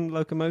Totem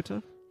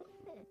Locomotor?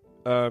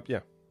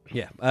 Yeah.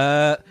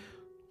 Yeah.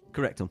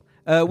 Correct, Tom.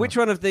 Which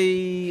one of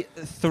the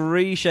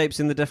 3 shapes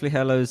in the Deathly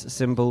Hallows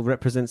symbol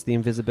represents the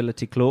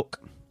invisibility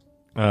cloak?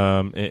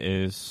 It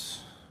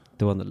is...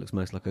 The one that looks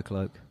most like a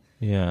cloak.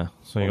 Yeah.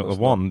 So you Well, got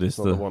the wand is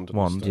not the the wand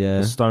wand. and the stone. Yeah.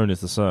 The stone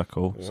is the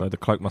circle. Yeah. So the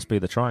cloak must be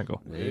the triangle.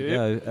 There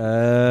you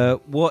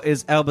go. What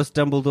is Albus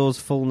Dumbledore's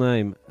full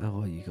name?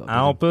 Oh, you got it.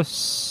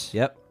 Albus.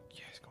 Yep.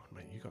 Yes, go on,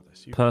 mate. You got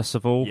this.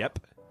 Percival. Yep.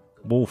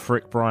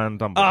 Wulfric Brian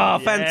Dumbledore.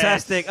 Oh,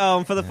 fantastic.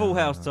 Oh, for the full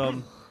house,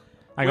 Tom.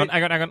 Hang on.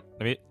 Let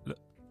me...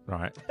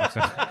 Right. All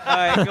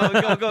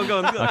right, go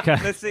on. Okay.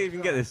 Let's see if you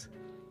can get this.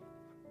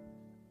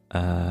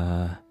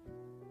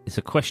 It's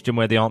a question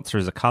where the answer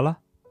is a colour.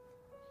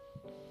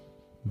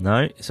 No,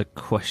 it's a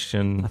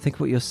question... I think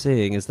what you're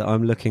seeing is that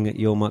I'm looking at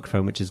your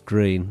microphone, which is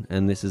green,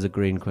 and this is a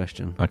green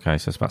question. Okay,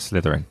 so it's about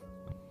Slytherin.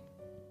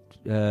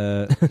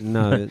 No,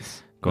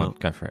 it's... Go on,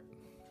 go for it.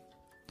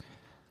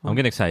 I'm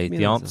going to say Give me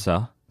the an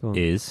answer Go on.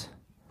 is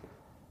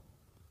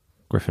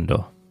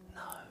Gryffindor.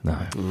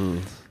 No.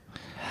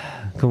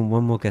 Come on,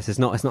 one more guess. It's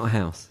not a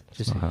house. Just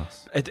It's not a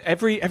house.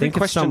 Every think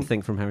question, of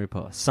something from Harry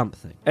Potter.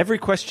 Something. every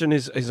question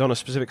is on a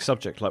specific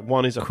subject. Like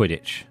one is a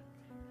Quidditch.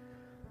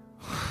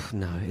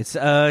 No, it's...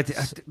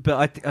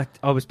 but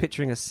I was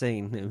picturing a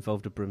scene that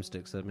involved a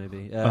broomstick, so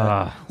maybe...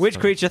 which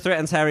sorry. creature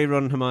threatens Harry,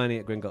 Ron, and Hermione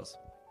at Gringotts?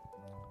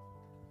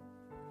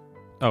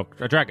 Oh,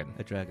 a dragon.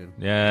 A dragon.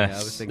 Yes. Yeah, I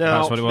was thinking...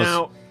 That's what it was.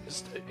 Now,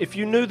 if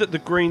you knew that the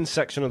green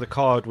section of the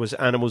card was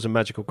animals and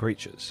magical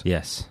creatures,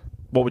 Yes.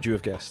 what would you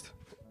have guessed?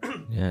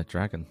 Yeah,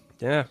 dragon.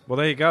 Yeah, well,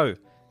 there you go.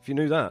 If you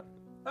knew that.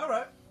 All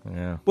right.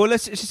 Yeah. Well,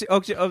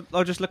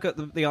 I'll just look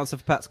at the answer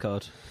for Pat's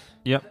card.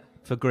 Yep.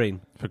 For green.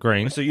 For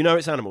green. So you know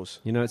it's animals.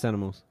 You know it's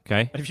animals.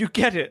 Okay. And if you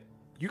get it,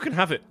 you can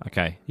have it.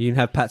 Okay. You can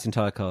have Pat's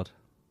entire card.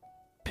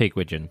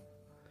 Pigwidgeon.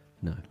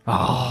 No.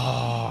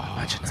 Oh,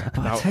 imagine that.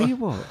 But I tell you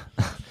what.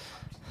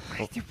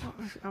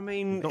 I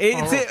mean, Not do you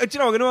far know, I'm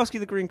going to ask you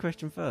the green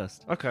question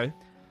first. Okay.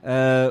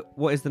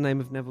 What is the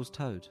name of Neville's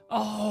toad?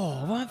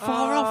 Oh, weren't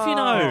far off, you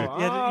know.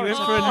 Yeah, you went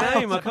for a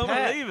name. I can't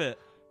believe it.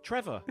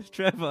 Trevor. It's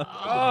Trevor.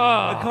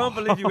 I can't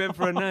believe you went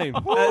for a name.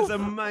 That's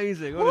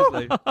amazing,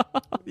 honestly.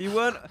 You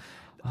weren't...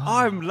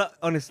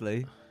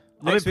 honestly...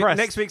 impressed.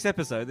 Next week's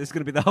episode, this is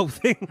going to be the whole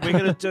thing. We're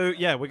going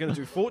to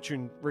do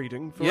fortune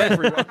reading for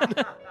everyone.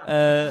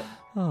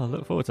 Oh,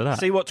 look forward to that.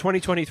 See what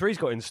 2023's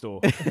got in store.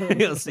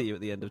 I'll see you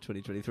at the end of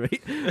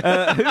 2023.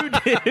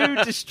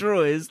 Who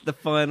destroys the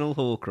final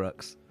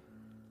Horcrux?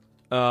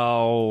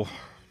 Oh,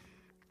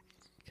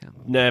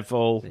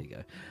 Neville. There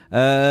you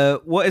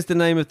go. What is the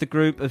name of the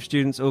group of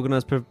students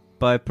organised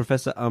by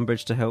Professor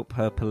Umbridge to help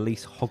her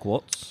police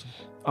Hogwarts?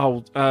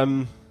 Oh,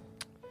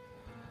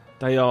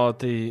 they are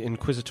the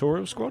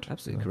Inquisitorial Squad?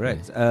 Absolutely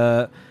correct.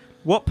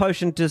 What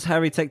potion does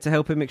Harry take to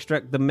help him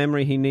extract the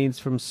memory he needs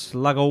from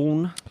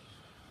Slughorn?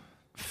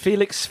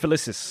 Felix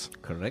Felicis.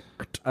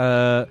 Correct.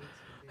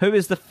 Who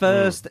is the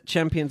first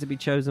champion to be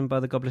chosen by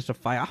the Goblet of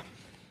Fire?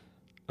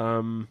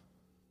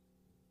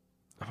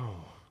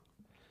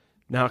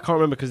 Now, I can't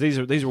remember because these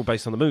are all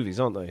based on the movies,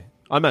 aren't they?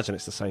 I imagine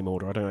it's the same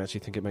order. I don't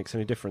actually think it makes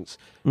any difference.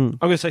 I'm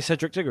going to say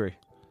Cedric Diggory.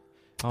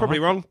 Probably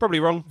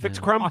wrong.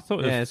 Victor Crumb. I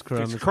thought it's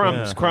Crumb.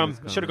 It's Crumb.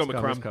 Should have gone with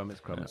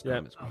Crumb.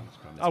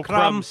 Oh,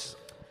 Crumbs.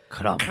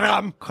 Crumb.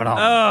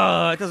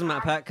 Oh, it doesn't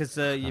matter, Pat, because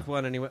you've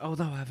won anyway. Oh,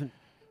 no, I haven't.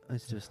 I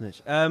used to do a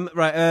snitch.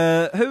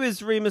 Right, who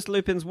is Remus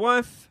Lupin's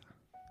wife?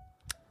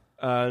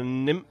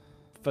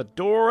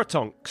 Nymphadora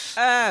Tonks.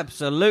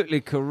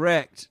 Absolutely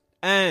correct.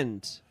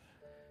 And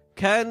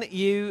can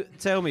you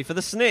tell me, for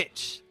the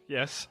snitch...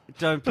 Yes.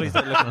 Please don't look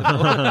at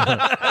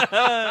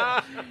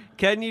the board.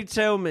 Can you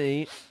tell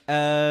me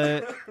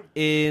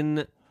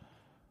in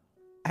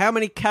how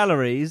many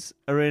calories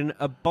are in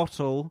a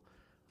bottle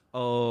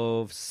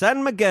of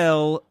San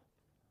Miguel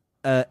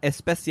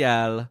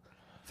Especial,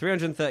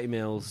 330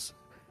 mils,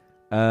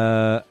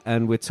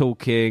 and we're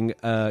talking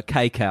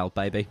K-Cal,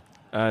 baby.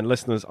 And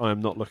listeners, I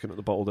am not looking at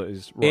the bottle that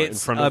is in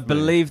front of me. I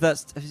believe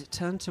that's... Has it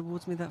turned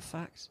towards me, that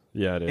fact?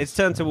 Yeah, it is. It's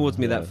turned towards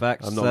me, that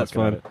fact, I'm so not that's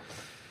looking fine. at it.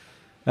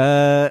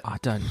 I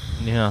don't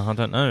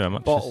know how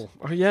much bottle.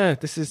 Oh yeah,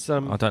 this is.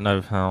 I don't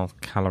know how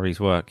calories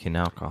work in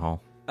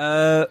alcohol.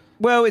 Well,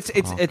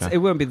 it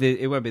won't be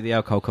the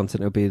alcohol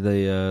content. It'll be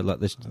the like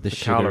the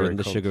sugar and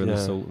the sugar and the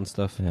salt and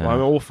stuff. Yeah. Well, I'm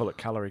awful at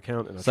calorie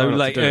counting. So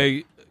like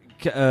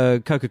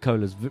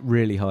Coca-Cola's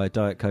really high.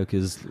 Diet Coke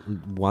is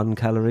 1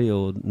 calorie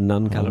or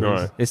none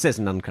calories. Right. It says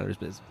none calories,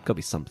 but it's got to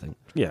be something.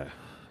 Yeah.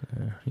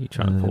 You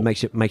trying to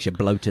makes you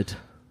bloated.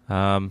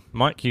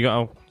 Mike, you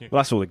got. Well,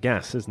 that's all the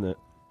gas, isn't it?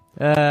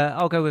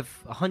 I'll go with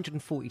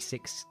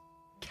 146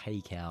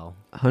 K-Cal.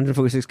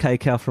 146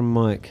 K-Cal from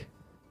Mike.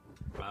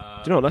 Do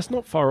you know what? That's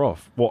not far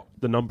off what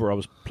the number I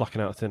was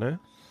plucking out of thin air.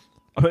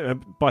 I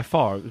mean, by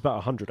far, it was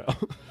about 100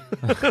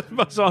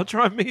 out. So I'll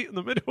try and meet in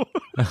the middle.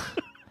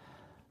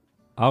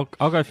 I'll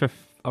go for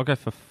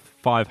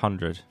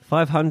 500.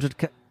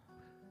 500.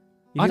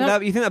 You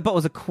think that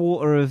bottle's a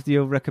quarter of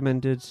your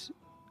recommended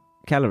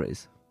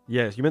calories?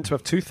 Yes, you're meant to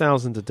have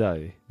 2,000 a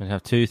day. You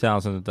have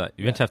 2,000 a day.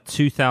 You're meant to have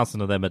 2,000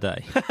 of them a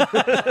day.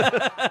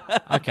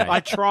 Okay. I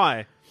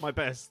try my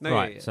best. No,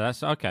 right, so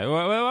that's okay.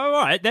 Well, all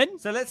right then.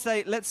 So let's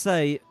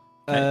say.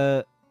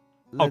 I'll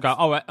go.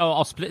 All right,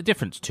 I'll split the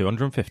difference.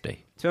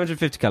 250.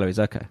 250 calories.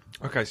 Okay.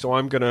 Okay, so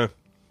I'm gonna.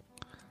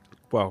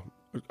 Well,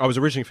 I was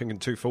originally thinking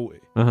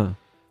 240,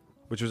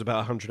 which was about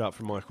 100 out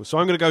from Michael. So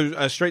I'm gonna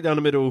go straight down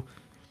the middle.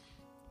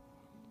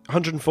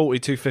 140,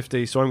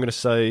 250. So I'm gonna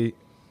say,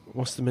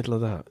 what's the middle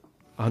of that?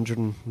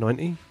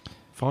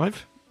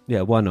 195?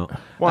 Yeah, why not?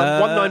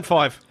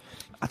 195.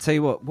 I tell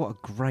you what a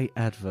great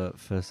advert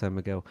for San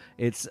Miguel.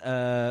 It's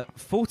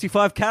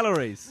 45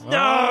 calories.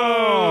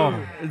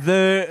 No!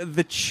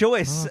 The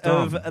choice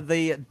of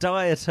the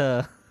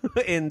dieter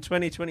in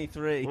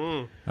 2023.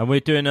 And we're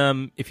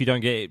doing, if you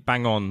don't get it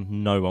bang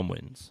on, no one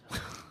wins.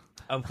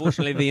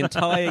 Unfortunately, the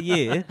entire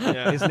year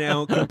is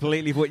now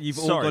completely what you've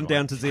all gone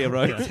down to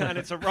zero. And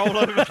it's a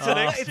rollover to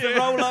next year. It's a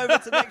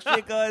rollover to next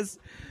year, guys.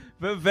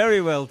 But very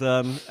well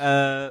done.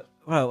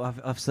 Well,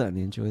 I've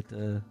certainly enjoyed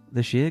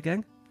this year,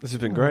 gang. This has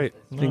been great.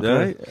 It's been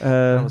great.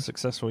 A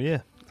successful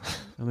year.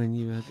 I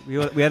mean,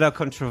 we had our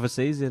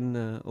controversies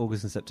in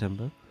August and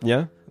September.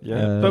 Yeah.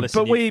 But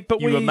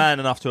you were man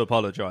enough to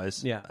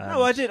apologise. Yeah.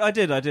 No, I did.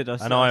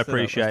 And I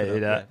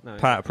appreciated that.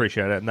 Pat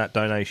appreciated it, and that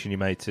donation you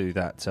made to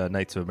that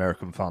Native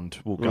American fund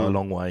will go a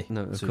long way.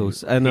 No, of to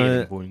course. healing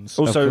And wounds.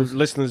 Also,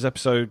 listeners,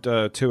 episode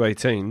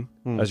 218.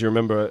 As you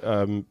remember,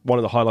 one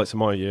of the highlights of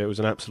my year, it was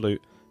an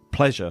absolute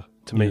pleasure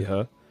to meet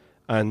her,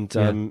 and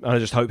I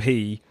just hope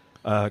he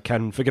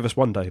can forgive us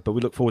one day. But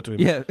we look forward to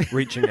him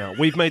reaching out.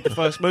 We've made the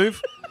first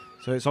move,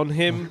 so it's on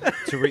him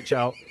to reach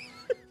out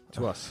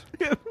to us.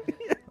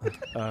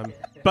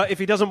 But if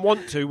he doesn't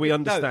want to, we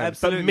understand. No,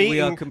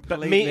 absolutely. But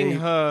meeting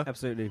her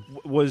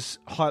was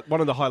one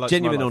of the highlights.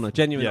 Genuine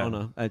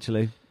honour,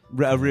 actually.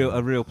 A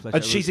real pleasure.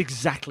 And she's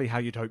exactly how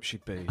you'd hope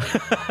she'd be.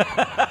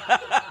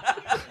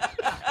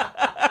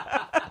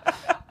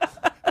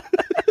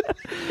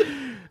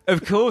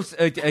 Of course,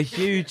 a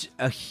huge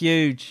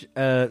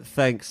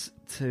thanks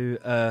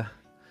to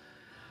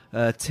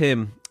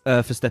Tim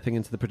for stepping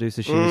into the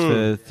producer shoes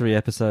for 3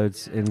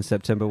 episodes in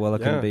September while I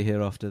couldn't be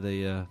here after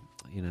the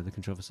the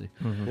controversy.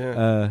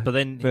 But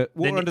then it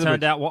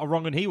turned out what a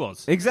wrong one he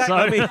was.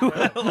 Exactly. So,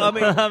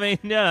 I mean,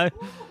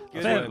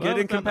 Good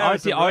in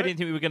comparison. I didn't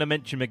think we were going to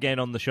mention him again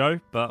on the show,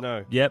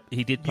 but yep,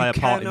 he did play a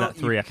part in that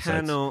 3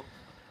 episodes.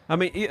 I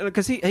mean,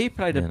 because he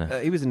played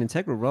he was an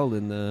integral role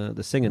in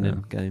the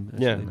singing game.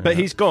 Actually. Yeah, but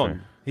he's gone.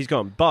 Fair. He's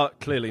gone, but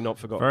clearly not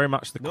forgotten. Very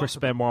much the Chris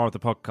Benoit of the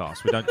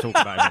podcast. We don't talk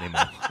about him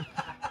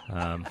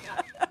anymore.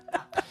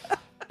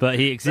 But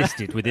he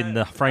existed within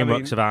the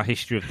frameworks of our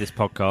history of this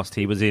podcast.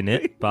 He was in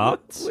it,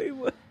 but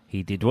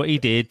he did what he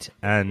did,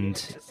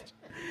 and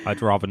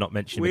I'd rather not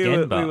mention him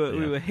again. But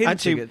we were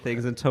hinting at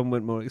things, and Tom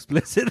went more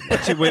explicit.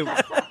 Actually,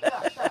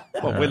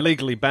 we're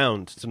legally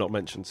bound to not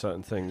mention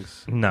certain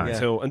things.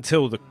 No,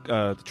 until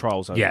the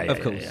trial's over. Yeah, of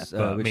course.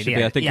 But we should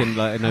be, I think, in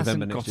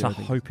November next year. Got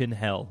a hope in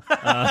hell.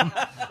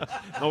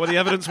 Not with the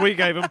evidence we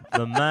gave him.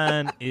 The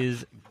man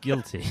is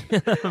guilty.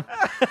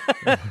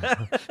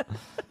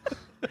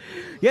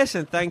 Yes,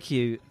 and thank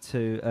you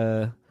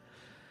to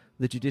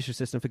the judicial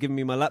system for giving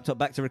me my laptop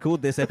back to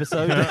record this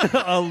episode.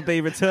 I'll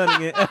be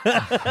returning it.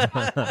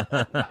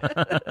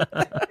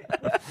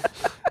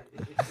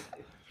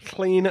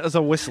 Clean as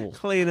a whistle.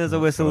 Clean as a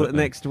whistle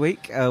next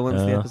week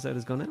once the episode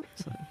has gone out.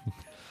 So.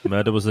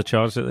 Murder was the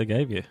charge that they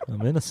gave you.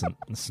 I'm innocent,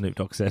 Snoop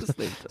Dogg said.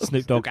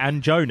 Snoop Dogg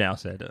and Joe now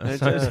said.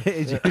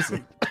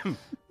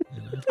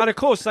 And of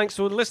course, thanks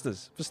to all the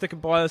listeners for sticking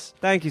by us.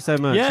 Thank you so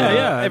much.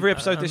 Yeah. Every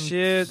episode this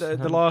year,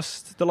 the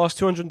last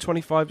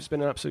 225, it's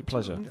been an absolute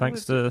pleasure.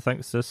 Thanks to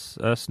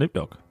Snoop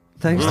Dogg.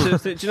 Thanks to.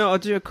 Do you know? I'll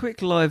do a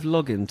quick live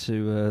login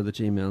to the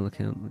Gmail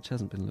account, which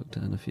hasn't been looked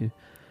at in a few.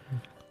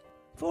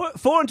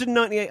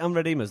 498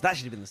 unread emails. That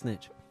should have been the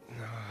snitch.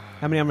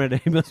 How many unread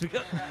emails we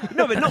got?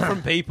 No, but not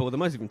from people. They're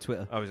mostly from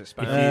Twitter. I was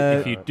expecting.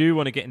 If you do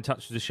want to get in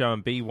touch with the show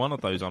and be one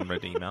of those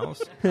unread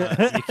emails,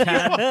 you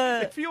can.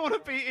 If you want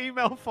to be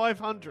email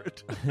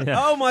 500. Yeah.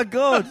 Oh my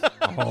god!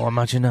 Oh,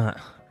 imagine that.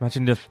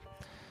 Imagine the.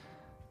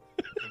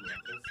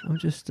 I'm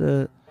just.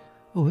 Who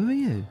are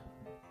you?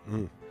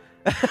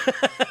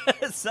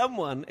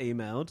 Someone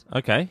emailed.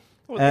 Okay.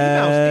 Well,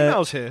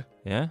 emails here.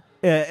 Yeah.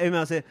 Yeah,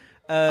 emails here.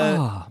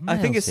 I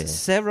think it's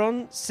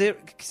Ceron.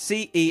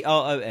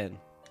 Ceron.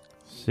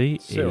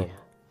 C-E.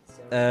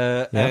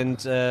 And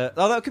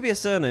that could be a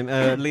surname.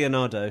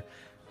 Leonardo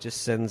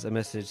just sends a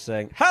message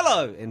saying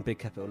 "Hello" in big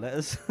capital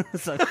letters.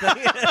 So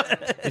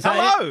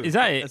Hello. Is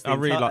that it? I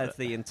really like that's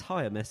the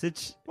entire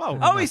message. Wow.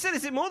 Oh, he said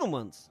it more than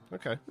once.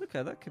 Okay,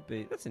 that could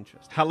be. That's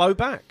interesting. Hello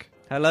back.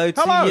 Hello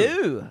to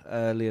you,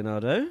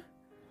 Leonardo.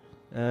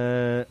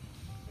 Who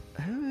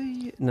are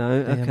you? No,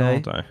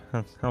 okay. Leonardo.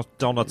 How's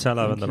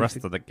Donatello and the rest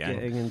of the gang?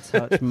 Getting in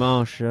touch,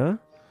 Marsha.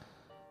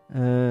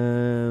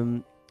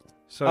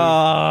 So,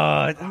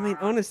 I mean,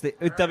 honestly,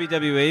 with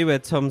WWE, where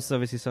Tom's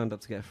obviously signed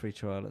up to get a free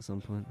trial at some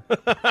point.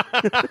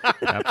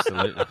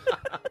 Absolutely.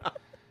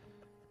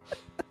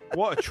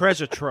 What a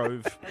treasure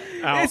trove.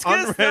 Our It's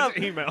good unread stuff.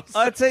 emails.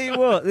 I tell you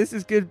what, this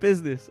is good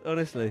business,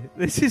 honestly.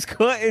 This is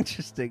quite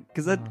interesting,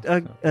 because I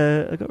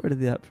got rid of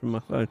the app from my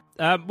phone.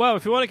 Well,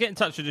 if you want to get in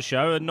touch with the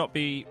show and not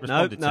be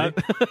responded to,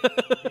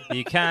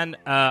 you can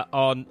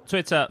on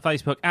Twitter,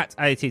 Facebook, at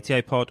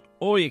ATTAPod,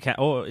 or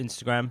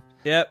Instagram.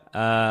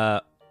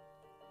 Yep.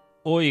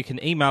 Or you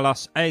can email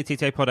us,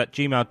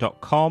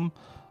 aattapod@gmail.com.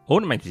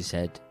 All that makes you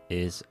said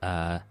is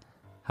have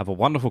a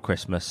wonderful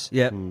Christmas.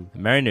 Yep. A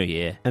Merry New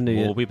Year. And New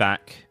Year. We'll be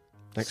back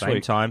next same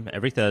week. time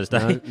every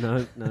Thursday.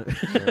 No.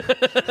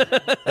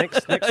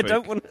 next I week.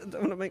 don't want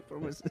to make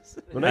promises.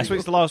 Well, next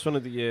week's the last one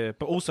of the year,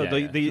 but also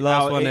the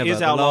last one ever. It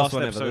is our last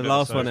one episode. ever. The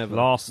last one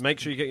ever. Make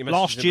sure you get your messages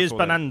Last in year's before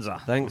then.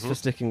 bonanza. Thanks for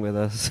sticking with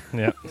us.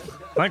 Yeah.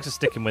 Thanks for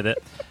sticking with it.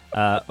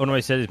 All I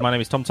said is my name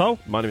is Tom Toll.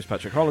 My name is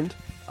Patrick Holland.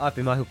 I've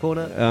been Michael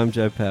Corner. I'm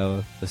Joe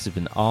Power. This has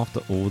been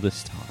After All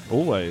This Time.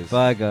 Always.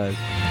 Bye, guys.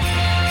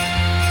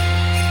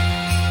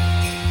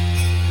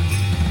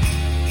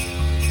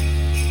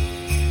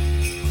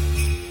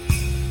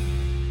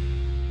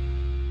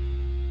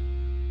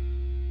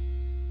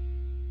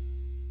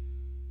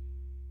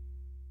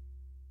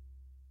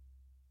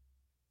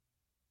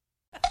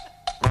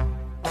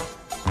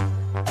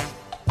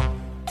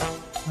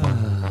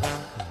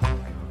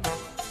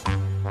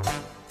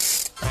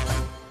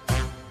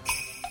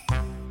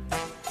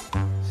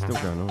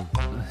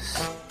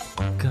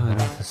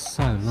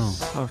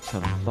 Such a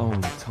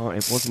long time.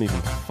 It wasn't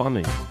even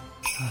funny.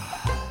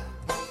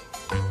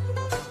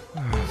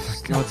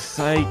 For God's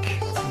sake.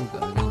 Still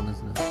going on,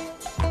 isn't it?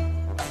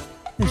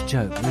 This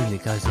joke really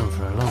goes on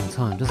for a long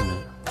time, doesn't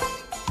it?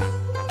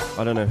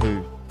 I don't know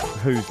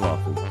who's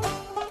laughing.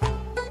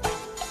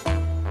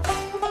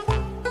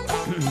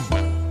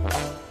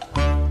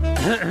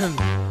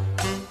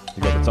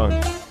 You got the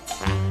time.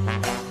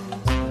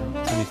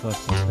 25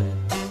 to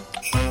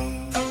 2.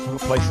 I've got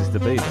places to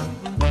be then.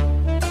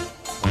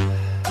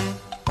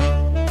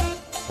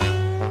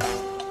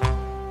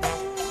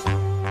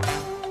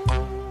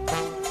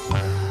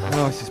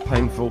 Oh, this is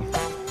painful.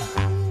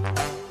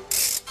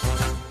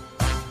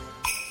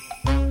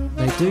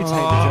 They do take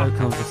the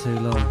joke on for too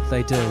long.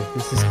 They do.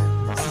 This is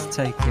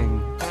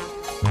taking.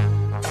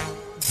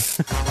 That's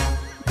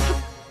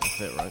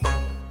it, right?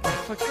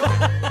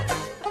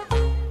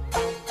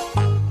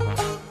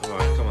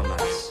 Right, come on,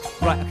 lads.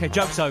 Right, okay,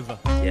 joke's over.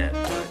 Yeah,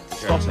 right,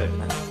 Stop it.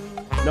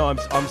 No,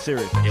 I'm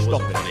serious. It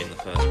Stop wasn't it. funny in the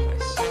first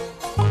place.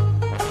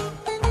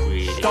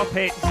 Really, Stop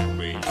it.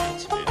 really need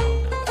to move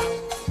on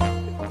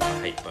now. I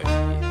hate both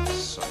of you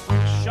so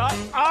much. Shut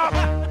up!